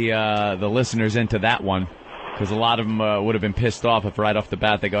lull the listeners into that one because a lot of them would have been pissed off if right off the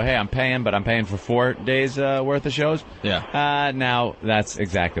bat they go, "Hey, I'm paying, but I'm paying for 4 days worth of shows." Yeah. Now that's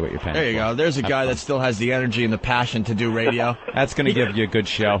exactly what you're paying. There you for. go. There's a guy that still has the energy and the passion to do radio. That's going to give you a good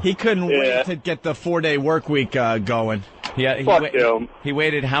show. He couldn't wait to get the 4-day work week going. He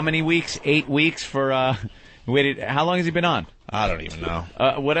waited how many weeks? 8 weeks for. Waited. How long has he been on? I don't even know.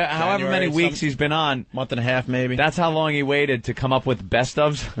 However many weeks he's been on. Month and a half, maybe. That's how long he waited to come up with best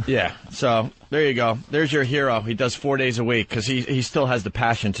ofs. Yeah. So there you go. There's your hero. He does 4 days a week because he still has the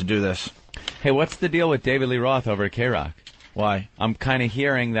passion to do this. Hey, what's the deal with David Lee Roth over at K-Rock? Why? I'm kind of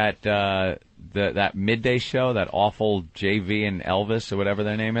hearing that that midday show, that awful JV and Elvis or whatever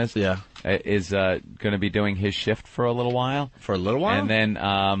their name is, is going to be doing his shift for a little while. For a little while? And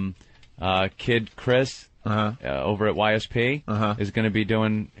then Kid Chris over at YSP is going to be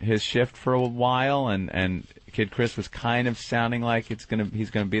doing his shift for a while, and Kid Chris was kind of sounding like he's going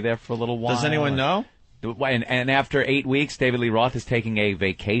to be there for a little while. Does anyone know? And after 8 weeks, David Lee Roth is taking a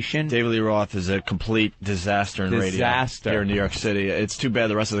vacation. David Lee Roth is a complete disaster in radio here in New York City. It's too bad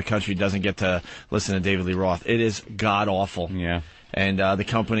the rest of the country doesn't get to listen to David Lee Roth. It is god-awful. Yeah. And the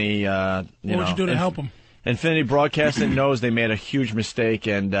company, What would you do to help him? Infinity Broadcasting knows they made a huge mistake,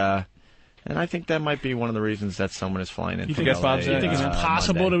 and I think that might be one of the reasons that someone is flying in. You from think, LA, you think it's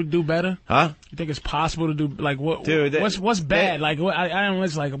possible to do better? Huh? You think it's possible to do like what? Dude, what's bad? Like what? I don't know.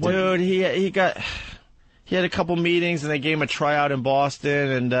 It's like what? Dude, he had a couple meetings, and they gave him a tryout in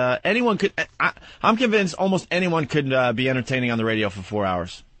Boston, and anyone could. I'm convinced almost anyone could be entertaining on the radio for 4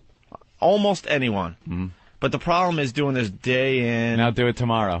 hours. Almost anyone. Mm-hmm. But the problem is doing this day in. Now do it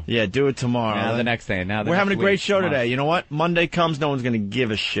tomorrow. Yeah, do it tomorrow. Now the next day. Now we're having a great show today. You know what? Monday comes, no one's going to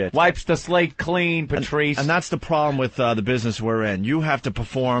give a shit. Wipes the slate clean, Patrice. And that's the problem with the business we're in. You have to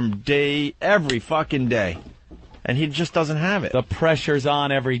perform every fucking day. And he just doesn't have it. The pressure's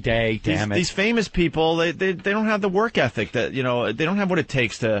on every day, damn it. These famous people, they don't have the work ethic that, they don't have what it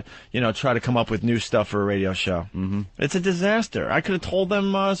takes to, try to come up with new stuff for a radio show. Mm-hmm. It's a disaster. I could have told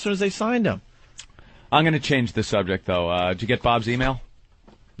them as soon as they signed him. I'm going to change the subject, though. Did you get Bob's email?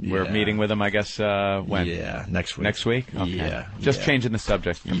 Yeah. We're meeting with him, I guess, when? Yeah, next week. Next week? Okay. Yeah. Just changing the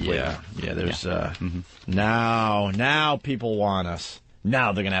subject completely. Yeah, there's, now people want us.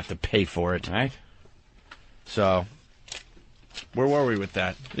 Now they're going to have to pay for it. Right. So, where were we with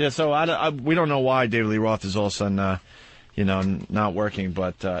that? Yeah, so we don't know why David Lee Roth is all of a sudden, not working,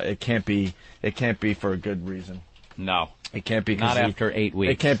 but it can't be for a good reason. No. It can't be not after 8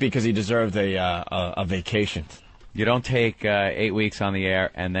 weeks. It can't be because he deserved a vacation. You don't take 8 weeks on the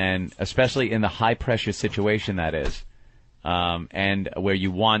air, and then, especially in the high-pressure situation that is, and where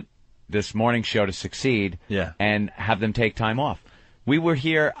you want this morning show to succeed, and have them take time off. We were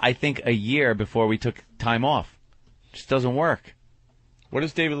here, I think, a year before we took time off. Just doesn't work. What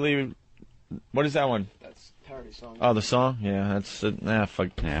is David Lee? What is that one? That's parody song. Oh, the song? Yeah, that's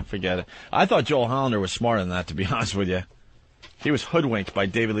forget it. I thought Joel Hollander was smarter than that, to be honest with you. He was hoodwinked by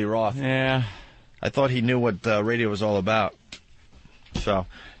David Lee Roth. Yeah. I thought he knew what radio was all about. So,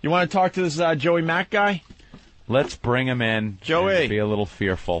 you want to talk to this Joey Mack guy? Let's bring him in. Joey. And be a little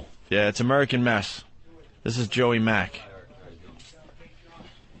fearful. Yeah, it's American Mess. This is Joey Mack.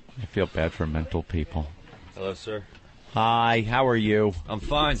 I feel bad for mental people. Hello, sir. Hi, how are you? I'm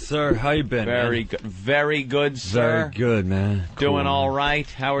fine, sir. How you been, Very good. Very good, sir. Very good, man. Doing all right.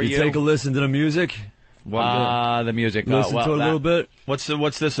 How are you? You take a listen to the music? The music. Listen to it a little bit. What's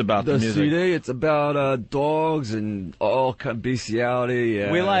this about? The music? CD. It's about dogs and all kind of bestiality.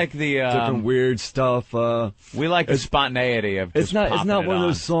 We like the different weird stuff. We like the spontaneity of. It's not. It's not one of on.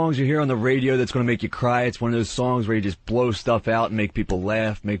 those songs you hear on the radio that's going to make you cry. It's one of those songs where you just blow stuff out and make people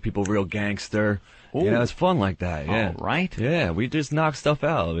laugh, make people real gangster. Ooh. You know, it's fun like that. Yeah. All right. Yeah, we just knock stuff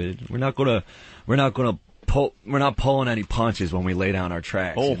out. We're not pulling any punches when we lay down our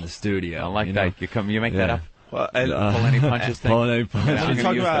tracks in the studio. I like you that. know? You make that up. Well, pull any punches thing. Pulling any punches.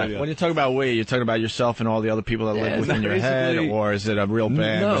 When you talk about we, you're talking about yourself and all the other people that live within your head, or is it a real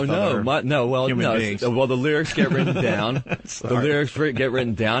band? Human beings? Well, the lyrics get written down. The lyrics get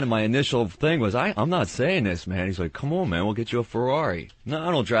written down, and my initial thing was, I'm not saying this, man. He's like, come on, man, we'll get you a Ferrari. No, I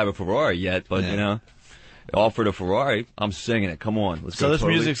don't drive a Ferrari yet, but you know, offered a Ferrari, I'm singing it. Come on, let's go. So this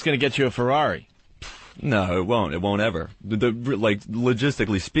music's gonna get you a Ferrari. No, it won't. It won't ever. Like,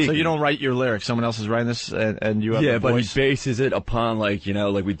 logistically speaking. So you don't write your lyrics. Someone else is writing this, and you have a but voice? he bases it upon, like, you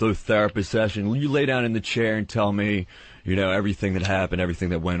know, like we do a therapist session. You lay down in the chair and tell me, you know, everything that happened, everything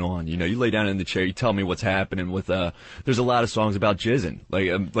that went on. You know, you lay down in the chair, you tell me what's happening with, there's a lot of songs about jizzing.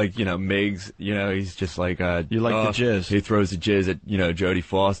 Like, you know, Miggs, you know, he's just like, you like the jizz. He throws the jizz at, you know, Jodie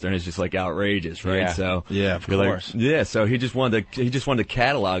Foster, and it's just like outrageous, right? Yeah. So. Yeah, of course. So he just wanted to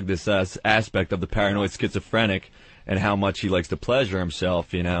catalog this, aspect of the paranoid schizophrenic and how much he likes to pleasure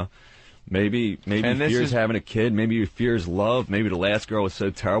himself, you know. Maybe he fears having a kid. Maybe he fears love. Maybe the last girl was so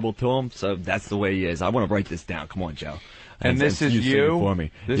terrible to him. So that's the way he is. I want to write this down. Come on, Joe. And this is you sing it for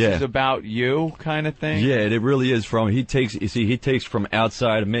me. This is about you, kind of thing. Yeah, it really is. He takes from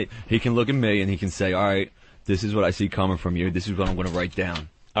outside of me. He can look at me and he can say, "All right, this is what I see coming from you. This is what I'm going to write down."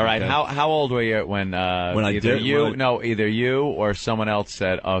 All right. Okay? How old were you when either you or someone else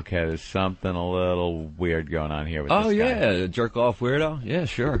said, "Okay, there's something a little weird going on here with this guy." Yeah, jerk off weirdo. Yeah,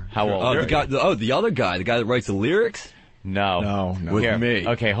 sure. How old? The other guy, the guy that writes the lyrics. No. With Here. me.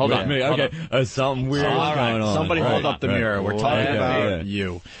 Okay, hold on. Me. Okay, something weird is going on. Somebody hold up the mirror. We're talking about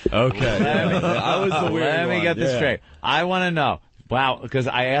you. Okay. I was the weird Let me get this straight. I want to know. Wow, because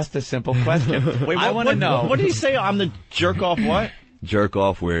I asked a simple question. Wait, I want to know. What did he say? I'm the jerk off what? Jerk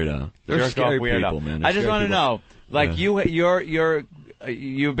off weirdo. They're scary people, man. I just want to know, like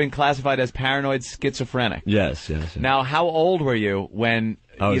you've been classified as paranoid schizophrenic. Yes. Now, how old were you when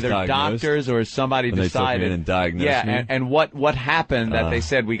either doctors or somebody when decided? They took me in and diagnosed me? and what happened that they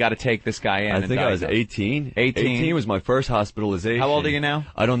said we got to take this guy in? I think I was 18. 18 was my first hospitalization. How old are you now?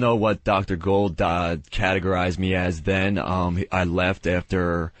 I don't know what Dr. Gold categorized me as then. I left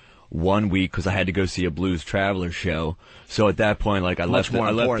after 1 week because I had to go see a Blues Traveler show. So at that point, like I left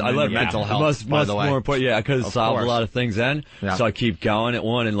mental health. Much more important. Yeah, I could have solved a lot of things then. Yeah. So I keep going at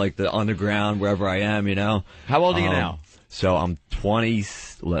one and like the underground wherever I am, you know. How old are you now? So I'm 20.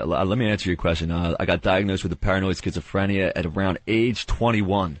 Let me answer your question. I got diagnosed with paranoid schizophrenia at around age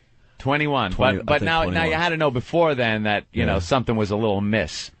 21. 21. But now you had to know before then that you know something was a little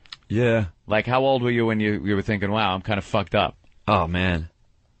amiss. Yeah. Like how old were you when you were thinking, wow, I'm kind of fucked up? Oh man,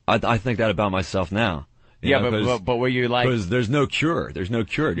 I think that about myself now. But were you like? Because there's no cure. There's no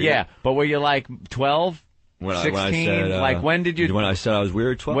cure. Dude. Yeah, but were you like 12? 16? When I said, like when did you? When I said I was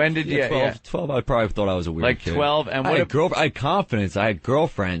weird, 12. When did you? 12. I probably thought I was a weird kid. 12, and I had confidence. I had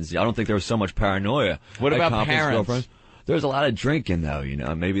girlfriends. I don't think there was so much paranoia. What about parents? There's a lot of drinking though. You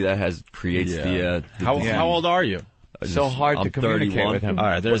know, maybe that creates the. How old are you? So hard to communicate 31. with him. All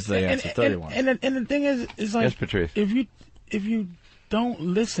right, there's the answer. 31. And the thing is like, yes, Patrice. If you don't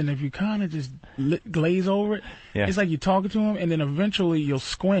listen, if you kind of just glaze over it, it's like you're talking to him, and then eventually you'll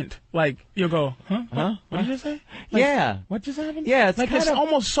squint. Like you'll go, huh? What did you say? Like, what just happened? Yeah, it's like kind it's of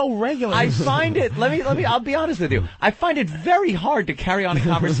almost so regular. I find it. Let me. I'll be honest with you. I find it very hard to carry on a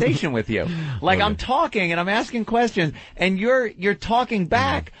conversation with you. Like I'm talking and I'm asking questions, and you're talking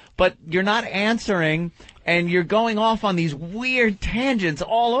back, but you're not answering. and you're going off on these weird tangents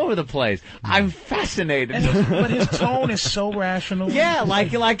all over the place. I'm fascinated. But his tone is so rational. Yeah,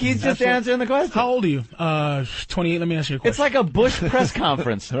 like he's just answering the question. How old are you? 28. Let me ask you a question. It's like a Bush press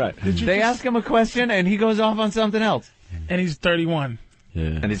conference. Right. They ask him a question, and he goes off on something else. And he's 31. Yeah.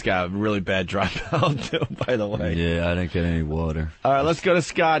 And he's got a really bad dropout, too, by the way. Yeah, I didn't get any water. All right, let's go to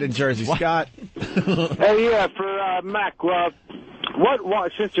Scott in Jersey. Scott. Hey, yeah, for Mac, what?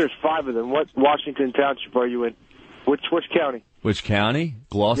 Since there's 5 of them, what Washington Township are you in? Which county? Which county?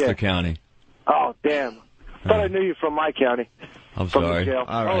 Gloucester County. Oh, damn. Thought I knew you from my county. I'm From the sorry. jail.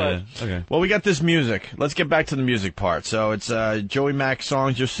 All right. Okay. Well, we got this music. Let's get back to the music part. So it's Joey Mac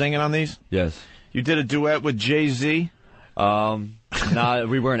songs you're singing on these? Yes. You did a duet with Jay-Z? Nah,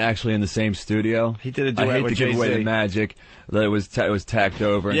 we weren't actually in the same studio. He did a duet I hate with to give away Jay-Z. the magic. That it was tacked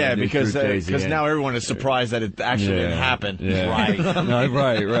over. Yeah, and they because threw Jay-Z in. now everyone is surprised that it actually didn't happen. Yeah. Right. No,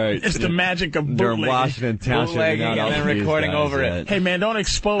 right. It's the magic of They're in bootlegging. Washington Township. Bootlegging not and all then these recording guys over yet. it. Hey, man, don't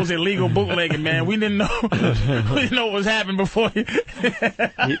expose illegal bootlegging, man. We didn't know what was happening before. He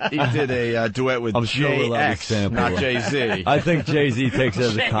did a duet with I'm sure we'll have a JX, sample. not Jay-Z. I think Jay-Z takes it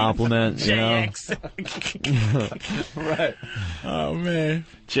as a compliment, you know? Right. Oh, man.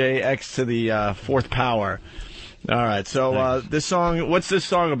 JX to the fourth power. All right, so this song, what's this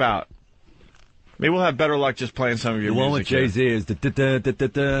song about? Maybe we'll have better luck just playing some of your The one with music here. Jay-Z is the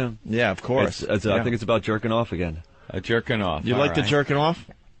da-da-da-da-da. Yeah, of course. I think it's about jerking off again. Jerking off. You like the jerking off?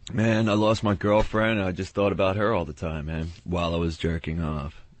 Man, I lost my girlfriend, and I just thought about her all the time, man, while I was jerking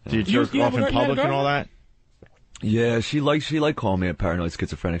off. Do you jerk off in public and all that? Yeah, she liked calling me a paranoid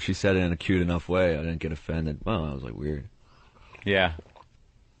schizophrenic. She said it in a cute enough way. I didn't get offended. Well, I was like, weird. Yeah.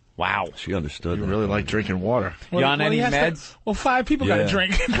 Wow. She understood. You really like drinking water. You on any he has meds? Well, 5 people got to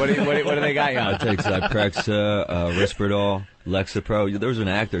drink. What do they got you on? I take Zyprexa, Risperdal, Lexapro. There was an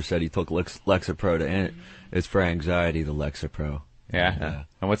actor said he took Lexapro and it's for anxiety, the Lexapro. Yeah.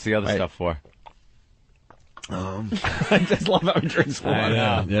 And what's the other stuff for? I just love how he drinks water. I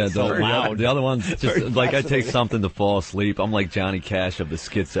know. Yeah, It's so loud. the other one's just like I take something to fall asleep. I'm like Johnny Cash of the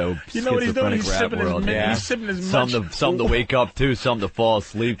You know what he's doing? schizophrenic He's rap sipping world. his, he's sipping his something to wake up to, something to fall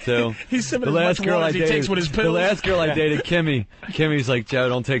asleep to. He's sipping The as last much girl water I as he dated, takes with his the pills. last girl I dated, Kimmy's like, Joe,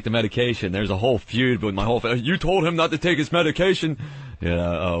 don't take the medication. There's a whole feud with my whole family. You told him not to take his medication.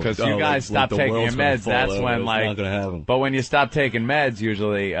 Yeah, Because you guys stop taking your meds, that's when, like, not gonna happen. but when you stop taking meds,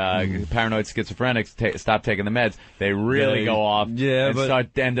 usually paranoid schizophrenics stop taking the meds. They really go off and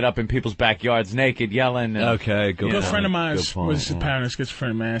ended up in people's backyards naked, yelling. And, Okay, A good friend of mine Good point, was yeah. paranoid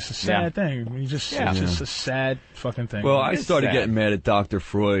schizophrenic, man. It's a sad thing. It's just a sad fucking thing. Well, I started getting mad at Dr.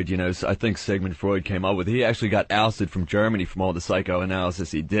 Freud. You know, I think Sigmund Freud came up with it. He actually got ousted from Germany from all the psychoanalysis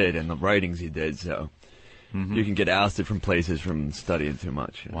he did and the writings he did. So you can get ousted from places from studying too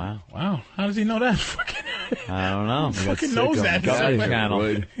much. You know? Wow. How does he know that? I don't know. Fucking knows that.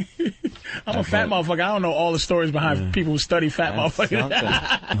 Freud. I'm a fat motherfucker. I don't know all the stories behind people who study fat motherfuckers.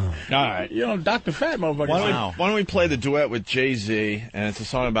 All right. You know, Dr. Fat motherfucker. Why don't we play the duet with Jay-Z, and it's a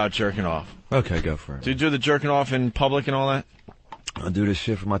song about jerking off. Okay, go for it. Do you do the jerking off in public and all that? I do this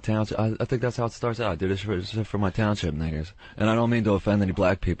shit for my township. I think that's how it starts out. I do this shit for my township niggas. And I don't mean to offend any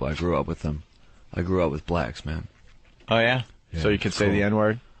black people. I grew up with them. I grew up with blacks, man. Oh, yeah? So you could say the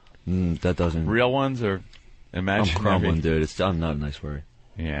N-word? That doesn't... Real ones or imaginary? I'm crumbling, dude. I'm not a nice word.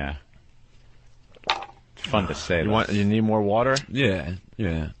 Yeah. It's fun to say. You need more water? Yeah.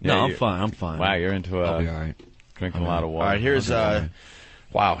 No, I'm fine. Wow, you're into I'll be all right. Drinking a lot of water. All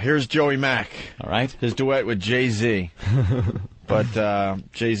right, here's Joey Mac. All right. His duet with Jay-Z. But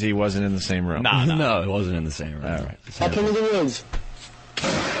Jay-Z wasn't in the same room. No, it wasn't in the same room. All right. Up into the woods.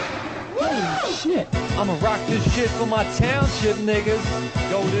 Holy shit. I'ma rock this shit for my township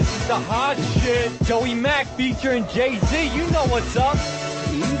niggas. Yo, this is the hot shit. Joey Mac featuring Jay-Z, you know what's up.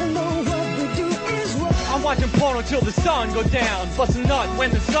 Even though what we do is what I'm watching porno till the sun go down. Bust a nut when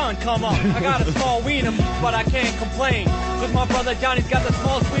the sun come up. I got a small wiener, but I can't complain. Cause my brother Johnny's got the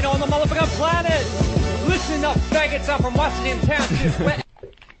smallest wiener on the motherfucking planet. Listen up, faggots, I'm from Washington Township.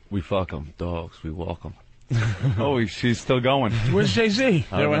 We fuck them, dogs. We walk them. Oh, she's still going. Where's Jay-Z?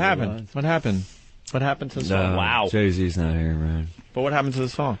 Yeah, what happened? What happened? What happened to the song? Wow. Jay-Z's not here, man. But what happened to the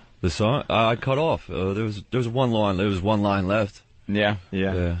song? The song? I cut off. There was one line. There was one line left. Yeah.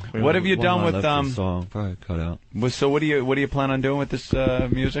 What have you done with song? Probably cut out. So what do you plan on doing with this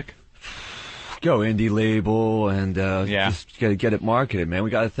music? Go indie label and just get it marketed, man. We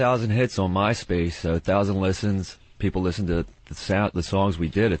got 1,000 hits on MySpace, so 1,000 listens. People listen to the songs we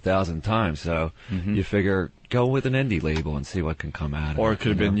did 1,000 times, so you figure Go with an indie label and see what can come out of it. Or it could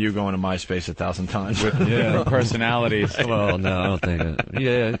have you been know? you going to MySpace 1,000 times. With different personalities. Well, no, I don't think.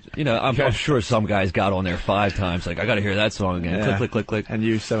 Yeah, you know, I'm sure some guys got on there 5 times. Like, I got to hear that song again. Yeah. Click, click, click, click. And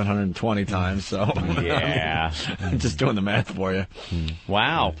you 720 times. So Yeah. I'm just doing the math for you.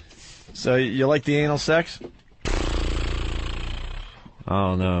 Wow. So you like the anal sex? I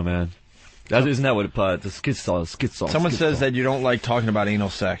don't know, man. Isn't that what the schizo? Someone says that you don't like talking about anal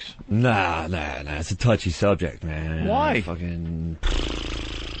sex. Nah. It's a touchy subject, man. Why?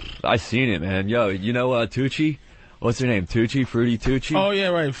 I seen it, man. Yo, you know Tucci? What's her name? Tucci? Fruity Tucci? Oh, yeah,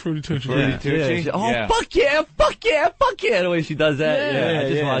 right. Fruity Tucci. Fruity Tucci? Yeah. Fuck yeah. The way she does that. Yeah, I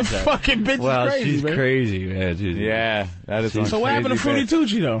just watched that. Fucking bitch Wow, is crazy, she's man. crazy, man. Dude. Yeah, that is. So what happened to Fruity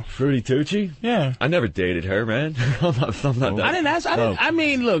Tucci, though? Fruity Tucci? Yeah. I never dated her, man. I'm not that. I didn't ask. I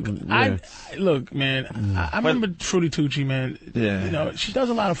mean, look, look, man. I remember Fruity Tucci, man. Yeah. You know, she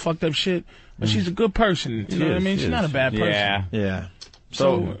does a lot of fucked up shit, but she's a good person. You know what I mean? She's not a bad person. Yeah.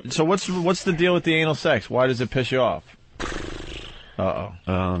 So what's the deal with the anal sex? Why does it piss you off? I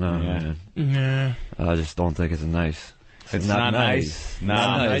don't know, man. Yeah. I just don't think it's nice. It's not nice.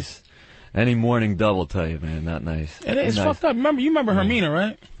 Not nice. Any morning dove will tell you, man, not nice. And it's fucked up. You remember Hermina,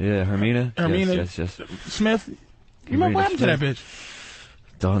 right? Yeah, Hermina? Hermina Yes. Smith? You remember what happened to that bitch?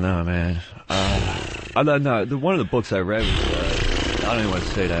 Don't know, man. I don't know. One of the books I read was, I don't even want to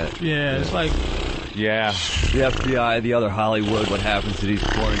say that. Yeah, it's like... Yeah. The FBI, the other Hollywood, what happens to these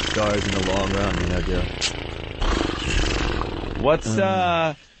porn stars in the long run, you know, deal.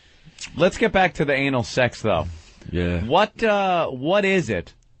 Let's get back to the anal sex, though. Yeah. What is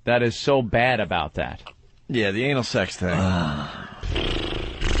it that is so bad about that? Yeah, the anal sex thing.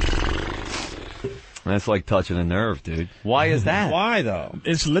 That's like touching a nerve, dude. Why is that? Why, though?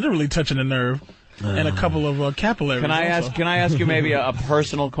 It's literally touching a nerve and a couple of capillaries. Can I ask you maybe a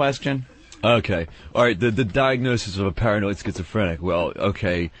personal question? Okay. All right. The diagnosis of a paranoid schizophrenic. Well,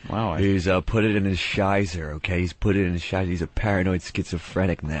 okay. Wow. He's put it in his shizer. Okay. He's put it in his shizer. He's a paranoid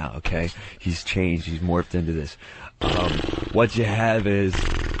schizophrenic now. Okay. He's changed. He's morphed into this. What you have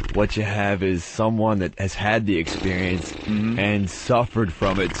is someone that has had the experience and suffered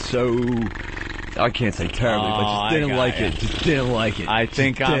from it. So I can't say terribly, but just didn't like it. Just didn't like it. I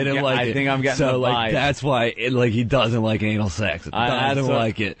think I'm getting so the like vibe. that's why he doesn't like anal sex. Doesn't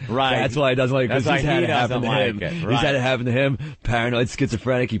like it. Right. That's why he doesn't like it. That's Because he's why had he it happen to doesn't him. like it. He's Right. had it happen to him. Paranoid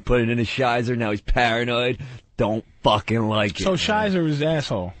schizophrenic. He put it in his shizer. Now he's paranoid. Don't fucking like it. So Shizer is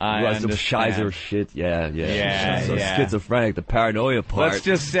asshole. I Right, some understand. shizer shit. Yeah. So yeah. schizophrenic. The paranoia part. Let's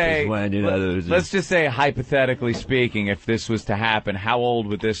just say, is when, you know, there's let's just say, hypothetically speaking, if this was to happen, how old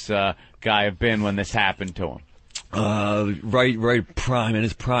would this guy have been when this happened to him? Right prime, in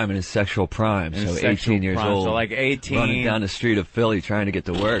his sexual prime. In So his sexual 18 years prime, old. so like 18. Running down the street of Philly trying to get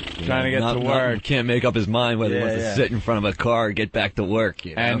to work. Can't make up his mind whether he wants to sit in front of a car or get back to work.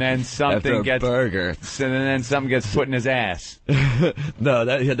 You know? And then something After a gets burger. And then something gets put in his ass. No,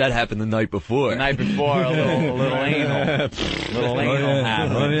 that happened the night before. The night before, a little anal.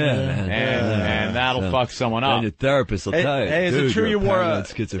 happened. Oh yeah, man. And that'll fuck someone up. And your therapist will tell you. Hey, is Dude, it true you're you wore paranoid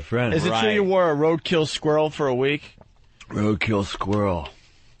schizophrenic? Is it true you wore a roadkill squirrel for a week? Roadkill squirrel.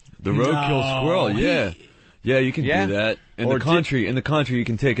 The roadkill squirrel, yeah. Yeah, you can do that. In the country, you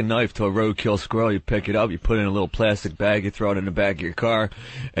can take a knife to a roadkill squirrel, you pick it up, you put it in a little plastic bag, you throw it in the back of your car,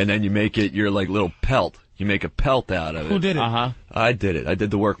 and then you make it your like little pelt. You make a pelt out of it. Who did it? I did it. I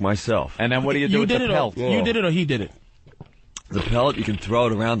did the work myself. And then what do you do with the pelt? You did it or he did it? The pelt, you can throw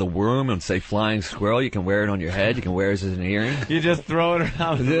it around the room and say flying squirrel. You can wear it on your head. You can wear it as an earring. You just throw it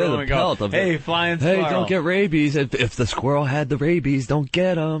around the room and go, hey, flying squirrel. Hey, don't get rabies. If the squirrel had the rabies, don't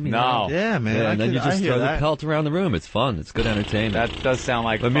get them. No. Yeah, man. Yeah, and then you just throw the pelt around the room. It's fun. It's good entertainment. That does sound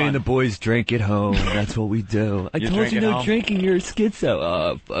like fun. Me and the boys drink at home. That's what we do. I told you no drinking. You're a schizo.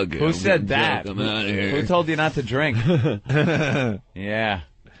 Oh, fuck it. Who said that? I'm out of here. Who told you not to drink? Yeah.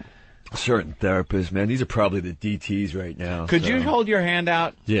 Certain therapists, man. These are probably the DTs right now. Could you hold your hand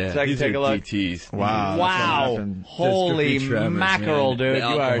out? Yeah, so I can these take are a look. DTs. Wow. Holy mackerel, dude. You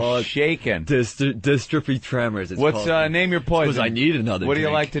are shaking. Dystrophy tremors. What's name your poison? Because I need another What do you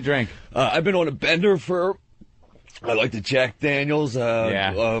drink. like to drink? I've been on a bender for... I like the Jack Daniels,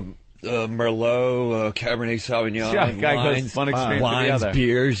 Merlot, Cabernet Sauvignon, Yeah, guy goes one extreme to the wines, other.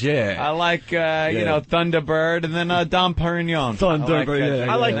 beers, yeah. I like, you know, Thunderbird and then Dom Perignon. Thunderbird,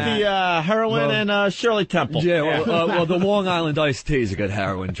 I like the heroin and Shirley Temple. Yeah, well, the Long Island iced tea is a good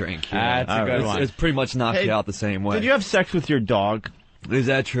heroin drink. That's a good one. It's pretty much knocked you out the same way. Did you have sex with your dog? Is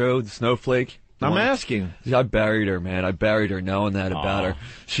that true? Snowflake? I'm asking. I buried her, man. I buried her knowing that about her.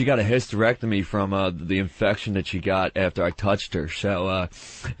 She got a hysterectomy from the infection that she got after I touched her. So,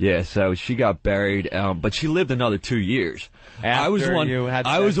 so she got buried, but she lived another 2 years. I was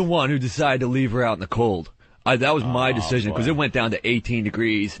the one who decided to leave her out in the cold. That was my decision because it went down to 18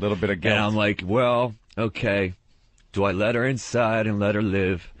 degrees. A little bit of guilt. And I'm like, well, okay, do I let her inside and let her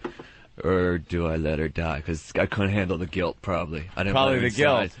live? Or do I let her die? Because I couldn't handle the guilt, probably. I didn't Probably let her the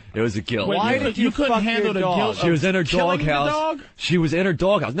guilt. inside. It was the guilt. Why did you couldn't handle the guilt? She was in her killing the doghouse. dog? She was in her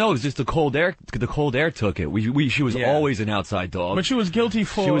doghouse. No, it was just the cold air. The cold air took it. She was always an outside dog. But she was guilty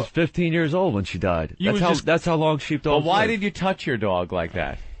for. She was 15 years old when she died. That's how long sheepdogs. But why live. did you touch your dog like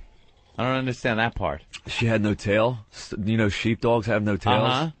that? I don't understand that part. She had no tail. You know, sheepdogs have no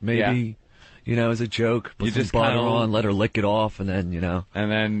tails. Maybe. You know, as a joke, put some butter on, let her lick it off, and then, you know.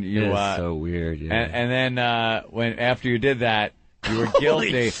 And then you... It's so weird, yeah. And then, when after you did that, you were guilty.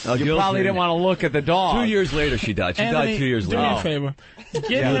 You guilty. probably didn't want to look at the dog. 2 years later, she died. She died 2 years later. Do me a favor.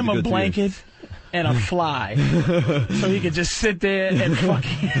 Get him a blanket and a fly so he could just sit there and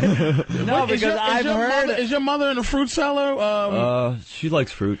fucking... No, because I've heard... Is your mother in the fruit cellar? She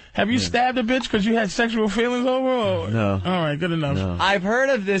likes fruit. Have you stabbed a bitch because you had sexual feelings over? Or? No. All right, good enough. No. I've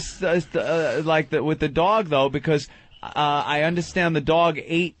heard of this, with the dog, though, because I understand the dog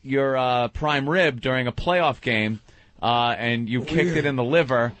ate your prime rib during a playoff game, and you kicked it in the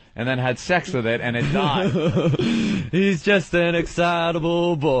liver and then had sex with it, and it died. He's just an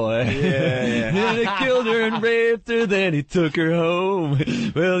excitable boy. Yeah. And he killed her and raped her, then he took her home.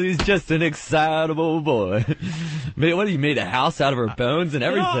 Well, he's just an excitable boy. What, he made a house out of her bones and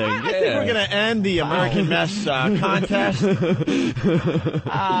everything? I think we're going to end the American Mess contest.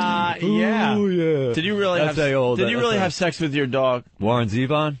 Yeah. Ooh, yeah. Did you really have sex with your dog? Warren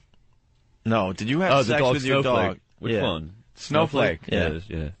Zevon? No. Did you have sex with your dog? Which one? Snowflake.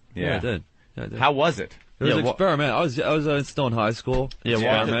 Yeah, I did. How was it? It was an experiment. I was still in high school.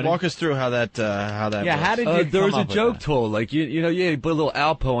 Yeah, walk us through how that. Yeah, how did you? There was a joke that? told, like you put a little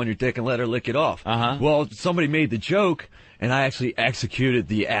Alpo on your dick and let her lick it off. Well, somebody made the joke, and I actually executed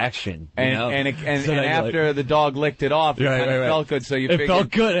the action. And after the dog licked it off, it felt good. So it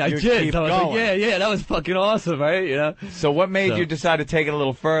felt good. I did. Keep I was going. like, yeah, that was fucking awesome, right? You know. So what made you decide to take it a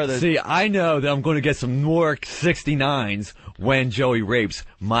little further? See, I know that I'm going to get some more 69s when Joey rapes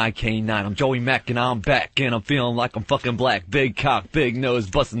my K9. I'm Joey Mack and I'm back and I'm feeling like I'm fucking black. Big cock, big nose,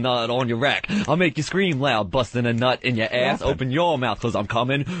 busting nut on your rack. I'll make you scream loud, busting a nut in your ass. Open your mouth, cause I'm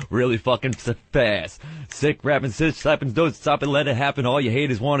coming really fucking fast. Sick rapping, sit slapping, don't stop it, let it happen. All you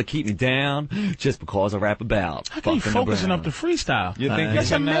haters want to keep me down just because I rap about. How can you focusing up the freestyle? You think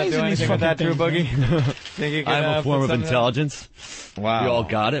that's you can amazing? do anything with that, Drew Boogie? Think you can, I'm a form of intelligence. Wow. We all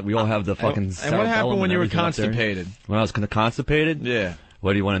got it. We all have the fucking. And what happened when you were constipated? When I was constipated? Yeah.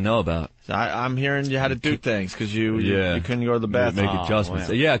 What do you want to know about? I'm hearing you had to do things because you couldn't go to the bathroom. Make adjustments.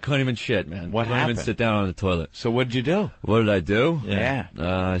 Wow. Yeah, I couldn't even shit, man. What couldn't happened? even sit down on the toilet. So what did you do? What did I do? Yeah.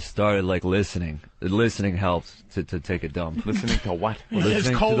 I started listening. Listening helps to take a dump. Listening to what?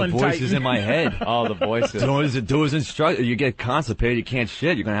 Listening to the voices in my head. Oh, the voices. Those instructions. You get constipated, you can't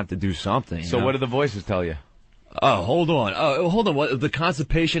shit. You're gonna have to do something. So what did the voices tell you? Oh, hold on. What, the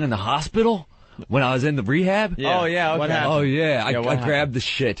constipation in the hospital when I was in the rehab? Yeah. Oh yeah. Okay. What happened? Oh yeah. I grabbed the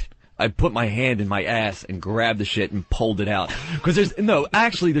shit. I put my hand in my ass and grabbed the shit and pulled it out. Because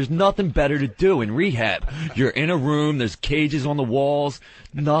there's nothing better to do in rehab. You're in a room, there's cages on the walls,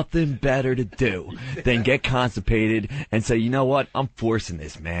 nothing better to do than get constipated and say, you know what, I'm forcing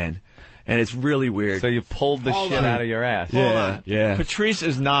this, man. And it's really weird. So you pulled the shit out of your ass. Yeah. Patrice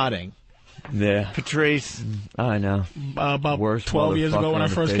is nodding. Yeah. Patrice. I know. About Worst 12 years ago when I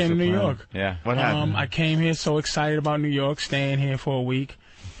first came to New York. Yeah. What happened? I came here so excited about New York, staying here for a week.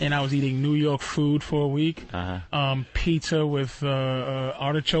 And I was eating New York food for a week. Pizza with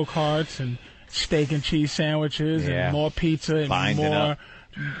artichoke hearts and steak and cheese sandwiches and more pizza and more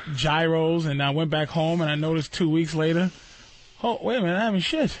gyros. And I went back home and I noticed 2 weeks later, oh, wait a minute, I'm having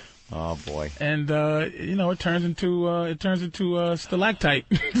shit. Oh boy! And it turns into stalactite.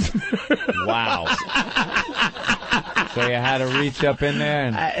 Wow! So you had to reach up in there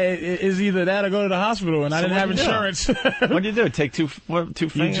and it's either that or go to the hospital, and I didn't have insurance. What'd you do? Take two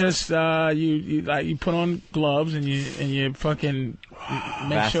fingers? You just you put on gloves and you fucking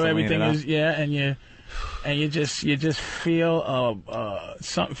make sure everything is and you just feel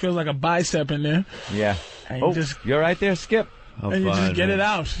something feels like a bicep in there. Yeah. And you're right there, Skip. And you just get it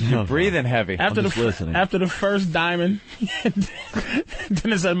out. You're breathing heavy. After the first diamond, then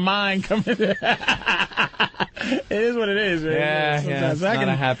there's a mine coming. It is what it is, man. Yeah, Sometimes it's not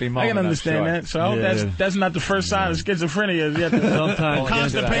a happy moment, I can understand I'm sure. that. So I hope that's not the first sign of schizophrenia. You have to, Sometimes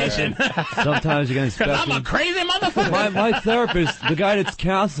constipation. Sometimes you're gonna. Because I'm a crazy motherfucker. My therapist, the guy that's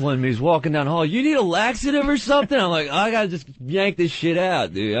counseling me, is walking down the hall. You need a laxative or something? I'm like, I gotta just yank this shit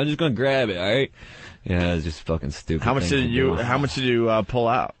out, dude. I'm just gonna grab it, all right? Yeah, it's just fucking stupid. How much did you pull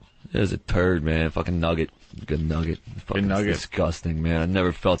out? It was a turd, man. Fucking nugget. Good nugget. Fucking nugget. Disgusting, man. I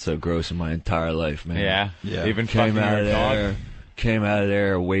never felt so gross in my entire life, man. Yeah? Even came fucking out of your dog? there. Came out of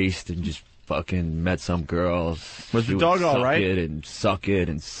there waste and just fucking met some girls. Was the dog all right? Suck it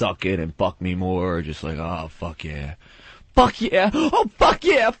and fuck me more. Just like, oh, fuck yeah. Fuck yeah. Oh, fuck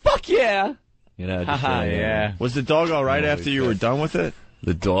yeah. Fuck yeah. You know, just yeah. Was the dog all right after you were done with it?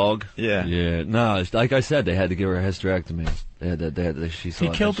 The dog? Yeah. Yeah. No, like I said, they had to give her a hysterectomy. She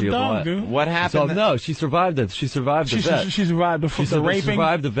killed the dog, dude. What happened? No, she survived it. She survived the vet. She survived the raping? She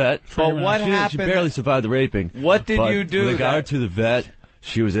survived the vet. But what happened? She barely survived the raping. What did you do? When they got her to the vet,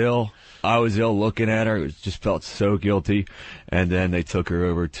 she was ill. I was ill looking at her. It just felt so guilty. And then they took her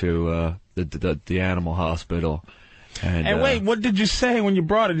over to the animal hospital. And wait, what did you say when you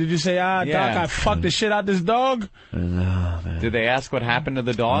brought it? Did you say, Doc, I fucked the shit out this dog? No, man. Did they ask what happened to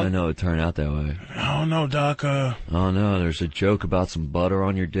the dog? I know it turned out that way. Oh, no, Doc. Oh, no, there's a joke about some butter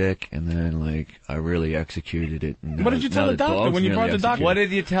on your dick, and then, like, I really executed it. And what did you tell the doctor when you brought the doctor? What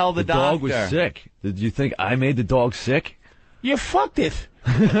did you tell the doctor? The dog was sick. Did you think I made the dog sick? You fucked it.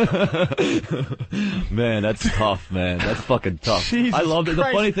 Man, that's tough, man. That's fucking tough. Jesus I love it. The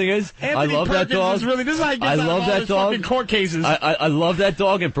Christ. funny thing is, Anthony I love that Perkins dog. Is really, this is how he gets I out love of all that his dog. fucking court cases. I love that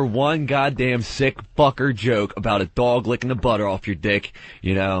dog, and for one goddamn sick fucker joke about a dog licking the butter off your dick,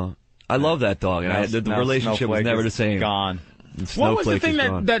 you know, I love that dog, and the relationship was never the same. Gone. What was the thing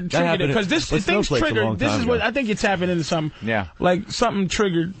that triggered it? Because things triggered. This is what I think it's happened into some. Yeah. Like something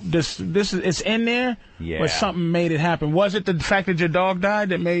triggered this. It's in there. Yeah. But something made it happen. Was it the fact that your dog died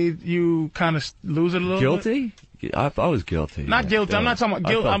that made you kind of lose it a little? Guilty? I was guilty. Not guilty. I'm not talking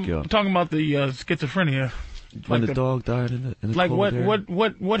about guilt. I'm talking about the schizophrenia. When the dog died in the like cold air.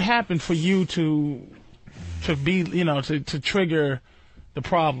 what happened for you to be to trigger the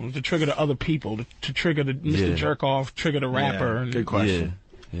problem, to trigger the other people, to trigger the Mr. Jerkoff, trigger the rapper. Good question.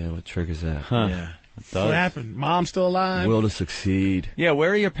 Yeah, what triggers that? Huh. Yeah. What happened? Mom still alive? Will to succeed. Yeah,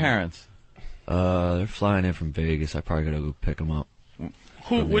 where are your parents? They're flying in from Vegas. I probably gotta go pick them up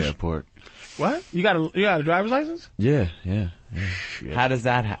from the airport. What? You got a driver's license? Yeah. How does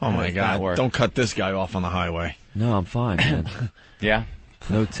that happen? Oh, my God. Don't cut this guy off on the highway. No, I'm fine, man. Yeah?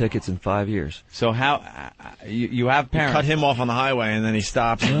 No tickets in 5 years. So how you have parents? You cut him off on the highway, and then he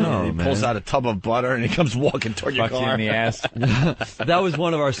stops. No, and he pulls out a tub of butter, and he comes walking toward your Fucks car. you in the ass. That was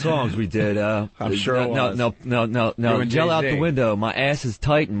one of our songs we did. I'm sure it was. No. Yell out the window. My ass is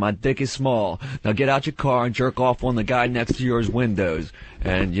tight and my dick is small. Now get out your car and jerk off on the guy next to yours windows.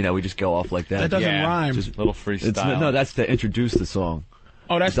 And, we just go off like that. That doesn't rhyme. Just a little freestyle. No, that's to introduce the song.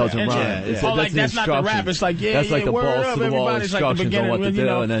 Oh, that's doesn't rhyme. That's not the rap. It's like, that's like the word balls up, to the wall everybody's like the instructions on what to beginning,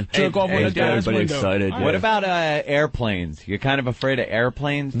 do, and then jerk off on the guy's everybody window. excited. What about airplanes? You're kind of afraid of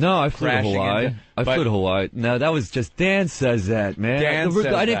airplanes? No, I flew to Hawaii. I flew to Hawaii. No, that was just Dan says that, man. Dan says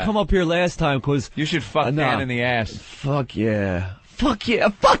I didn't that. come up here last time because you should fuck Dan in the ass. Fuck yeah. Fuck yeah.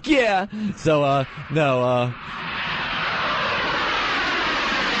 Fuck yeah. So no.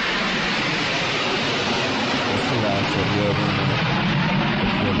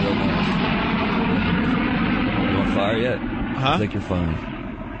 Fire yet? Huh? I think you're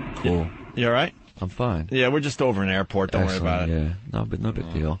fine. Cool. You all right? I'm fine. Yeah, we're just over an airport. Don't worry about it. Yeah, no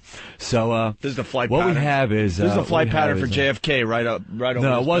big deal. So, this is the flight what pattern. we have is this is the flight pattern for JFK right over.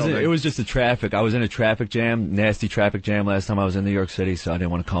 No, this it wasn't. building. It was just the traffic. I was in a traffic jam, nasty traffic jam last time I was in New York City, so I didn't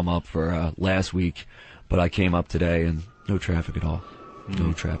want to come up for last week, but I came up today and no traffic at all.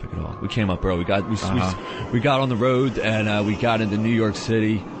 No traffic at all. We came up early. We got on the road and we got into New York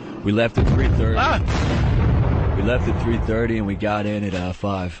City. We left at 3:30. We left at 3:30 and we got in at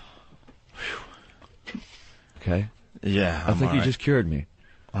 5. Okay. Yeah. I think you just cured me.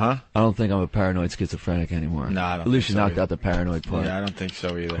 Huh? I don't think I'm a paranoid schizophrenic anymore. No, I don't At least think you so knocked either. out the paranoid part. Yeah, I don't think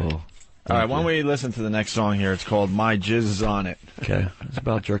so either. Cool. All right, why don't we listen to the next song here? It's called "My Jizz Is On It." Okay. It's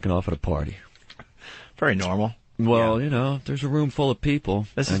about jerking off at a party. Very normal. Well, there's a room full of people.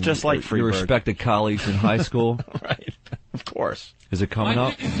 This is just like Freebird. Your respected colleagues in high school. Right. Of course. Is it coming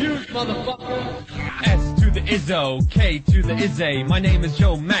up? Huge motherfucker. S to the Izzo, K to the Izzy. My name is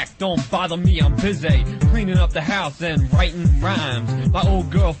Joe Mac, don't bother me, I'm busy cleaning up the house and writing rhymes. My old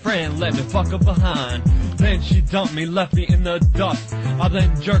girlfriend let me fuck her behind. Then she dumped me, left me in the dust. I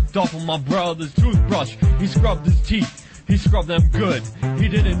then jerked off on my brother's toothbrush. He scrubbed his teeth, he scrubbed them good. He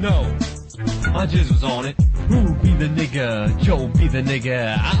didn't know my jizz was on it. Who be the nigga? Joe be the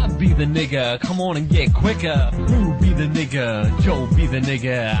nigga. I be the nigga. Come on and get quicker. Who be the nigga? Joe be the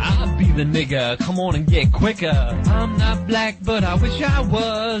nigga. I be the nigga. Come on and get quicker. I'm not black, but I wish I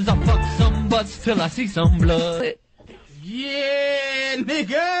was. I'll fuck some butts till I see some blood. Yeah,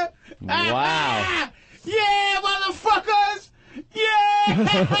 nigga. Wow. Yeah, motherfuckers. Yeah.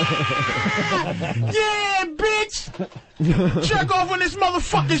 Yeah, bitch. Check off on this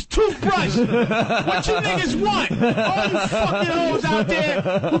motherfucker's toothbrush. What you niggas want? All you fucking hoes out there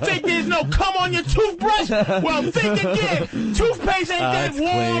who think there's no cum on your toothbrush? Well, think again. Toothpaste ain't that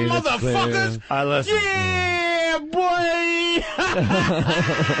warm, motherfuckers. Yeah, boy.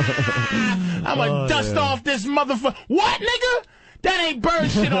 I'ma dust off this motherfucker. What, nigga? That ain't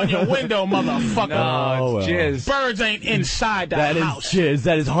bird shit on your window, motherfucker. No, it's jizz. Birds ain't inside the house. That is jizz.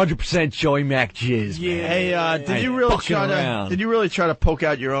 That is 100% Joey Mac jizz. Yeah. Hey, did you really try to poke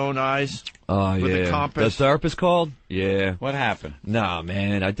out your own eyes? Oh, with yeah. the compass? The therapist called? Yeah. What happened? Nah,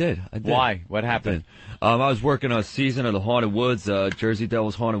 man, I did. Why? What happened? I was working a season of the Haunted Woods, Jersey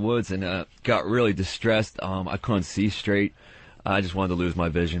Devils Haunted Woods, and got really distressed. I couldn't see straight. I just wanted to lose my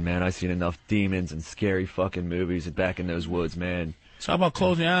vision, man. I seen enough demons and scary fucking movies back in those woods, man. So how about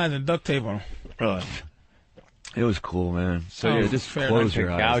closing your eyes and duct tape on them? Really? It was cool, man. So Oh, yeah, just fair close enough. your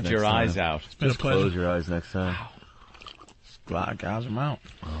eyes. Gouge next your time. eyes out. been a Just pleasure. close your eyes next time. Gouge them out.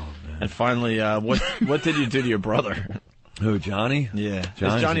 And finally, what did you do to your brother? Who, Johnny? Yeah.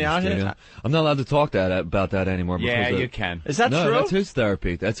 Johnny's Is Johnny in out the here? studio. I'm not allowed to talk about that anymore. Yeah, because you can. Is that no, true? that's his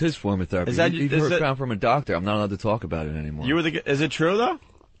therapy. That's his form of therapy. Is that- he is it- found from a doctor. I'm not allowed to talk about it anymore. Is it true though?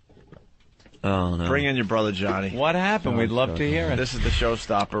 Oh no. Bring in your brother Johnny. What happened? We'd love to hear it. This is the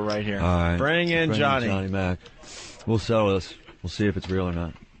showstopper right here. All right. Bring in Johnny. Johnny Mac. We'll settle this. We'll see if it's real or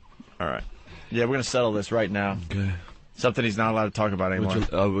not. All right. Yeah, we're gonna settle this right now. Okay. Something he's not allowed to talk about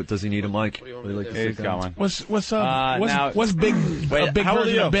anymore. Does he need a mic? Would you like to He's sit down? going. What's now- what's big Wait, big how old are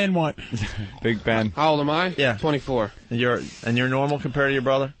version you? of Ben want? Big Ben. How old am I? Yeah. 24. And you're normal compared to your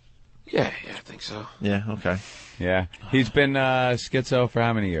brother? Yeah, I think so. Yeah. Okay. Yeah. He's been schizo for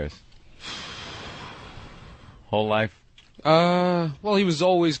how many years? Whole life? Well, he was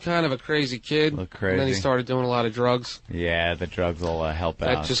always kind of a crazy kid. A crazy. And then he started doing a lot of drugs. Yeah, the drugs will help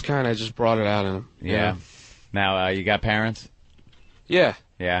That out. just kind of just brought it out in him. Yeah. Now, you got parents? Yeah.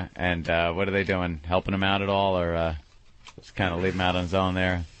 Yeah. And what are they doing? Helping him out at all, or just kind of leave him out on his own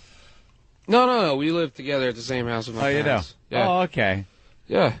there? No. We live together at the same house with my Oh, you do? parents. Yeah. Oh, okay.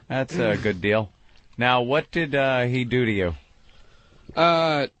 Yeah. That's a good deal. Now, what did he do to you?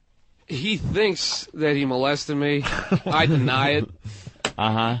 He thinks that he molested me. I deny it.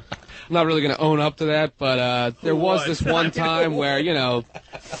 Uh-huh. I'm not really going to own up to that, but there was this one time where,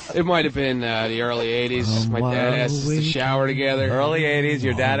 it might have been the early 80s. My dad asked us to shower together. Early 80s,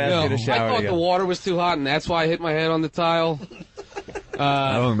 your dad asked you to shower I thought together. the water was too hot, and that's why I hit my head on the tile.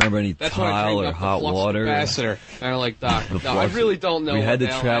 I don't remember any That's when I tile cranked or up the hot flux water. capacitor, kind of like Doc. The No, I flux- really don't know. We had what to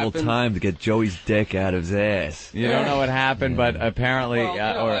the hell travel happened. time to get Joey's dick out of his ass. You don't know what happened, but apparently... Well, you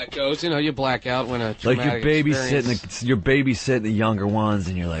know how that goes. You black out when a Like traumatic you're babysitting the younger ones,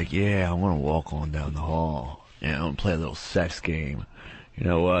 and you're like, yeah, I want to walk on down the hall. Yeah, I want to play a little sex game. You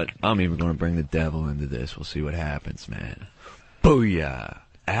know what? I'm even going to bring the devil into this. We'll see what happens, man. Booyah!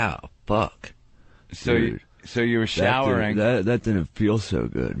 Ow! Fuck! So Dude, you were showering. That didn't feel so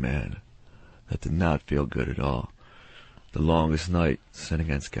good, man. That did not feel good at all. The longest night, sin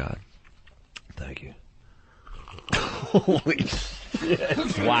against God. Thank you. Holy shit!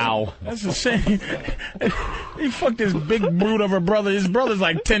 Wow. That's a shame. He fucked this big brute of a brother. His brother's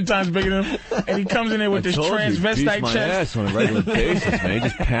like 10 times bigger than him, and he comes in there with this I told you, he beats transvestite my chest. ass on a regular basis, man. He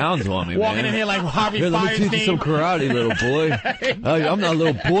just pounds on me, Walking man. in here like Harvey Here, let me teach you Feinstein. some karate, little boy. I'm not a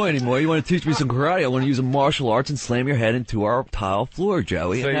little boy anymore. You want to teach me some karate? I want to use a martial arts and slam your head into our tile floor,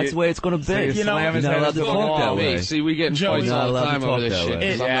 Joey. So And that's you- the way it's going to so be. you slam his You're not head allowed into to the talk wall. that way. See, we get in Joey, fights you're not all the allowed to time talk over this that shit.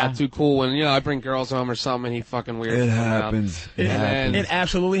 way. 'cause I'm Yeah. not too cool when, I bring girls home or something and he fucking weird. It come out. happens. It, It happens. it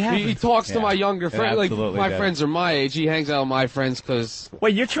absolutely He happens. talks to my younger It friends. Like, absolutely my does. friends are my age. He hangs out with my friends because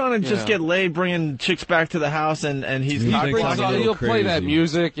Wait, you're trying to just Yeah. get laid, bringing chicks back to the house, and he's He cock thinks blocking? I'm a little he'll play that crazy.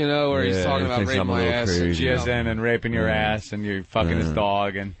 music, where he's Yeah, talking he about thinks raping I'm a my little ass. crazy. Jizzing and raping your ass, and you're fucking his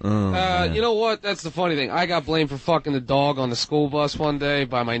dog, and... You know what? That's the funny thing. I got blamed for fucking the dog on the school bus one day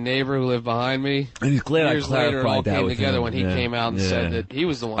by my neighbor who lived behind me. And he's glad I Years later, it all clarified that came with together him. when he Yeah. came out and Yeah. said that he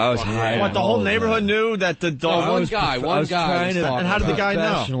was the one. I was fucking hiding What, the all whole of neighborhood that. knew that the dog... No, I was guy was trying to, talking And how did the guy know?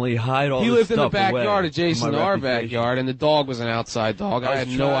 professionally hide all He this lived in the stuff backyard away of Jason from in my our reputation. backyard, and the dog was an outside dog. I I had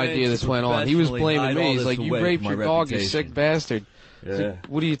was no trying idea to this went on. He was professionally blaming hide me. all He's this like, "You away raped from your my dog, you reputation." sick bastard." It's Yeah. like,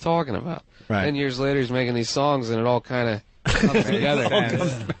 what are you talking about? Right. 10 years later, he's making these songs, and it all kind of Comes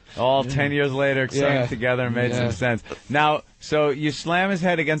together. All 10 years later, came together and made some sense. Now, so you slam his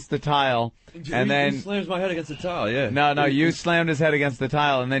head against the tile, and then he slams my head against the tile. Yeah. No, you slammed his head against the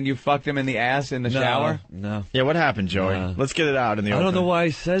tile, and then you fucked him in the ass in the shower. No. Yeah, what happened, Joey? Let's get it out in the open. I don't know why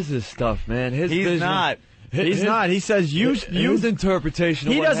he says this stuff, man. He's not. He's not. He says his interpretation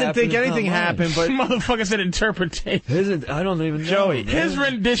of he what doesn't happened think is anything not mine. happened, but Motherfucker said interpretation. I don't even know. Joey, his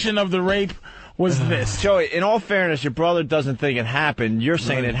rendition of the rape was this. Joey, in all fairness, your brother doesn't think it happened. You're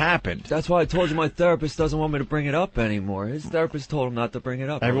saying it happened. That's why I told you my therapist doesn't want me to bring it up anymore. His therapist told him not to bring it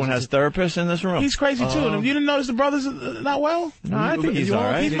up. Everyone has therapists in this room. He's crazy too. You didn't notice the brother's not well? No, I think he's all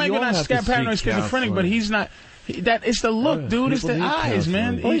right. He's maybe not paranoid schizophrenic, but he's not. That it's the look, dude. It's the eyes,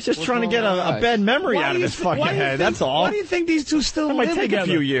 man. Well, he's just trying to get a bad memory out of his fucking head. That's all. Why do you think these two still It live might take together? a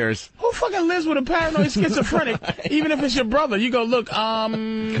few years. Who fucking lives with a paranoid schizophrenic? Even if it's your brother, you go, look, I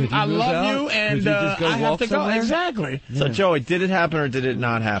love you, and I have to go. Exactly. So, Joey, did it happen or did it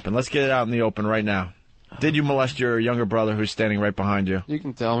not happen? Let's get it out in the open right now. Did you molest your younger brother who's standing right behind you? You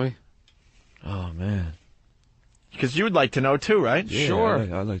can tell me. Oh, man. Because you would like to know, too, right? Yeah, Sure.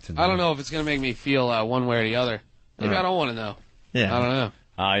 I'd like to know. I don't know if it's going to make me feel one way or the other. Maybe I don't want to know. Yeah. I don't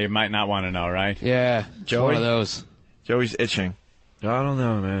know. You might not want to know, right? Yeah. Joey? One of those. Joey's itching. I don't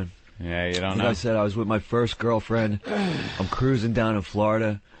know, man. Yeah, you don't Like know. I said, I was with my first girlfriend. I'm cruising down in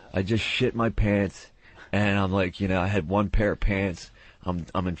Florida. I just shit my pants, and I'm like, I had one pair of pants. I'm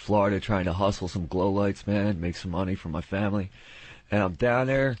in Florida trying to hustle some glow lights, man, make some money for my family. And I'm down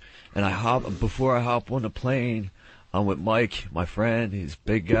there, and before I hop on the plane, I'm with Mike, my friend. He's a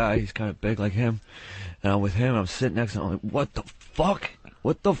big guy. He's kind of big like him. And I'm with him. I'm sitting next to him. I'm like, what the fuck?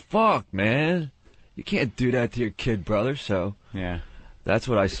 What the fuck, man? You can't do that to your kid brother. So yeah, that's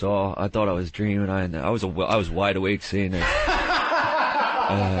what I saw. I thought I was dreaming. I was wide awake seeing it.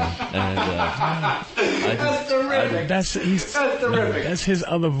 That's terrific. That's his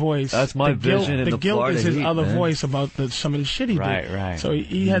other voice. That's my vision in the the guilt Florida is his heat, other man. voice about some of the shit he did. Right. So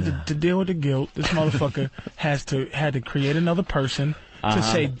he had to deal with the guilt. This motherfucker had to create another person to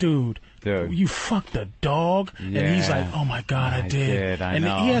say, dude, you fucked a dog, and he's like, "Oh my God, I did." I and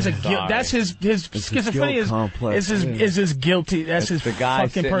know. he has a I'm guilt. sorry. That's his schizophrenia is his guilty. That's his the guy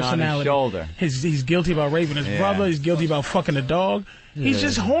fucking sitting on his personality. shoulder. He's guilty about raping his brother. He's guilty about fucking a dog. He's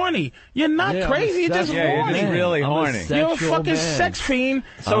just horny. You're not crazy. You're just horny. You're really horny. You're a fucking sex fiend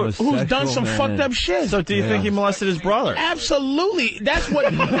who's done some fucked up shit. So do you think he molested his brother? Absolutely. That's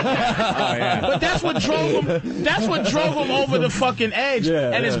what. But that's what drove him. That's what drove him over the fucking edge.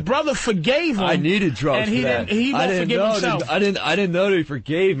 And his brother forgave him. I needed drugs and he for that. didn't. He won't forgive himself. I didn't know that he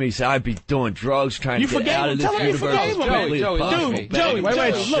forgave me. So I'd be doing drugs trying You to get forgave out him. of this Tell him you universe. forgave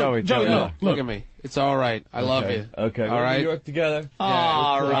him. Joey, Look at me. It's all right. I love you. Okay. All right. New York together.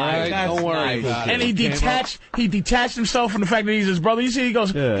 All right. Don't worry about it. And he detached himself from the fact that he's his brother. You see, he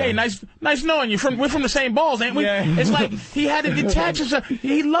goes, "Hey, nice knowing you. We're from the same balls, ain't we?" It's like he had to detach himself.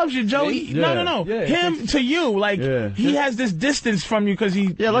 He loves you, Joey. No. Him to you, like he has this distance from you because he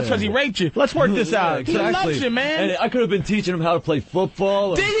raped you. Let's work this out. He loves you, man. And I could have been teaching him how to play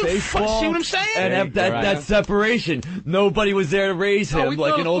football or baseball. See what I'm saying? And have that separation. Nobody was there to raise him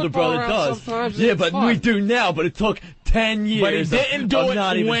like an older brother does. Yeah, but we do now. But it took 10 years. But he didn't do it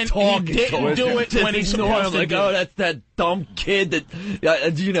not even when talking he didn't to him. do it Just when he's ignore him, supposed to like, do oh, it. that's that dumb kid that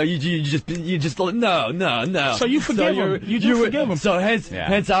you just no. So you forgive him. You forgive him. So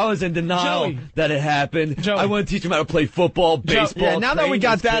hence I was in denial that it happened. I want to teach him how to play football, baseball. Yeah, now that we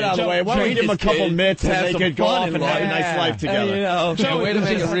got that out of the way, why don't we give him a couple mitts and they could go off and have a nice life together. Joe, way to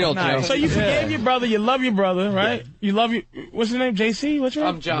make it real, Joe. So you forgave your brother. You love your brother, right? You love your. What's his name? JC. What's your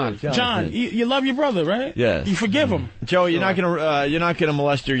name? I'm John. John. You love your brother, right? Yes. You forgive him. Joey, you're not gonna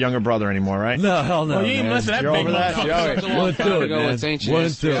molest your younger brother anymore, right? No, hell no. Well, you ain't man. molested that You're big over that? motherfucker. Wouldn't do it, man. It's ancient Wouldn't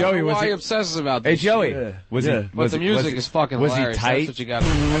history. do it. Joey, why you obsesses about Hey, this? Joey, shit? was Yeah. he? But the music is fucking was hilarious. he tight? That's what you got.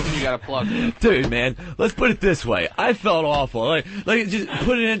 That's what you got to plug. Dude, man, let's put it this way. I felt awful. Like just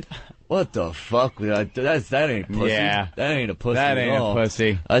put it in. What the fuck? That ain't pussy. Yeah. That ain't a pussy. That at ain't all. a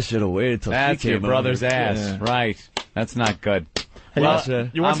pussy. I should have waited till That's she your came brother's over. ass, Yeah. right? That's not good. Hey, Well,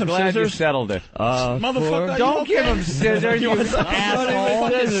 you want I'm some glad scissors? you settled it. Motherfucker, Don't give him scissors, you asshole.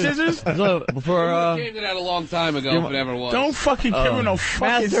 fucking scissors. So before We came to that a long time ago, if it ever was. Don't fucking give him no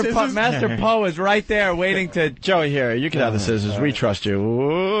fucking scissors. Master Poe is right there waiting to. Joey, here, you can have the scissors. We trust you.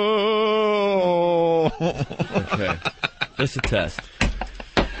 okay, just a test.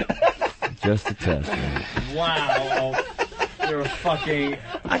 Just a test. Man. Wow. You're a fucking.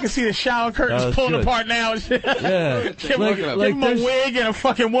 I can see the shower curtains was pulling good. apart now. And shit. Yeah. give Like- him, like give him a there's- wig and a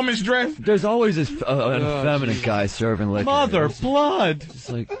fucking woman's dress. There's always this an effeminate guy serving liquor. Mother blood. It's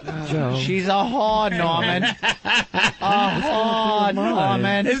like, Joe. She's a whore, Norman. A whore,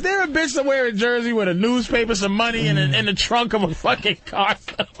 Norman. Is there a bitch somewhere in Jersey with a newspaper, some money in the trunk of a fucking car?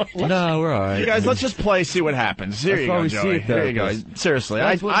 No, we're all right. You guys, let's just play, see what happens. Here That's you why go, we see Joey. it Here you go. therapist. Seriously,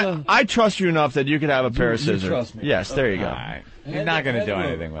 That's what I trust you enough that you could have a pair of You scissors. trust me. Yes, there you go. He's not going to do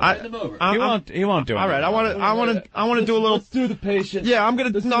anything with it. He won't do it. All right, I want to do a little. Let's do the patient. Yeah, I'm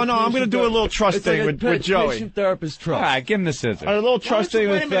gonna. No, I'm gonna do a little trust It's thing like a with Joey. Patient therapist trust. All right, give him the scissors. A little trust thing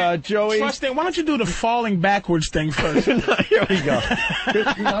Wait a with minute. Joey. Trust thing. Why don't you do the falling backwards thing first? Here we go.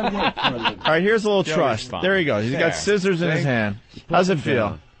 All right, here's a little Joey's trust. fine. There he goes. He's got There. scissors in his See? hand. How's it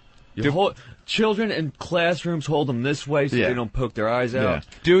feel? Children in classrooms hold them this way so they don't poke their eyes out.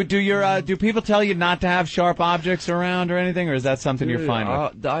 Do people tell you not to have sharp objects around or anything, or is that something you're fine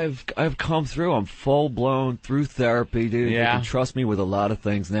with? I've come through. I'm full blown through therapy, dude. Yeah. You can trust me with a lot of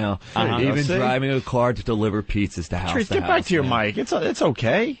things now. Even See? driving a car to deliver pizzas to house. Trees, to get house, back to your man. mic. It's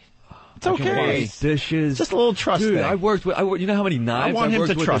okay. It's I can okay. wash dishes. Just a little trust Dude, thing. I worked with. You know how many knives? want I him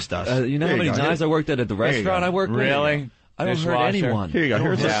worked to with trust us. You know There how you many go. knives I worked at the There you restaurant go. I worked with? Really? I don't hurt Dishwasher? anyone. Here you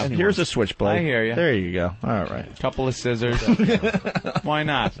go. Here's a switchblade. I hear you. There you go. All right. Couple of scissors. Why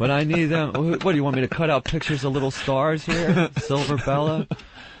not? But I need them. What do you want me to cut out pictures of little stars here? Silver Bella.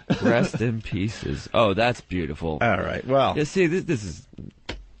 Rest in pieces. Oh, that's beautiful. All right. Well, Yeah, see, this is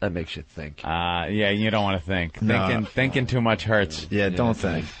that makes you think. Yeah, you don't want to think. No. Thinking too much hurts. yeah, don't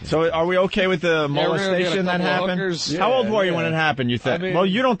think. So, are we okay with the we're gonna get a molestation that couple of happened? hookers. How old were you Yeah. when it happened? You think? I mean- Well,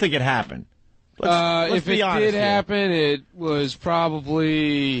 you don't think it happened. Let's If be it honest did here. happen, it was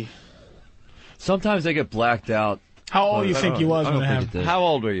probably. Sometimes they get blacked out. How old do you think he was I when don't it think happened? it did. How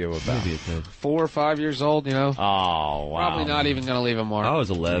old were you about? Maybe it did. 4 or 5 years old, you know? Oh, wow. Probably not even going to leave a mark. I was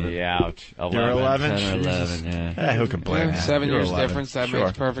 11. Yeah, ouch. 11. You're 11? 10 or 11, yeah. Yeah, who can blame Yeah, him? 7 You're years 11. difference. That Sure.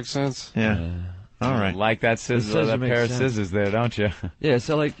 makes perfect sense. Yeah. All right. Like that scissors, scissor that makes pair of sense. scissors there, don't you? Yeah,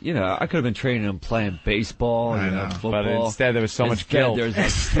 so like, you know, I could have been training him playing baseball, I you know, know. football. But instead there was so much Instead, guilt. There's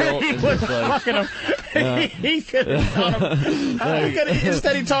like guilt. He and was just like, fucking him. He could have taught him.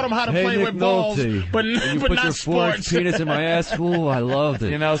 Instead, he taught him how to hey, play Nick with balls, Nolte, but you but put not your 4-inch sports. penis in my ass. Ooh, I loved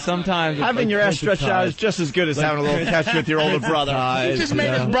it. You know, sometimes it's Having like your ass stretched out is just as good as having a little catch with your older brother. He just made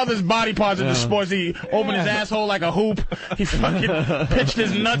his brother's body parts into sports. He opened his asshole like a hoop. He fucking pitched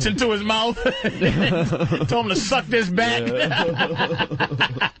his nuts into his mouth. Told him to suck this back.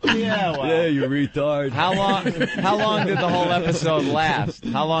 Yeah, well. Yeah, you retard. How long did the whole episode last?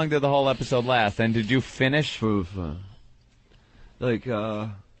 How long did the whole episode last? And did you finish? Like,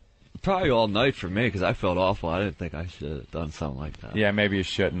 probably all night for me because I felt awful. I didn't think I should have done something like that. Yeah, maybe you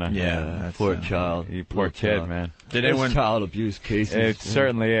shouldn't have. Yeah, poor child. You poor kid, child. man. Did There's anyone? child abuse cases? It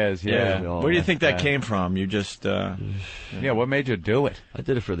certainly is, yeah. Yeah. Where do you think that Yeah. came from? You just. Yeah, what made you do it? I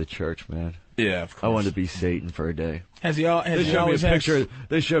did it for the church, man. Yeah, of course. I wanted to be Satan for a day. Has he They showed me a always had? picture.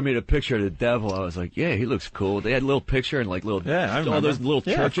 They showed me the picture of the devil. I was like, "Yeah, he looks cool." They had a little picture and like little, Yeah, I all remember. those little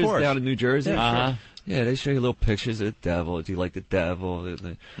Yeah, of churches course. down in New Jersey. Uh-huh. Yeah, they show you little pictures of the devil. Do you like the devil?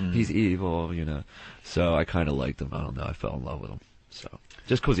 He's evil, you know. So I kind of liked him. I don't know. I fell in love with him. So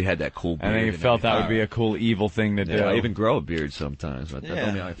just because he had that cool beard. And then you felt that would be a cool evil thing to do. Yeah, I even grow a beard sometimes, but that Yeah,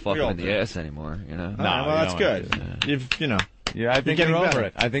 don't mean I fuck we him all in the do. ass anymore, you know. No, well, that's good. You know. Yeah, I think getting you're over better.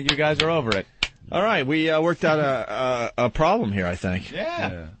 it. I think you guys are over it. All right, we worked out a problem here. I think.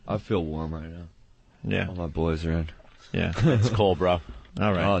 Yeah, I feel warm right now. Yeah. All my boys are in. Yeah. It's cold, bro.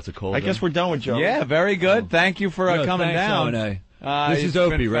 All right. Oh, it's a cold I day. guess we're done with Joe. Yeah, very good. Thank you for Yeah, coming thanks, down. O&A. This is it's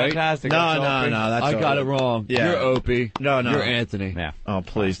Opie, been right? Fantastic. No, It's no, Opie. no. That's I got it Opie. wrong. Yeah. You're Opie. No, no. You're Anthony. Yeah. Oh,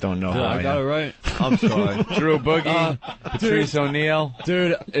 please don't know how I got it right. I'm sorry. Drew Boogie, Patrice O'Neal.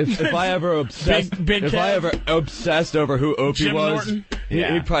 Dude, if I ever obsessed, Big if Kev. I ever obsessed over who Opie Jim was, Norton.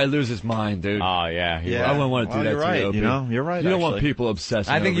 Yeah. he'd probably lose his mind, dude. Oh, yeah. he Yeah. I wouldn't want to do Well, that you're to right, you, Opie. you know? You're right, You don't want actually. people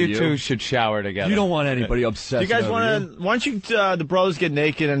obsessing I think over you two should shower together. You don't want anybody obsessing You guys over want to? Why don't you the brothers get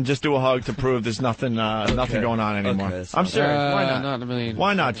naked and just do a hug to prove there's nothing nothing going on anymore? Okay, that's I'm fine. serious. Why not? Not a million.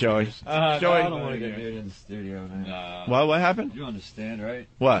 Why not, Joey? Joey. I don't want to get nude in the studio, man. What happened? You understand, right?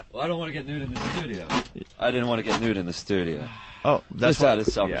 What? Well, I don't want to get nude in the studio. I didn't want to get nude in the studio. Oh, that's Just out of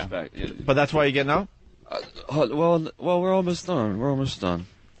self-respect. Yeah. But that's why you're getting out. Well, we're almost done. We're almost done.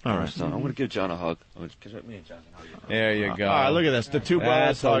 All right. Almost done. I'm gonna give John a hug. Me and John can hug. There you go. All right, look at this. The two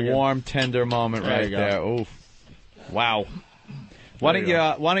brothers That's a hugging. warm, tender moment There right you go. there. Oof. Wow. Why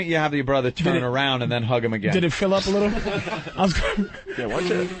don't you have your brother turn around and then hug him again? Did it fill up a little? Yeah, why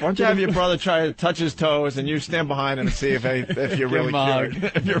don't you have your brother try to touch his toes and you stand behind him and see if you're really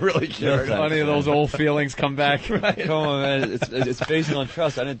cured. If you're really cured. Any of those old feelings come back. Right. Come on, man. It's based on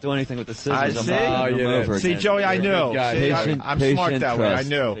trust. I didn't do anything with the scissors. I I'm see. not moving them over See, again. Joey, I knew. See, I'm smart that way. I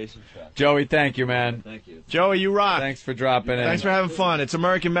knew. Joey, thank you, man. Thank you. Joey, you rock. Thanks for dropping in. Thanks for having fun. It's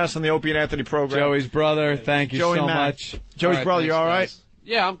American Mess on the Opie and Anthony program. Joey's brother, thank you Joey so Mack. much. Joey's All right, brother, you thanks, all right? guys.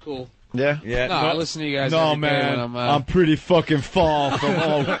 Yeah, I'm cool. Yeah? Yeah. No, I listen to you guys No, every day man. when I'm pretty fucking far from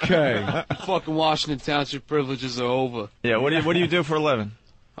okay. fucking Washington Township privileges are over. Yeah, what do you do for a living?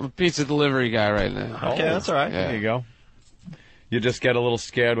 I'm a pizza delivery guy right now. Okay, that's all right. Yeah. There you go. You just get a little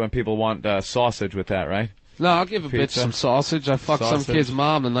scared when people want sausage with that, right? No, I'll give a Pizza. bitch some sausage. I fucked some Sausage. kid's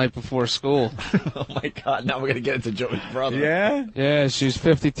mom the night before school. Oh, my God. Now we're going to get into Joey's brother. Yeah? Yeah, she's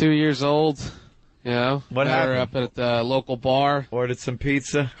 52 years old. You know, What met her happened? up at the local bar. Ordered some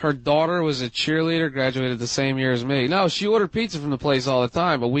pizza. Her daughter was a cheerleader, graduated the same year as me. No, she ordered pizza from the place all the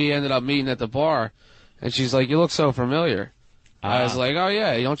time, but we ended up meeting at the bar. And she's like, "You look so familiar." I was like, "Oh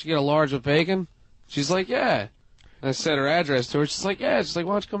yeah, don't you get a large with bacon?" She's like, "Yeah." And I said her address to her. She's like, "Yeah." She's like,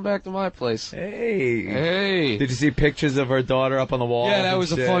 "Why don't you come back to my place?" Hey. Hey. Did you see pictures of her daughter up on the wall? Yeah, that was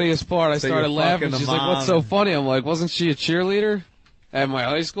the funniest part. I So started you're laughing. fucking the She's like, "What's so mom. funny?" I'm like, "Wasn't she a cheerleader at my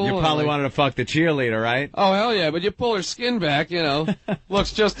high school?" You And probably I'm like, wanted to fuck the cheerleader, right? Oh hell yeah! But you pull her skin back, you know,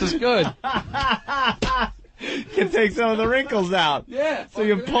 looks just as good. Can take some of the wrinkles out. Yeah. So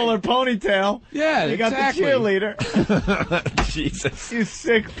you pull her ponytail. Yeah, You got exactly. the cheerleader. Jesus. You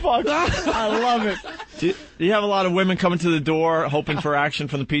sick fuck. I love it. Do you have a lot of women coming to the door hoping for action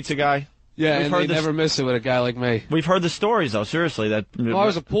from the pizza guy? Yeah, We've and heard they this- never miss it with a guy like me. We've heard the stories, though, seriously. That Well, I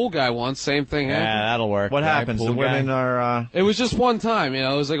was a pool guy once. Same thing happened. Yeah, that'll work. What Guy, happens? pool The guy. women are... It was just one time, you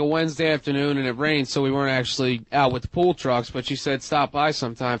know. It was like a Wednesday afternoon, and it rained, so we weren't actually out with the pool trucks. But she said stop by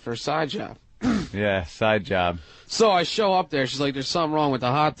sometime for a side job. Yeah, side job. So I show up there. She's like, "There's something wrong with the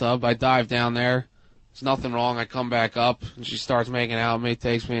hot tub." I dive down there. There's nothing wrong. I come back up, and she starts making out with me.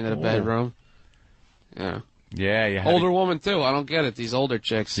 Takes me into the bedroom. Yeah. Yeah, you had, Older woman too. I don't get it. These older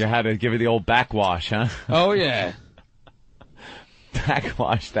chicks. you had to give her the old backwash, huh? Oh yeah.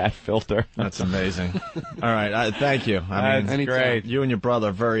 Backwash that filter. That's amazing. All right, thank you. I mean, That's great. You and your brother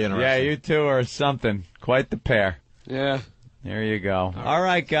are very interesting. Yeah, you two are something. Quite the pair. Yeah. There you go. All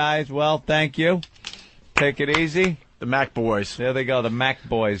right, guys. Well, thank you. Take it easy. The Mac Boys. There they go, the Mac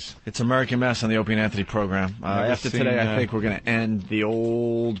Boys. It's American Mess on the Opie and Anthony program. Never After seen today, I that. think we're going to end the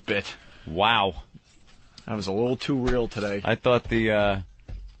old bit. Wow. That was a little too real today. I thought the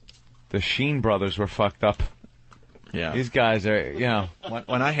Sheen brothers were fucked up. Yeah. These guys are, you know.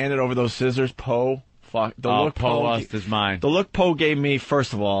 When I handed over those scissors, Poe, the look Poe lost his mind. The look Poe gave me,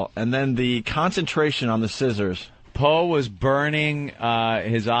 first of all, and then the concentration on the scissors. Poe was burning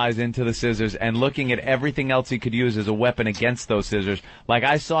his eyes into the scissors and looking at everything else he could use as a weapon against those scissors. Like,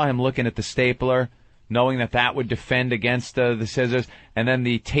 I saw him looking at the stapler, knowing that that would defend against the scissors, and then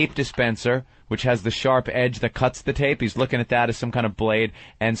the tape dispenser, which has the sharp edge that cuts the tape. He's looking at that as some kind of blade,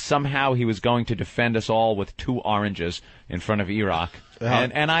 and somehow he was going to defend us all with 2 oranges in front of Iraq.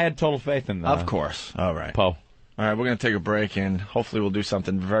 And I had total faith in Of course. All right. Poe. All right, we're going to take a break, and hopefully we'll do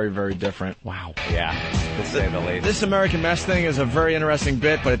something very, very different. Wow. Yeah, to say the least. This American Mess thing is a very interesting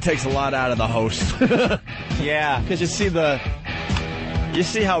bit, but it takes a lot out of the host. Yeah. Because you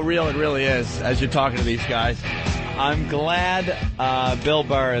see how real it really is as you're talking to these guys. I'm glad Bill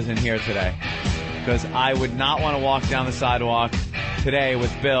Burr isn't here today, because I would not want to walk down the sidewalk today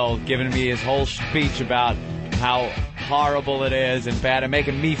with Bill giving me his whole speech about how horrible it is and bad, and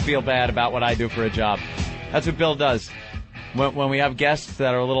making me feel bad about what I do for a job. That's what Bill does. When we have guests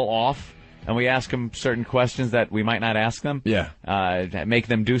that are a little off, and we ask them certain questions that we might not ask them, make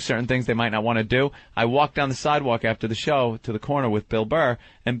them do certain things they might not want to do, I walk down the sidewalk after the show to the corner with Bill Burr,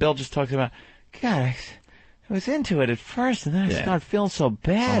 and Bill just talks about, God, I was into it at first, and then I started feeling so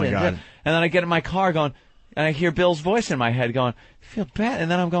bad. Oh, my God. And then I get in my car going, and I hear Bill's voice in my head going, I feel bad. And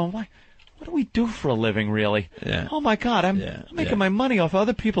then I'm going, what do we do for a living, really? Yeah. Oh, my God, I'm making my money off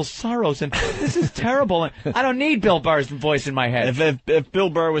other people's sorrows, and this is terrible. And I don't need Bill Burr's voice in my head. If Bill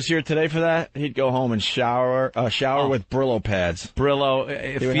Burr was here today for that, he'd go home and shower with Brillo pads. Brillo,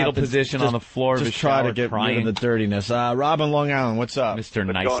 He would fetal have to position just- on the floor of his just try shower, to get crying. rid of the dirtiness. Rob in Long Island, what's up? Mr.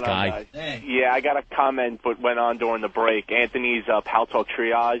 Nice going on, Guy. guys? Yeah, I got a comment what went on during the break. Anthony's Pal Talk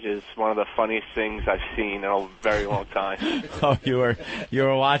Triage is one of the funniest things I've seen in a very long time. Oh, you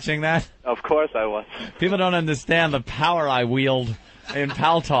were watching that? Of course I was. People don't understand the power I wield in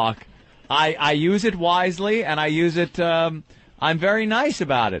Pal Talk. I use it wisely, and I use it, I'm very nice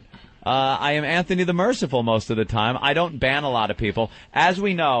about it. I am Anthony the Merciful most of the time. I don't ban a lot of people. As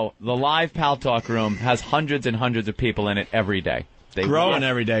we know, the live Pal Talk room has hundreds and hundreds of people in it every day. They growing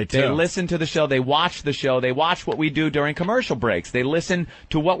every day, too. They listen to the show. They watch the show. They watch what we do during commercial breaks. They listen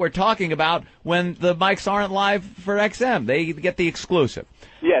to what we're talking about when the mics aren't live for XM. They get the exclusive.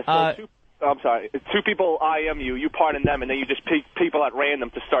 Yes. I'm sorry. 2 people IM you, you pardon them, and then you just pick people at random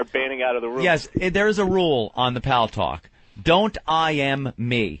to start banning out of the room. Yes, there is a rule on the Pal Talk. Don't IM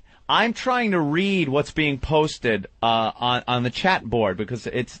me. I'm trying to read what's being posted on the chat board because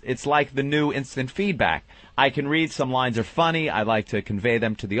it's like the new instant feedback. I can read some lines are funny. I like to convey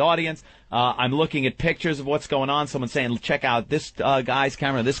them to the audience. I'm looking at pictures of what's going on. Someone's saying, check out this guy's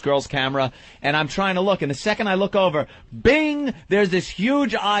camera, this girl's camera. And I'm trying to look. And the second I look over, bing, there's this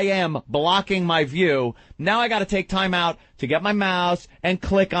huge IM blocking my view. Now I got to take time out to get my mouse and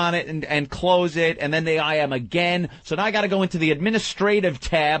click on it and close it. And then they IM again. So now I got to go into the administrative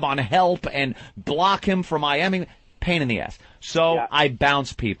tab on help and block him from IMing. Pain in the ass. So I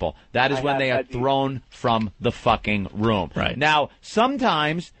bounce people. That is when they are thrown from the fucking room. Right. Now,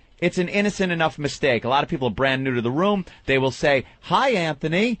 sometimes it's an innocent enough mistake. A lot of people are brand new to the room. They will say, hi,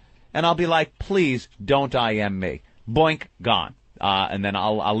 Anthony. And I'll be like, please don't IM me. Boink, gone. And then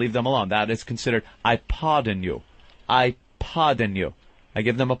I'll leave them alone. That is considered, I pardon you. I pardon you. I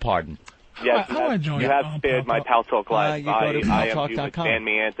give them a pardon. Yes, how do I join you have spared my Pal Talk Live. You go to paltalk.com. Ban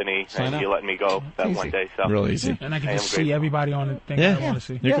me, Anthony, Sign and you let me go that one day. So Real easy. And I can just see everybody on the thing I want to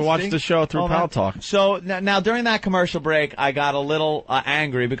see. You can watch the show through Pal Talk. So now during that commercial break, I got a little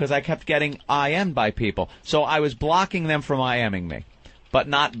angry because I kept getting IM'd by people. So I was blocking them from IMing me, but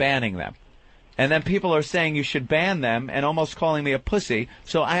not banning them. And then people are saying you should ban them and almost calling me a pussy.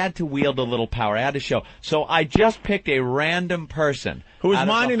 So I had to wield a little power. I had to show. So I just picked a random person who was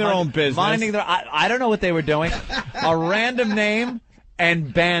minding their own business. I don't know what they were doing. A random name.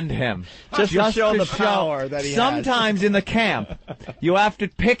 And banned him. Just to show the power that he has. Sometimes in the camp, you have to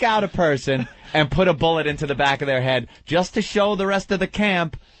pick out a person and put a bullet into the back of their head just to show the rest of the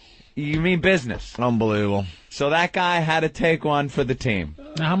camp you mean business. Unbelievable. So that guy had to take one for the team.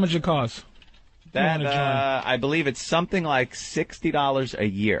 Now, how much it costs? That I believe it's something like $60 a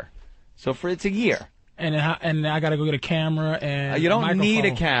year. So it's a year. And I got to go get a camera and you don't need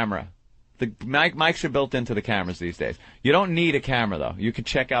a camera. The mics are built into the cameras these days. You don't need a camera, though. You can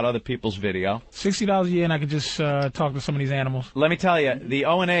check out other people's video. $60 a year, and I could just talk to some of these animals. Let me tell you, the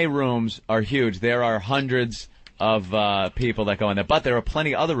O&A rooms are huge. There are hundreds of people that go in there, but there are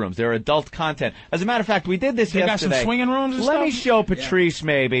plenty of other rooms. There are adult content. As a matter of fact, we did this yesterday. They got some swinging rooms and stuff? Let me show Patrice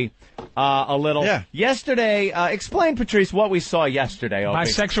maybe a little. Yeah. Yesterday, explain, Patrice, what we saw yesterday. Opie.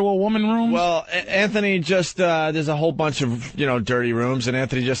 Bisexual woman rooms? Well, Anthony just, there's a whole bunch of, dirty rooms, and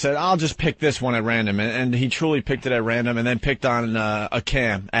Anthony just said, I'll just pick this one at random. And he truly picked it at random and then picked on a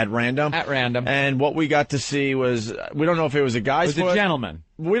cam at random. At random. And what we got to see was, we don't know if it was a guy's foot. It was a gentleman.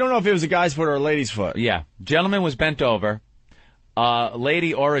 We don't know if it was a guy's foot or a lady's foot. Yeah. Gentleman was bent over.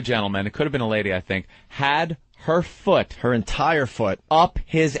 Lady or a gentleman, it could have been a lady, I think, had her foot. Her entire foot. Up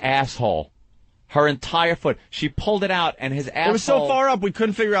his asshole. Her entire foot. She pulled it out, and his asshole... It was so far up, we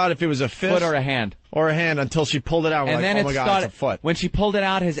couldn't figure out if it was a fist... foot or a hand. Or a hand until she pulled it out. And like, then oh my God, it's a foot. When she pulled it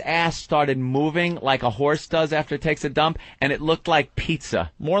out, his ass started moving like a horse does after it takes a dump, and it looked like pizza.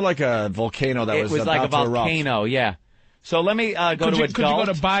 More like a volcano that was It was like a volcano, yeah. So let me go to adult. Could you go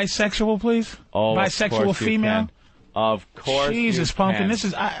to bisexual, please? Oh, bisexual female? Of course. Jesus, Pumpkin. This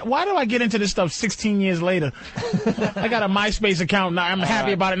is. Why do I get into this stuff 16 years later? I got a MySpace account now. I'm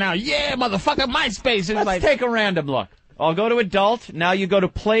happy about it now. Yeah, motherfucker, MySpace. Let's take a random look. I'll go to adult. Now you go to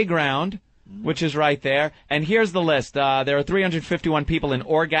playground, which is right there. And here's the list. There are 351 people in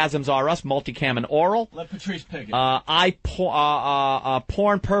Orgasms R Us, multicam and oral. Let Patrice pick it.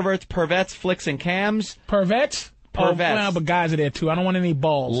 Porn, perverts, pervettes, flicks, and cams. Pervettes? Pervettes. Oh, well, but guys are there, too. I don't want any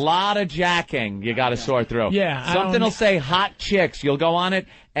balls. Lot of jacking you got to sort through. Yeah. Something will say hot chicks. You'll go on it,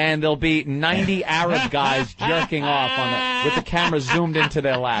 and there'll be 90 Arab guys jerking off on with the camera zoomed into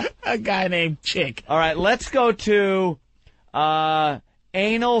their lap. A guy named Chick. All right, let's go to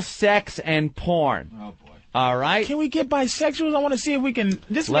anal sex and porn. Oh, boy. All right. Can we get bisexuals? I want to see if we can...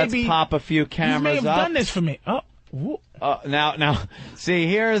 Let's pop a few cameras up. You may have done this for me. Now, see,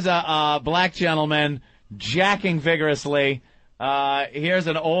 here's a black gentleman jacking vigorously. Here's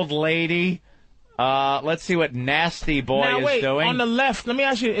an old lady. Let's see what Nasty Boy is doing. On the left, let me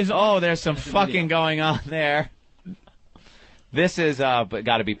ask you. There's some fucking going on there. This is got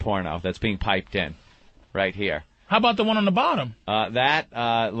to be porno that's being piped in right here. How about the one on the bottom?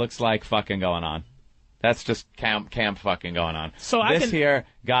 That looks like fucking going on. That's just cam fucking going on. So this here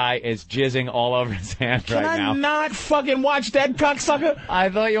guy is jizzing all over his hand right now. Can I not fucking watch that cocksucker? I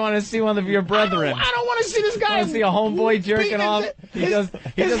thought you wanted to see one of your brethren. I don't want to see this guy. Want to see a homeboy jerking off? He just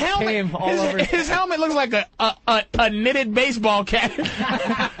came all over. His helmet looks like a knitted baseball cap.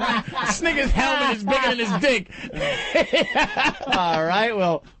 This nigga's helmet is bigger than his dick. All right,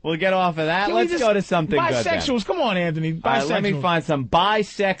 well, we'll get off of that. Let's go to something good then. Bisexuals, come on, Anthony. Bisexuals. All right, let me find some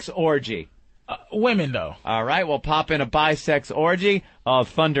bisex orgy. Women, though. All right, we'll pop in a bisex orgy.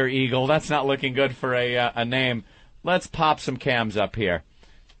 Thunder Eagle. That's not looking good for a name. Let's pop some cams up here.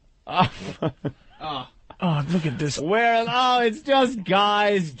 Oh, look at this. It's just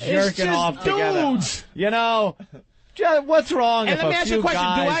guys jerking off together. Dudes. You know, what's wrong and if let me a ask few you a question.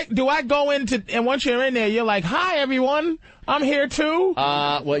 guys... Do I go into, and once you're in there, you're like, hi, everyone. I'm here, too?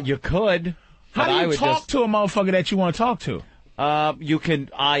 Well, you could. How do you talk to a motherfucker that you want to talk to? You can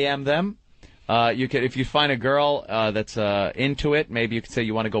IM them. You could, if you find a girl that's into it, maybe you could say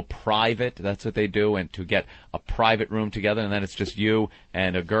you want to go private. That's what they do, and to get a private room together, and then it's just you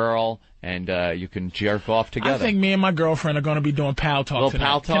and a girl, and you can jerk off together. I think me and my girlfriend are going to be doing pal talk tonight.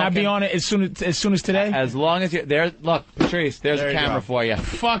 Pal talk. Can I be on it as soon as today? As long as you there. Look, Patrice, there's a camera for you.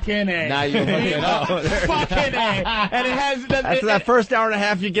 Fucking A. Now you hook it up. Fucking A. And it has after that first hour and a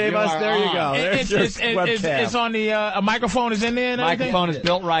half you gave us. There you go. It's on the a microphone is in there. And microphone is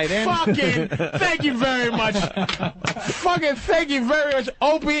built right in. Fucking thank you very much. Fucking thank you very much,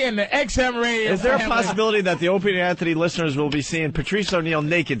 Opie and the XM Radio. Is there a possibility that the Opie and Anthony listeners will be seeing Patrice O'Neal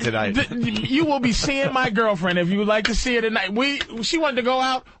naked tonight? You will be seeing my girlfriend if you would like to see her tonight. She wanted to go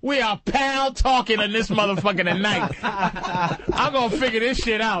out. We are pal talking in this motherfucker tonight. I'm gonna figure this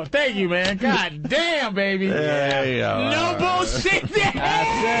shit out. Thank you, man. God damn, baby. There you go. No bullshit. Yeah.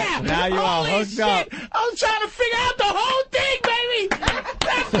 That's it. Now you are hooked up. I was trying to figure out the whole thing, baby.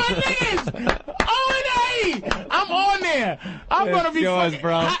 That's what it is. O&A. I'm on there. I'm gonna be yours,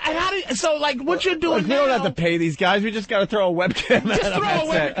 bro. So, like, what you're doing now? We don't have to pay these guys. We just got to throw a webcam at them.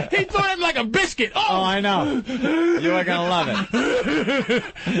 He threw him like a biscuit. Oh, I know. You are gonna love it.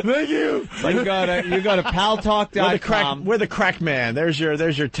 Thank you. You go to paltalk.com. We're the crack man. There's your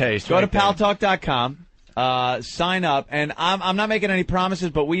taste. Go to paltalk.com. Sign up, and I'm not making any promises,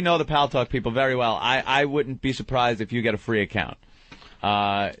 but we know the Pal Talk people very well. I wouldn't be surprised if you get a free account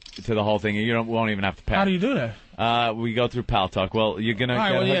to the whole thing. You won't even have to pay. How do you do that? We go through Pal Talk. Well, you're gonna.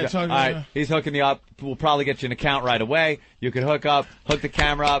 All right, he's hooking you up. We'll probably get you an account right away. You can hook the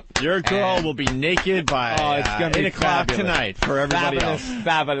camera up. Your girl will be naked by it's gonna be 8 o'clock tonight for everybody else.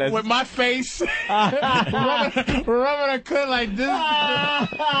 Fabulous. With my face rubbing a clit like this.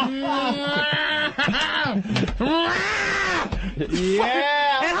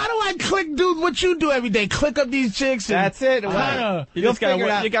 Yeah. And how do I click, dude? What you do every day? Click up these chicks. And that's it. You just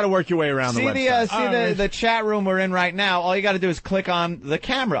gotta work your way around the website. The chat room we're in right now. All you got to do is click on the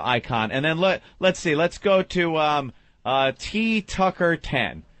camera icon, and then let's see. Let's go to T Tucker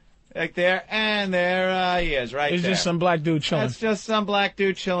 10. Like there, and there he is, right It's there. just some black dude chilling. That's just some black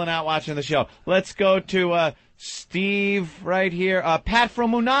dude chilling out watching the show. Let's go to Steve right here. Pat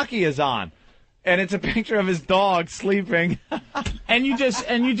from Unaki is on. And it's a picture of his dog sleeping. and you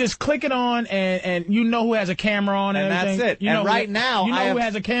just click it on, and you know who has a camera on, and that's it. You know now, you know who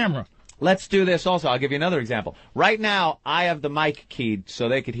has a camera. Let's do this also. I'll give you another example. Right now, I have the mic keyed so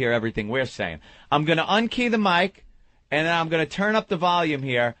they could hear everything we're saying. I'm going to unkey the mic, and then I'm going to turn up the volume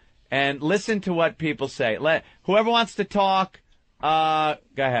here and listen to what people say. Whoever wants to talk, go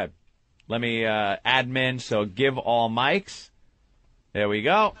ahead. Let me admin, so give all mics. There we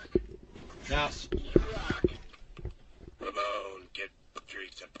go. Now, Ramon, get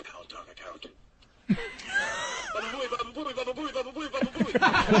Patrice a Pal Talk account. Patrice,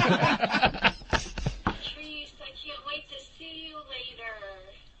 I can't wait to see you later.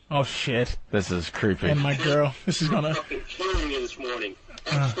 Oh shit! This is creepy. And my girl, this is gonna. Fucking killing me this morning.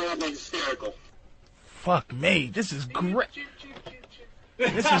 Absolutely hysterical. Fuck me! This is great.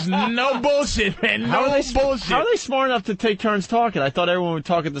 This is no bullshit, man. No bullshit. How are they smart enough to take turns talking? I thought everyone would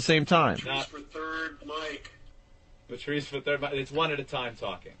talk at the same time. Patrice for third mic. Patrice for third mic. It's one at a time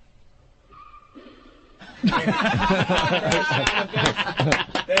talking. They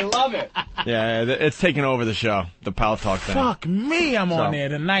love it. Yeah, it's taking over the show. The Pal Talk thing. Fuck me! I'm on there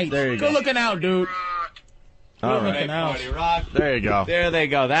tonight. There you go. Good looking out, dude. All right. Looking out. There you go. There they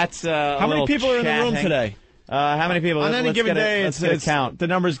go. That's how many people are in the room today? How many people? On any given day, let's get a count. The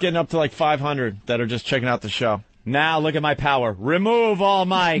number's getting up to like 500 that are just checking out the show. Now look at my power. Remove all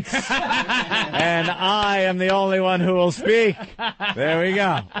mics. And I am the only one who will speak. There we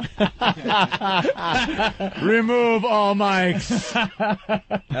go. Remove all mics.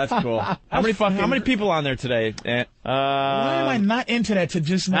 That's cool. How many people on there today, Ant? Why am I not into that to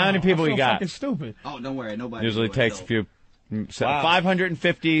just now? How many people I feel we got? Fucking stupid. Oh, don't worry. Nobody. Usually takes a few. So Wow.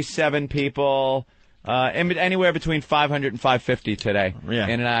 557 people. Anywhere between 500 and 550 today. Yeah.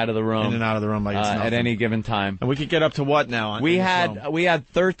 In and out of the room. In and out of the room like it's at nothing. any given time. And we could get up to what now? We had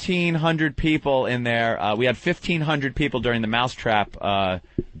 1,300 people in there. We had 1,500 people during the Mousetrap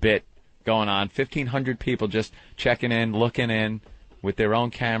bit going on. 1,500 people just checking in, looking in with their own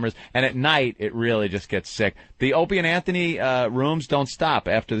cameras. And at night, it really just gets sick. The Opie and Anthony rooms don't stop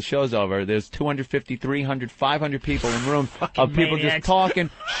after the show's over. There's 250, 300, 500 people in rooms of people just maniacs. talking,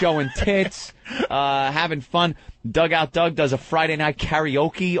 showing tits, having fun. Dugout Doug does a Friday night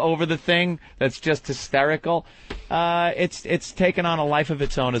karaoke over the thing that's just hysterical. It's taken on a life of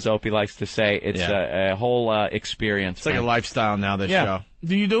its own, as Opie likes to say. It's a whole experience. It's like a lifestyle now, this show.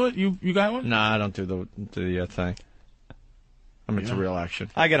 Do you do it? You got one? No, I don't do the thing. I'm into real action.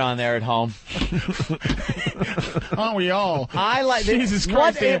 I get on there at home. Aren't we all? I like Jesus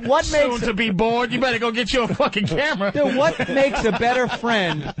Christ. What Soon makes to be bored? You better go get you a fucking camera. Dude, what makes a better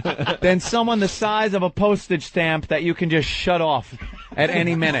friend than someone the size of a postage stamp that you can just shut off at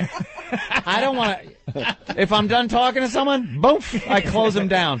any minute? I don't want to. If I'm done talking to someone, boom, I close them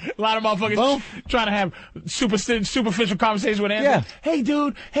down. A lot of motherfuckers trying to have superficial conversations with Anthony. Yeah. Hey,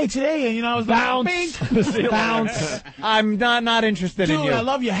 dude. Hey, today, I was Bounce. Bounce. I'm not interested in Dude, you. I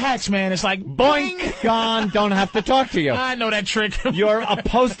love your hats, man. It's like, Boink, gone, don't have to talk to you. I know that trick. You're a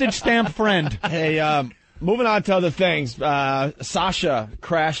postage stamp friend. Hey, moving on to other things. Sasha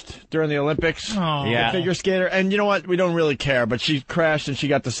crashed during the Olympics. Oh. Yeah. The figure skater. And you know what? We don't really care, but she crashed and she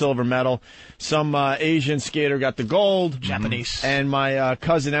got the silver medal. Some Asian skater got the gold. Japanese. And my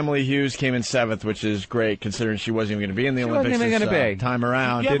cousin Emily Hughes came in 7th, which is great considering she wasn't even going to be in the Olympics wasn't even this gonna be. time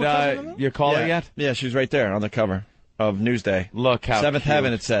around. You have a cousin in You call yeah. her yet? Yeah, she was right there on the cover of Newsday. Look how 7th cute.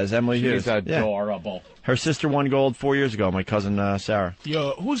 heaven, it says. Emily Hughes. She's adorable. Her sister won gold 4 years ago, my cousin Sarah.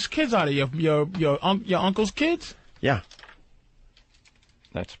 Whose kids are they? Your uncle's kids? Yeah.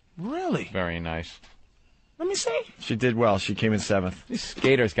 That's Really? very nice. Let me see. She did well. She came in 7th. These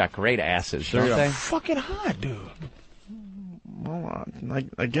skaters got great asses, Sure don't do. they? Fucking hot, dude. Well,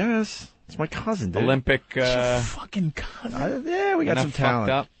 I guess. It's my cousin, dude. Olympic. Fucking cousin. Yeah, we got Kinda some talent.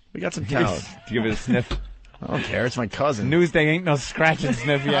 fucked up. We got some talent. Give it a sniff. I don't care. It's my cousin. Newsday ain't no scratch and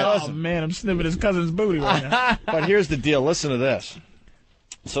sniff yet. Oh, man, I'm sniffing his cousin's booty right now. But here's the deal. Listen to this.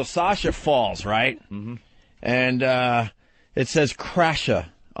 So Sasha falls, right? Mm-hmm. And it says Crasha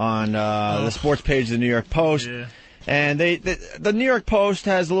on the sports page of the New York Post. Yeah. And the New York Post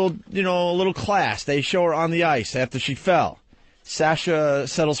has a little class. They show her on the ice after she fell. Sasha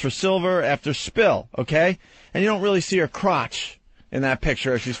settles for silver after spill, okay? And you don't really see her crotch in that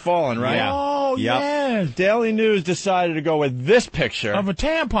picture as she's falling, right? Yeah. Oh, Yep. yeah. Daily News decided to go with this picture. Of a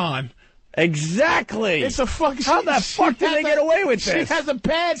tampon. Exactly. It's a fucking. How the fuck did they get away with She this? has a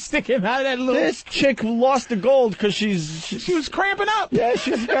pad sticking out of that little. This chick lost the gold because she was cramping up. Yeah,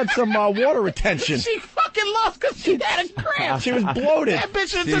 she's got some water retention. She fucking lost because she had a cramp. She was bloated. That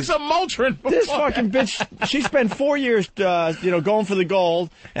bitch took some Motrin. This before fucking that. bitch, she spent 4 years, going for the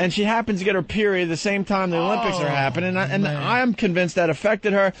gold, and she happens to get her period the same time the Olympics are happening, and I'm convinced that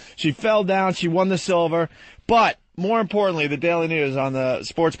affected her. She fell down, she won the silver, but more importantly, the Daily News on the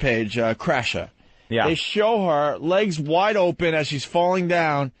sports page, Crasha. Yeah. They show her legs wide open as she's falling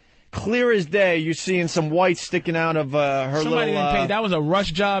down. Clear as day, you're seeing some white sticking out of her Somebody little... didn't pay. That was a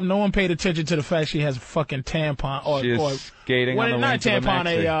rush job. No one paid attention to the fact she has a fucking tampon. She is skating on the not wings of a a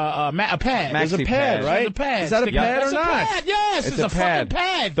tampon, a pad. There's a Maxi pad, pad. right? There's a pad. Is that a sticking out. pad or That's not? A pad. Yes, it's a pad. fucking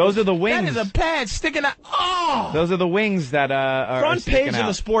pad. Those are the wings. That is a pad sticking out. Oh! Those are the wings that are Front sticking page out. of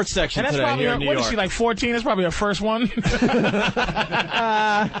the sports section And that's today probably here her, in New what York. is she, like 14? That's probably her first one.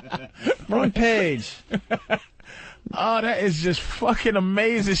 Front page. Oh, that is just fucking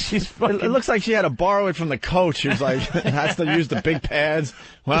amazing. She's fucking... It looks like she had to borrow it from the coach. She was like, has to use the big pads.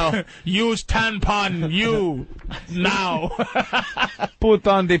 Well, use tampon, you, now. Put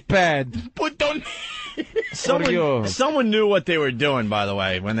on the pad. Put on... Someone knew what they were doing, by the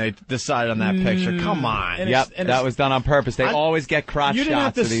way, when they decided on that picture. Come on. Yep, that was done on purpose. They always get crotch You didn't have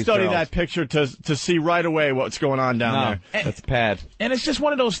shots to of these study girls. that picture to see right away what's going on down there. That's pad. And it's just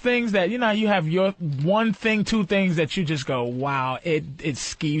one of those things that, you have your one thing, two things that you just go, wow, it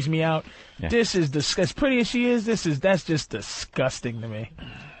skeeves me out. Yeah. This is as pretty as she is, that's just disgusting to me.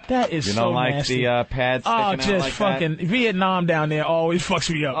 That is You so don't like nasty. the pads sticking Oh, out just like fucking that? Vietnam down there always fucks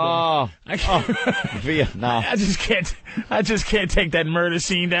me up. Vietnam. I just can't take that murder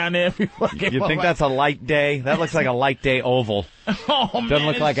scene down there. You think that's a light day? That looks like a light day oval. Oh, man, Doesn't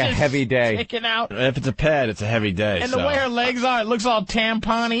look it's like a just heavy day. sticking out. If it's a pad, it's a heavy day. And so. the way her legs are, it looks all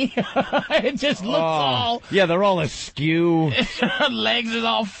tampon-y. It just looks all... Yeah, they're all askew. Her legs is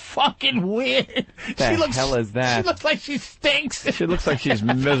all fucking weird. The hell is that? She looks like she stinks. She looks like she's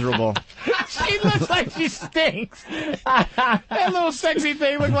miserable. She looks like she stinks. That little sexy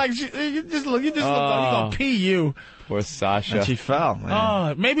thing looks like you just look like you gonna pee you. Poor Sasha. And she fell, man.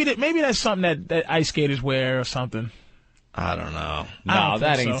 Oh, maybe that's something that ice skaters wear or something. I don't know. No,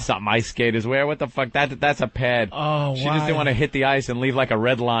 that ain't something ice skaters wear. What the fuck? That's a pad. Oh, She just didn't want to hit the ice and leave like a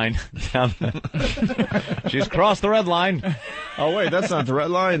red line down there. She's crossed the red line. Oh, wait, that's not the red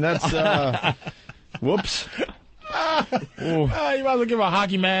line. That's, whoops. You might as well give her a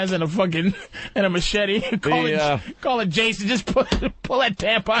hockey mask and a machete. Call it Jason. Just pull that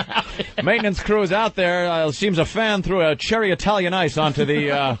tampon out. Maintenance crew is out there. Seems a fan threw a cherry Italian ice onto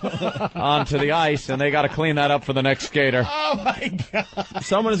the ice, and they got to clean that up for the next skater. Oh my God!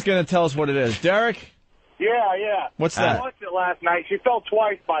 Someone is going to tell us what it is. Derek? Yeah. What's that? I watched it last night. She fell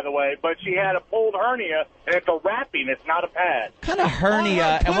twice, by the way, but she had a pulled hernia, and it's a wrapping. It's not a pad. What kind of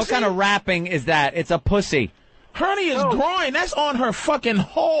hernia and what kind of wrapping is that? It's a pussy. Hernia's groin. That's on her fucking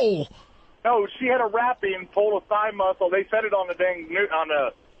hole. No, she had a wrapping, pulled a thigh muscle. They said it on the dang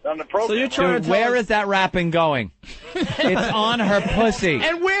on the program. So you're trying to where is that wrapping going? It's on her pussy.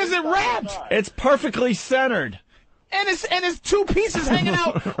 And where's it wrapped? It's perfectly centered. And it's two pieces hanging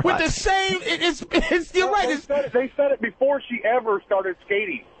out with the same. It's you're right. They said it before she ever started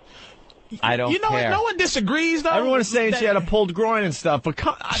skating. I don't You know care. what? No one disagrees, though. Everyone is saying she had a pulled groin and stuff, but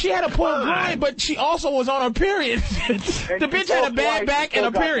she had a pulled groin, but she also was on her period. The bitch had a bad back and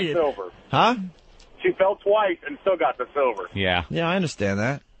a period. Huh? She fell twice and still got the silver. Yeah. Yeah, I understand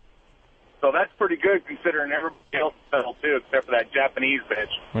that. So that's pretty good considering everybody else fell too, except for that Japanese bitch.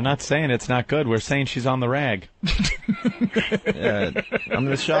 We're not saying it's not good. We're saying she's on the rag. I'm going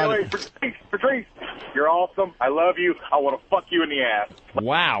to shot Anyway, Patrice, you're awesome. I love you. I want to fuck you in the ass.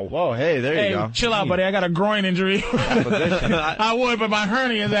 Wow. Whoa, hey, there you go. Chill out, buddy. I got a groin injury. I would, but my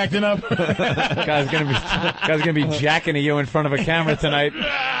hernia is acting up. Guy's gonna be jacking at you in front of a camera tonight.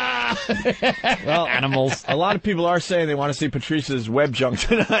 Well, animals. A lot of people are saying they want to see Patrice's web junk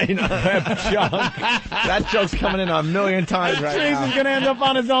tonight. Web junk. That joke's coming in a million times right Patrice now. is gonna end up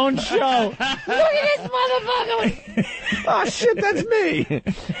on his own show. Look at this motherfucker. Oh, shit, that's me.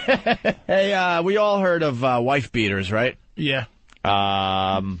 Hey, we all heard of wife beaters, right? Yeah.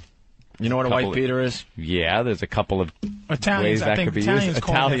 You know what a wife beater is? Yeah, there's a couple of Italians, ways that I think could be Italians used.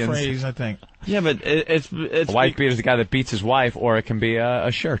 call that Italians. phrase, I think. Yeah, but it's a wife beater is the guy that beats his wife, or it can be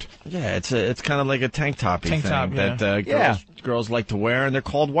a shirt. Yeah, it's kind of like a tank top thing top, yeah. that girls like to wear, and they're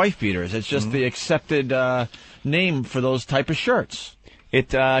called wife beaters. It's just the accepted name for those type of shirts.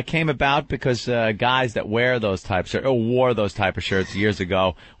 It came about because guys that wear those types or wore those type of shirts years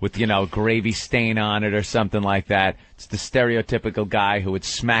ago with, gravy stain on it or something like that. It's the stereotypical guy who would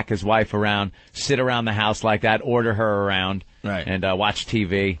smack his wife around, sit around the house like that, order her around, right, and watch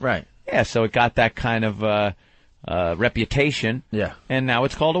TV. Right. Yeah, so it got that kind of reputation. Yeah. And now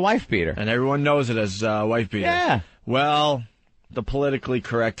it's called a wife beater. And everyone knows it as wife beater. Yeah. Well, the politically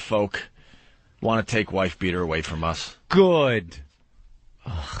correct folk want to take wife beater away from us. Good.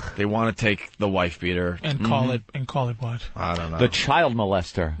 They want to take the wife beater And call it what? I don't know. The child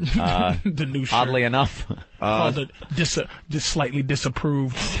molester. The new shirt. Oddly enough. Called it slightly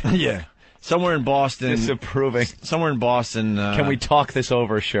disapproved. Yeah. Somewhere in Boston. Disapproving. Somewhere in Boston. Can we talk this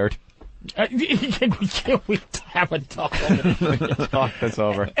over, shirt? Can we have a talk? Talk this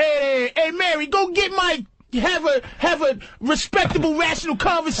over. Hey, Mary, go get my have a respectable, rational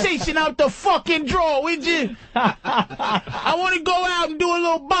conversation out the fucking drawer, would you? I want to go out and do a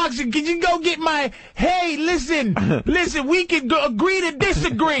little boxing. Can you go get my? Hey, listen, we can agree to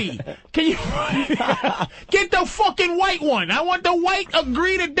disagree. Can you get the fucking white one? I want the white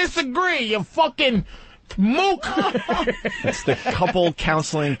agree to disagree. You fucking mook. It's the couple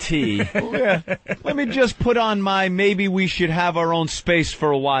counseling tea. Yeah. Let me just put on my maybe we should have our own space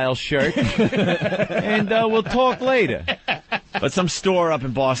for a while shirt, and we'll talk later. But some store up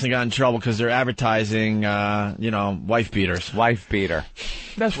in Boston got in trouble because they're advertising, wife beaters. Wife beater.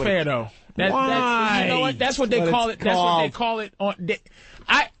 That's fair though. Why? You know what? That's what they call it. That's what they call it.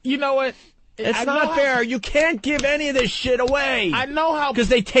 You know what? It's not fair. You can't give any of this shit away. I know how. Because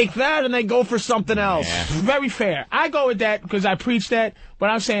they take that and they go for something else. Yeah. Very fair. I go with that because I preach that, but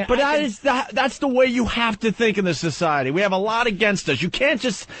I'm saying... But that's the way you have to think in this society. We have a lot against us. You can't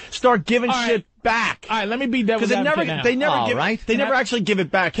just start giving shit back. All right, let me be devil's advocate now. They never actually give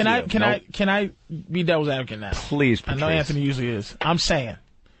it back to you. Can I be devil's advocate now? Please, I know Anthony usually is. I'm saying,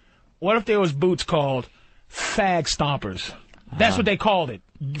 what if there was boots called fag stompers? That's what they called it.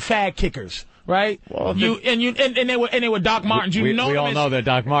 Fag kickers. Right? Well, they were Doc Martens. We all know they're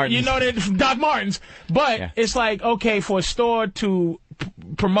Doc Martens. You know they're Doc Martens. But it's like, okay, for a store to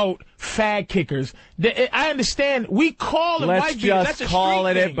promote fag kickers, I understand. We call them wife beaters. Let's That's just a call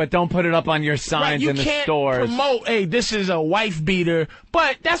street it thing. but don't put it up on your signs in the stores. You can't promote, hey, this is a wife beater,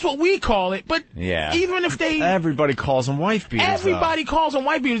 but that's what we call it. But even if everybody calls them wife beaters. Everybody calls them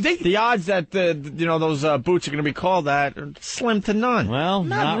wife beaters. The odds that those boots are going to be called that are slim to none. Well,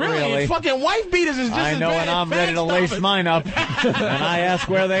 not really. Fucking wife beaters is just I know when I'm ready to lace mine up, and I ask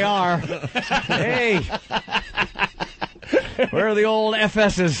where they are. Hey. Where are the old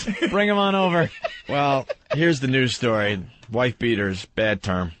FSs? Bring them on over. Well, here's the news story. Wife beaters, bad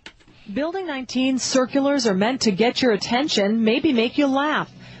term. Building 19 circulars are meant to get your attention, maybe make you laugh.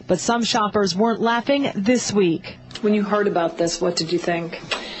 But some shoppers weren't laughing this week. When you heard about this, what did you think?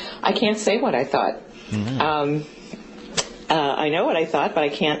 I can't say what I thought. Mm-hmm. I know what I thought, but I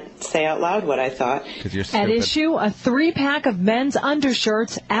can't say out loud what I thought. You're stupid. At issue, a 3-pack of men's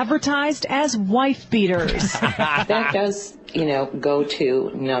undershirts advertised as wife beaters. That does, go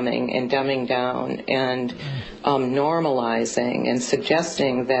to numbing and dumbing down and normalizing and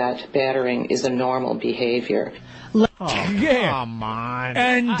suggesting that battering is a normal behavior. Come on.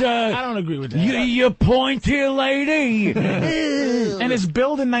 And I don't agree with that. You pointy lady. And it's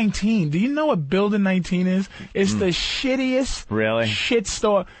Building 19. Do you know what Building 19 is? It's the shittiest shit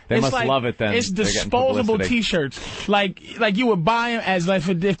store. They it's must love it then. It's They're getting disposable publicity. T-shirts. Like you would buy them as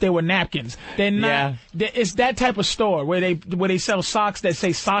if they were napkins. They're not. It's that type of store where they sell socks that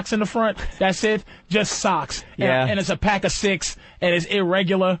say socks in the front. That's it. Just socks. And it's a pack of 6. And it's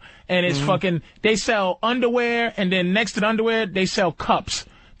irregular, and it's fucking. They sell underwear, and then next to the underwear, they sell cups.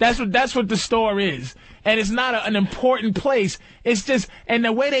 That's what the store is, and it's not an important place. It's just, and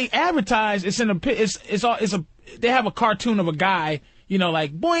the way they advertise, they have a cartoon of a guy,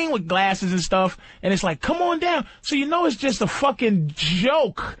 like boing with glasses and stuff, and it's like, come on down. So it's just a fucking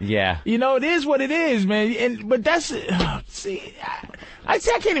joke. Yeah. It is what it is, man. But that's see, I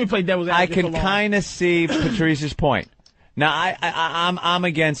can't even play devil's advocate. I can kind of see Patrice's point. Now, I'm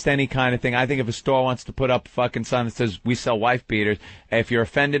against any kind of thing. I think if a store wants to put up a fucking sign that says we sell wife beaters, if you're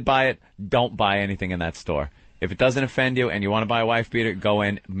offended by it, don't buy anything in that store. If it doesn't offend you and you want to buy a wife beater, go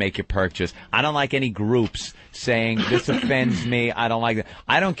in, make your purchase. I don't like any groups saying this offends me. I don't like that.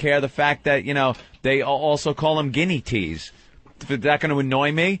 I don't care the fact that, they also call them guinea teas. Is that going to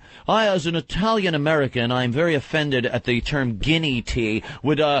annoy me? As an Italian American, I'm very offended at the term guinea tea.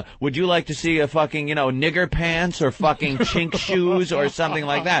 Would you like to see a fucking, nigger pants or fucking chink shoes or something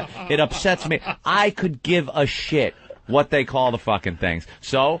like that? It upsets me. I could give a shit what they call the fucking things.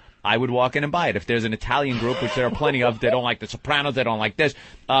 So I would walk in and buy it. If there's an Italian group, which there are plenty of, they don't like the Sopranos, they don't like this,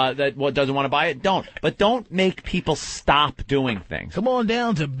 that doesn't want to buy it, don't. But don't make people stop doing things. Come on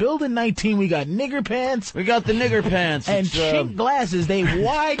down to Building 19. We got nigger pants. We got the nigger pants. And chink glasses. They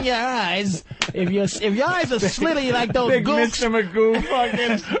widen your eyes. If your eyes are slitty like those Big gooks. Mr. Magoo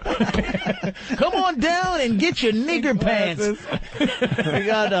fucking. Come on down and get your nigger pants. We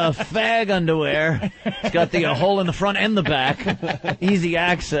got fag underwear. It's got the hole in the front and the back. Easy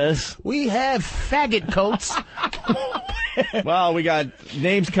access. We have faggot coats. Well, we got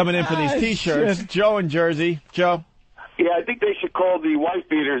names coming in for these T-shirts. Shit. Joe in Jersey. Joe? Yeah, I think they should call the wife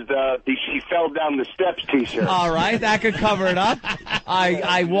beaters the She Fell Down the Steps T-shirt. All right, that could cover it up.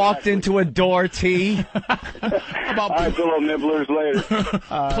 I walked into a door tee. All right, little nibblers later.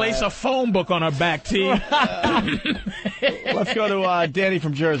 Place a phone book on her back, T. Let's go to Danny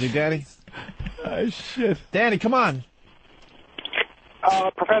from Jersey. Danny? Shit. Danny, come on.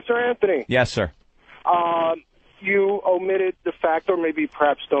 Professor Anthony. Yes, sir. You omitted the fact, or maybe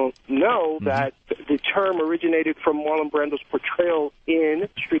perhaps don't know, that the term originated from Marlon Brando's portrayal in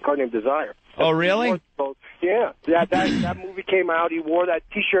Streetcar Named Desire. Oh, really? Yeah. That movie came out. He wore that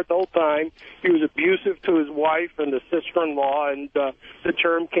T-shirt the whole time. He was abusive to his wife and the sister-in-law, and the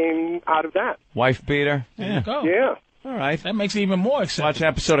term came out of that. Wife beater? Yeah. Yeah. All right. That makes it even more acceptable. Watch an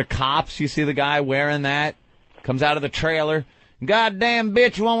episode of Cops. You see the guy wearing that. Comes out of the trailer. Goddamn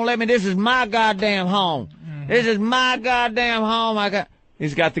bitch won't let me. This is my goddamn home. This is my goddamn home.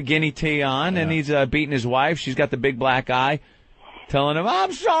 He's got the guinea tee on, and he's beating his wife. She's got the big black eye. telling him,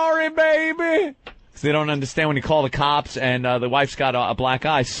 I'm sorry, baby. Because they don't understand when you call the cops and the wife's got a black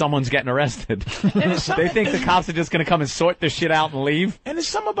eye, someone's getting arrested. They think the cops are just going to come and sort their shit out and leave. And it's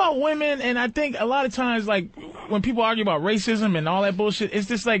something about women, and I think a lot of times, like, when people argue about racism and all that bullshit, it's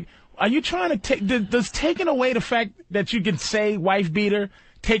just like, are you trying to take, does taking away the fact that you can say wife beater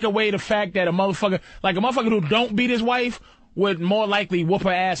take away the fact that a motherfucker who don't beat his wife would more likely whoop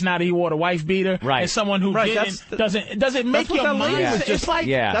her ass now that he wore the wife beater, right? And someone who didn't does it make your mind? It's like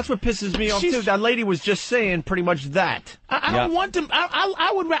that's what pisses me off too. That lady was just saying pretty much that. I don't want them.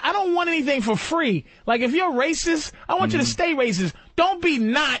 I don't want anything for free. Like if you're racist, I want you to stay racist. Don't be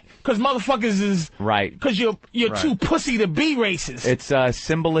not because motherfuckers is right. Because you're too pussy to be racist. It's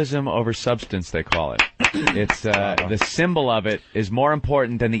symbolism over substance, they call it. It's the symbol of it is more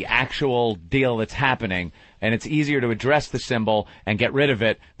important than the actual deal that's happening. And it's easier to address the symbol and get rid of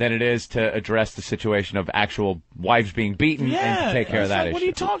it than it is to address the situation of actual wives being beaten and to take care of that issue. What are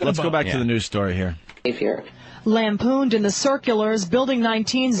you talking Let's about? go back to the news story here. Lampooned in the circulars, Building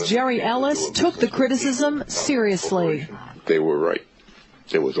 19's Jerry Ellis took the criticism seriously. They were right.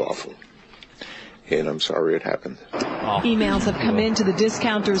 It was awful. And I'm sorry it happened. Emails have come into the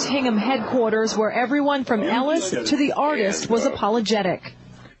discounter's Hingham headquarters where everyone from Ellis to the artist was apologetic.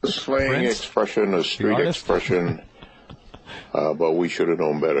 A slang expression, a street expression, but we should have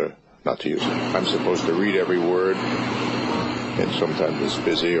known better not to use it. I'm supposed to read every word, and sometimes it's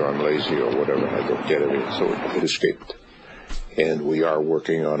busy or I'm lazy or whatever, and I don't get it, so it escaped. And we are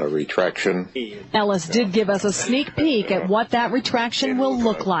working on a retraction. Ellis did give us a sneak peek at what that retraction will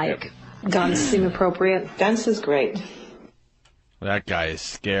look like. Guns seem appropriate. Guns is great. That guy is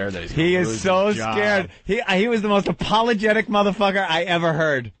scared that he's He gonna is lose so his job. scared. He was the most apologetic motherfucker I ever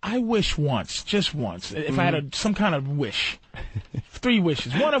heard. I wish once, just once, if I had some kind of wish, 3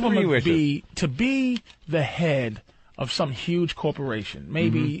 wishes. One of them would be to be the head of some huge corporation,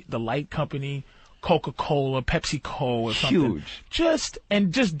 maybe the light company, Coca-Cola, PepsiCo, or something. Huge. Just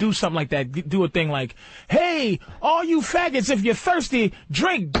do something like that. Do a thing like, hey, all you faggots, if you're thirsty,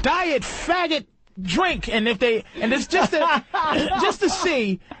 drink Diet Faggot drink, and it's just to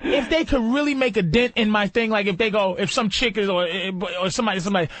see if they could really make a dent in my thing. Like if some chick is or somebody,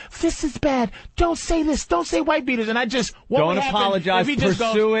 this is bad. Don't say this. Don't say white beaters. And I just don't apologize. If he just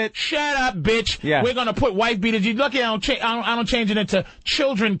pursue goes, it. Shut up, bitch. Yeah. We're gonna put white beaters. You're lucky I don't change it into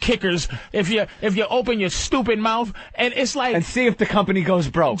children kickers. If you open your stupid mouth, and it's like, and see if the company goes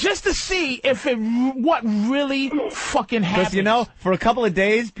broke. Just to see if what really fucking happens. Because, you know, for a couple of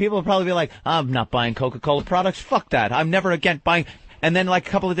days, people will probably be like, I'm not buying Coca-Cola products. Fuck that. I'm never again buying. And then, like, a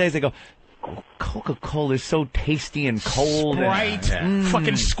couple of days, they go, Coca-Cola is so tasty and cold. Sprite,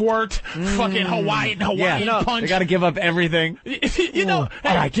 fucking squirt, fucking Hawaiian punch. They got to give up everything. You know,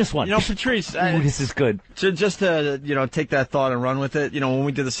 all right, just one. You know, Patrice, this is good. Just to take that thought and run with it. You know, when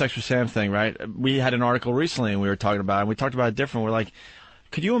we did the Sex for Sam thing, right? We had an article recently, and we talked about it different. We're like,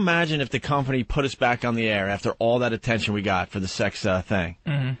 could you imagine if the company put us back on the air after all that attention we got for the sex thing?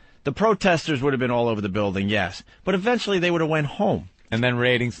 Mm-hmm. The protesters would have been all over the building, yes, but eventually they would have went home. And then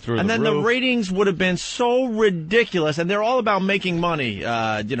ratings through the roof. And then the ratings would have been so ridiculous, and they're all about making money.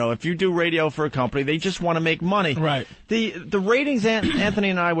 You know, if you do radio for a company, they just want to make money. Right. The ratings Anthony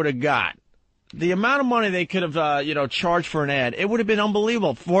and I would have got, the amount of money they could have charged for an ad, it would have been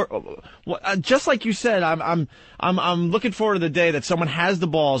unbelievable. Just like you said, I'm looking forward to the day that someone has the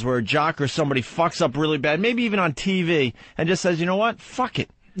balls where a jock or somebody fucks up really bad, maybe even on TV, and just says, you know what, fuck it.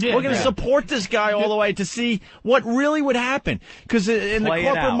 Yeah, we're going to support this guy all the way to see what really would happen. Because in the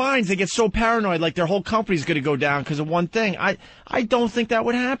corporate minds, they get so paranoid, like their whole company's going to go down because of one thing. I don't think that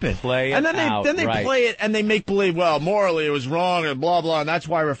would happen. And then they play it and they make believe, well, morally it was wrong and blah, blah, and that's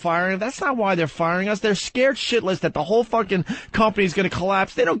why we're firing him. That's not why they're firing us. They're scared shitless that the whole fucking company's going to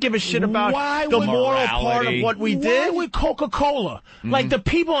collapse. They don't give a shit about the moral part of what we did. Why would Coca-Cola, like the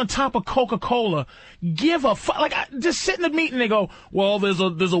people on top of Coca-Cola, give a fuck? Like, just sit in the meeting and they go, well, there's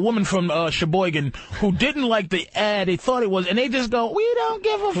a woman from Sheboygan who didn't like the ad. They thought it was, and they just go, we don't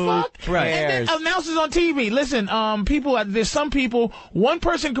give a fuck. Right. And then announces on TV, listen, there's some people, one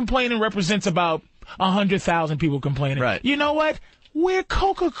person complaining represents about 100,000 people complaining. Right. You know what? We're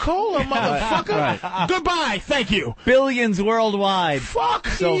Coca-Cola, motherfucker. Right. Goodbye. Thank you. Billions worldwide. Fuck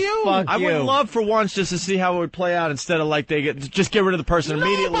so you. Fuck I would love for once just to see how it would play out instead of like just get rid of the person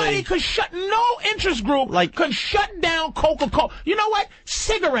immediately. Nobody could no interest group could shut down Coca-Cola. You know what?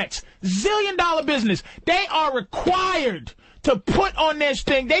 Cigarettes, $1 zillion business. They are required to put on this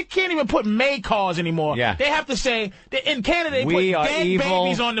thing. They can't even put May cause anymore. Yeah. They have to say, in Canada, they We put are dead evil.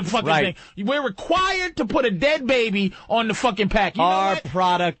 babies on the fucking Right. thing. We're required to put a dead baby on the fucking pack. You know Our what?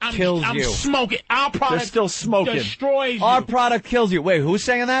 product kills I'm you. smoking. Our product They're still smoking. destroys you. Our product kills you. Wait, who's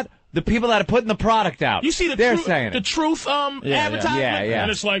saying that? The people that are putting the product out. You see They're the saying it. truth advertisement, Yeah.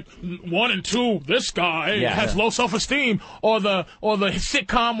 and it's like 1 and 2. This guy Yeah. has low self-esteem, or the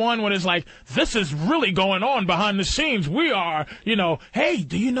sitcom one when it's like, this is really going on behind the scenes. We are, hey,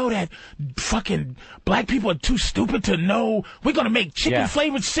 do you know that fucking black people are too stupid to know we're gonna make chicken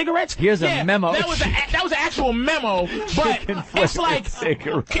flavored cigarettes? Here's a memo. That was an actual memo, but it's like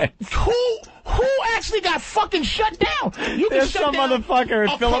who actually got fucking shut down? You can There's shut some down motherfucker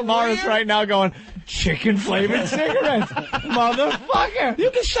at a Philip Morris career? right now going, chicken flavored cigarettes, motherfucker.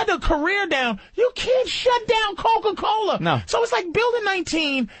 You can shut the career down. You can't shut down Coca-Cola. No. So it's like Building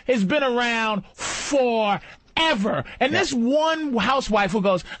 19 has been around forever. And this one housewife who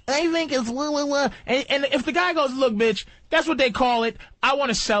goes, I think it's and if the guy goes, look, bitch, that's what they call it. I want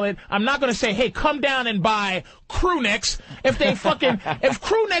to sell it. I'm not going to say, hey, come down and buy crew necks. If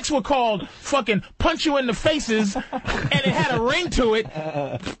crew necks were called fucking punch you in the faces and it had a ring to it,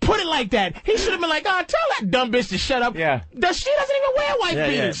 put it like that. He should have been like, tell that dumb bitch to shut up. Yeah. She doesn't even wear white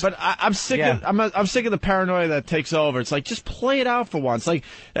beaters. But I'm sick of I'm sick of the paranoia that takes over. It's like, just play it out for once. Like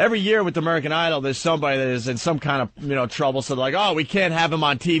every year with American Idol, there's somebody that is in some kind of trouble. So they're like, oh, we can't have him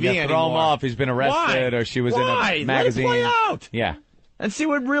on TV anymore. Throw him off. He's been arrested, Why? or she was Why? in a magazine. Let it play out. Yeah. And see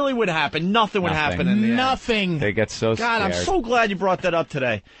what really would happen. Nothing would happen in the end. Nothing. They get so God, scared. I'm so glad you brought that up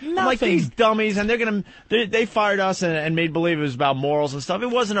today. I'm like, Nothing. these dummies, and they fired us and made believe it was about morals and stuff.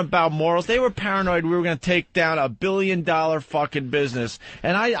 It wasn't about morals. They were paranoid we were going to take down $1 billion fucking business.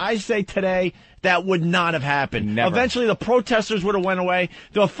 And I say today, that would not have happened. Never. Eventually, the protesters would have went away.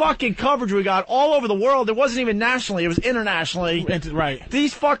 The fucking coverage we got all over the world, it wasn't even nationally, it was internationally. Right.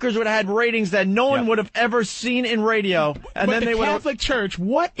 These fuckers would have had ratings that no one would have ever seen in radio. And But then they the would have... Catholic Church,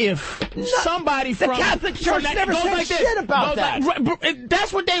 what if somebody The from... Catholic from Church that, never goes said like this, shit about goes that. Like,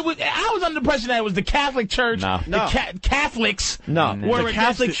 that's what they would... I was under the impression that it was the Catholic Church, No. the Catholics... No, were the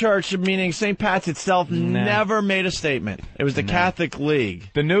Catholic against it. Church, meaning St. Pat's itself, never made a statement. It was the Catholic League.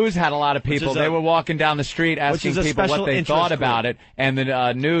 The news had a lot of people. is They a- were walking down the street asking is a people what special they interest thought group. about it, and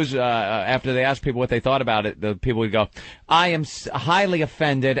the news, after they asked people what they thought about it, the people would go, I am highly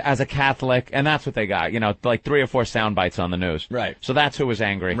offended as a Catholic, and that's what they got. Like 3 or 4 sound bites on the news. Right. So that's who was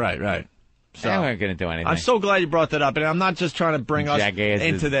angry. Right. So they weren't going to do anything. I'm so glad you brought that up, and I'm not just trying to bring us Jackasses.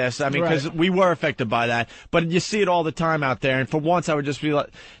 into this. I mean, because we were affected by that, but you see it all the time out there. And for once, I would just be like,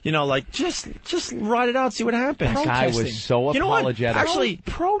 just ride it out, see what happens. That guy was so You know what? apologetic.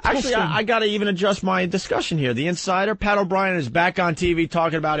 Actually, I got to even adjust my discussion here. The Insider, Pat O'Brien, is back on TV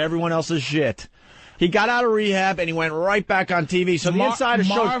talking about everyone else's shit. He got out of rehab and he went right back on TV. So the Insider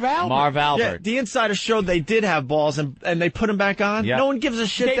showed Marv Albert. Yeah, the Insider showed they did have balls and they put him back on. Yeah. No one gives a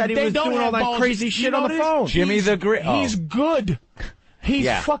shit that he was don't doing all have that balls. crazy You shit know on what the it is? phone. Jimmy the Great. He's good.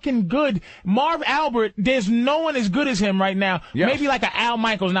 He's fucking good. Marv Albert, there's no one as good as him right now. Yeah. Maybe like an Al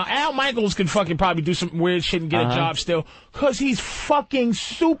Michaels. Now, Al Michaels could fucking probably do some weird shit and get a job still. Because he's fucking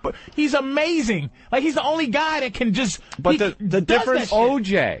super. He's amazing. Like, he's the only guy that can just... But the difference...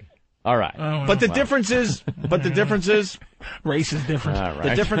 OJ. All right. But the difference is... Race is different. All right.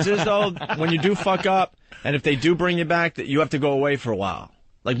 The difference is, though, when you do fuck up, and if they do bring you back, that you have to go away for a while.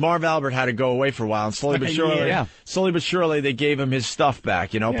 Like Marv Albert had to go away for a while, and slowly but surely, they gave him his stuff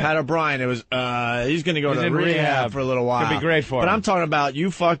back. Pat O'Brien, it was he's going to go to in rehab rehab for a little while. Could be great for But him. I'm talking about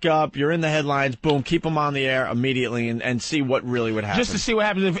you fuck up, you're in the headlines, boom, keep him on the air immediately, and see what really would happen. Just to see what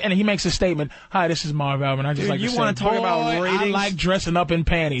happens. And he makes a statement. Hi, this is Marv Albert. I just Dude, like to you say, wanna talk about boy, I ratings? like dressing up in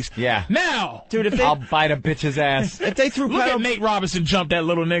panties. Yeah. Now, Dude, if they I'll bite a bitch's ass. if they threw look at Nate Robinson jump that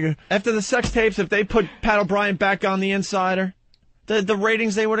little nigga. after the sex tapes, if they put Pat O'Brien back on the Insider, the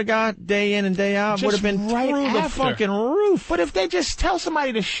ratings they would have got day in and day out Just would have been right through the after. fucking roof. But if they just tell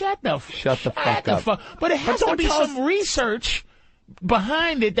somebody to shut the fuck up. But it has to don't be tell some research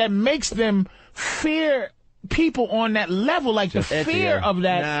behind it that makes them fear people on that level, like the fear of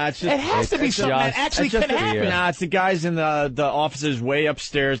that. Nah, it's just, it has to be something that actually can happen. Nah, it's the guys in the offices way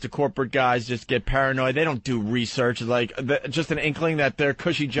upstairs. The corporate guys just get paranoid. They don't do research. Like just an inkling that their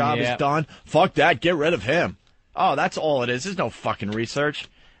cushy job is done. Fuck that. Get rid of him. Oh, that's all it is. There's no fucking research.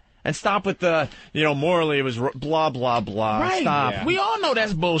 And stop with the, morally it was blah, blah, blah. Right. Stop. Yeah. We all know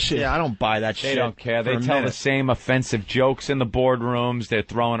that's bullshit. Yeah, I don't buy that shit. They don't care. They for a tell minute. the same offensive jokes in the boardrooms. They're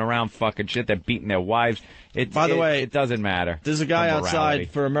throwing around fucking shit. They're beating their wives. By the way, it doesn't matter. There's a guy The morality. outside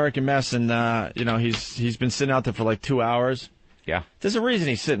for American Mess, and, he's been sitting out there for like 2 hours. Yeah. There's a reason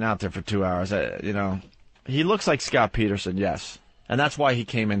he's sitting out there for 2 hours. He looks like Scott Peterson, yes. And that's why he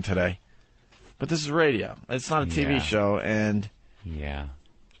came in today. But this is radio. It's not a TV show, and... Yeah.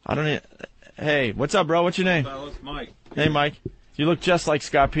 I don't need... Hey, what's up, bro? What's your name? Mike. Hey, Mike. You look just like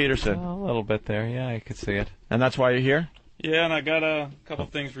Scott Peterson. A little bit there, yeah, I could see it. And that's why you're here? Yeah, and I got a couple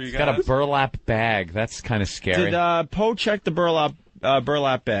things for you He's guys. got a burlap bag. That's kind of scary. Did Poe check the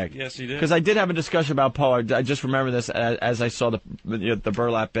burlap bag? Yes, he did. Because I did have a discussion about Poe. I just remember this as I saw the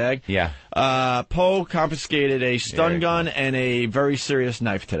burlap bag. Yeah. Poe confiscated a stun gun and a very serious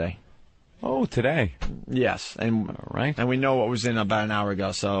knife today. Oh, today? Yes. And right. And we know what was in about an hour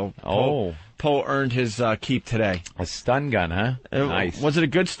ago, so Poe earned his keep today. A stun gun, huh? Nice. Was it a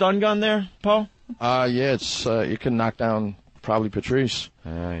good stun gun there, Poe? Yeah, it's you can knock down probably Patrice.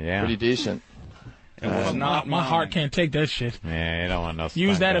 Yeah. Pretty decent. My heart can't take that shit. Yeah, you don't want no stun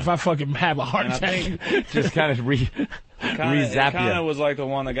Use that gun. if I fucking have a heart attack. Just kind of It re-zap kind you. of was like the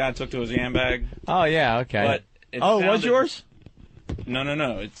one the guy took to his yam bag. Oh, yeah, okay. But it it was sounded- yours?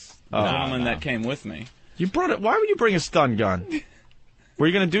 No. It's the gentleman that came with me. You brought it. Why would you bring a stun gun? Were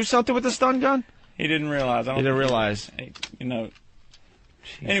you going to do something with the stun gun? He didn't realize. He didn't realize.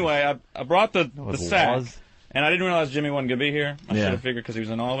 Anyway, I brought the was sack, was. and I didn't realize Jimmy wasn't going to be here. I Yeah. should have figured because he was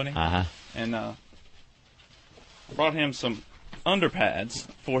in Albany. Uh-huh. And brought him some underpads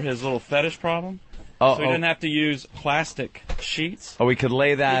for his little fetish problem. Oh, so he didn't have to use plastic sheets. Oh, we could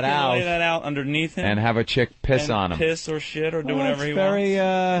lay that He could out lay that out underneath him and have a chick piss and on him. piss or shit or do Oh, whatever that's he very,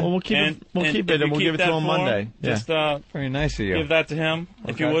 wants. Well, we'll keep it. We'll keep it, if and you we'll keep give it that to him for Monday. Just Very nice of you. give that to him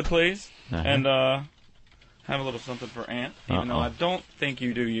if you Okay. would, please, Uh-huh. and have a little something for Aunt. Even though I don't think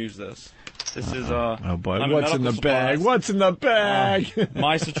you do use this. This is Oh boy, I'm what's in the medical bag? supplies. What's in the bag?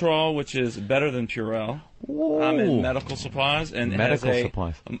 Misotrol, which is better than Purell. I'm in medical supplies, and Medical it has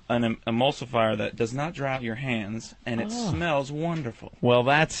supplies. an emulsifier that does not dry out your hands, and it smells wonderful. Well,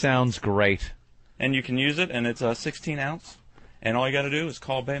 that sounds great. And you can use it, and it's a 16 ounce, and all you got to do is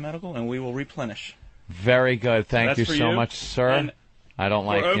call Bay Medical, and we will replenish. Very good. Thank That's you for so you. much, sir. And I don't for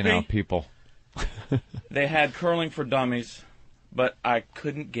like, Opie, people. They had curling for dummies, but I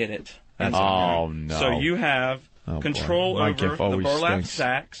couldn't get it. Oh, no. So you have control My over gift the always burlap stinks.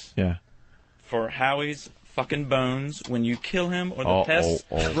 sacks Yeah. for Howie's fucking bones when you kill him or the pests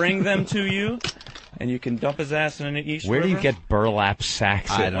bring them to you, and you can dump his ass in the East Where do you River. get burlap sacks?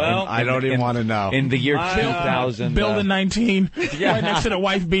 I don't even want to know. In the year My, 2000. Building 19, right next to the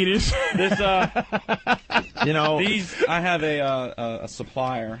wife beaters. This, these. I have a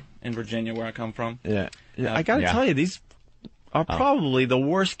supplier in Virginia where I come from. Yeah. I got to tell you, these are probably the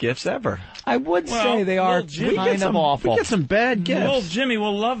worst gifts ever. I would say they are kind of awful. We get some bad gifts. Well, Jimmy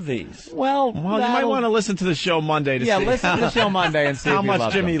will love these. Well, you might want to listen to the show Monday to see. listen to the show Monday and see how if you much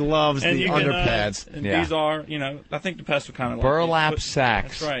love Jimmy them. loves And the you can, underpads. and these are, I think the pests would kind of like Burlap these.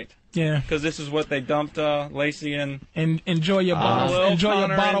 sacks. That's right. Yeah. Because this is what they dumped Lacey and enjoy your bottle. Will Enjoy your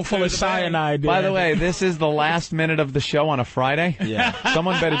Connor bottle full into of the bag. cyanide. By there. the way, this is the last minute of the show on a Friday. Yeah.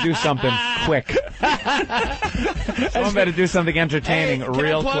 Someone better do something quick. Someone better do something entertaining Can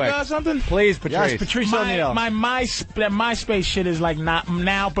real I plug, quick. something? Please, Patrice. Yes, Patrice O'Neill. My MySpace shit is like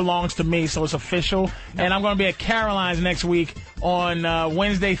now belongs to me, so it's official. And I'm going to be at Caroline's next week on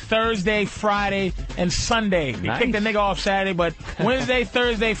Wednesday, Thursday, Friday, and Sunday. We Nice. kicked the nigga off Saturday, but Wednesday,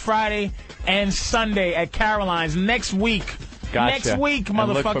 Thursday, Friday, and Sunday at Caroline's next week. Gotcha. Next week, And look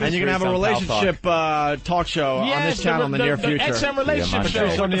for motherfucker. And you're going to have a relationship talk show on Yes, this channel in the near the future. XM relationship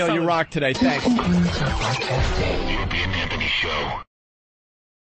Patrice show. O'Neill, you rock today. Thanks. The Opie and Anthony Show.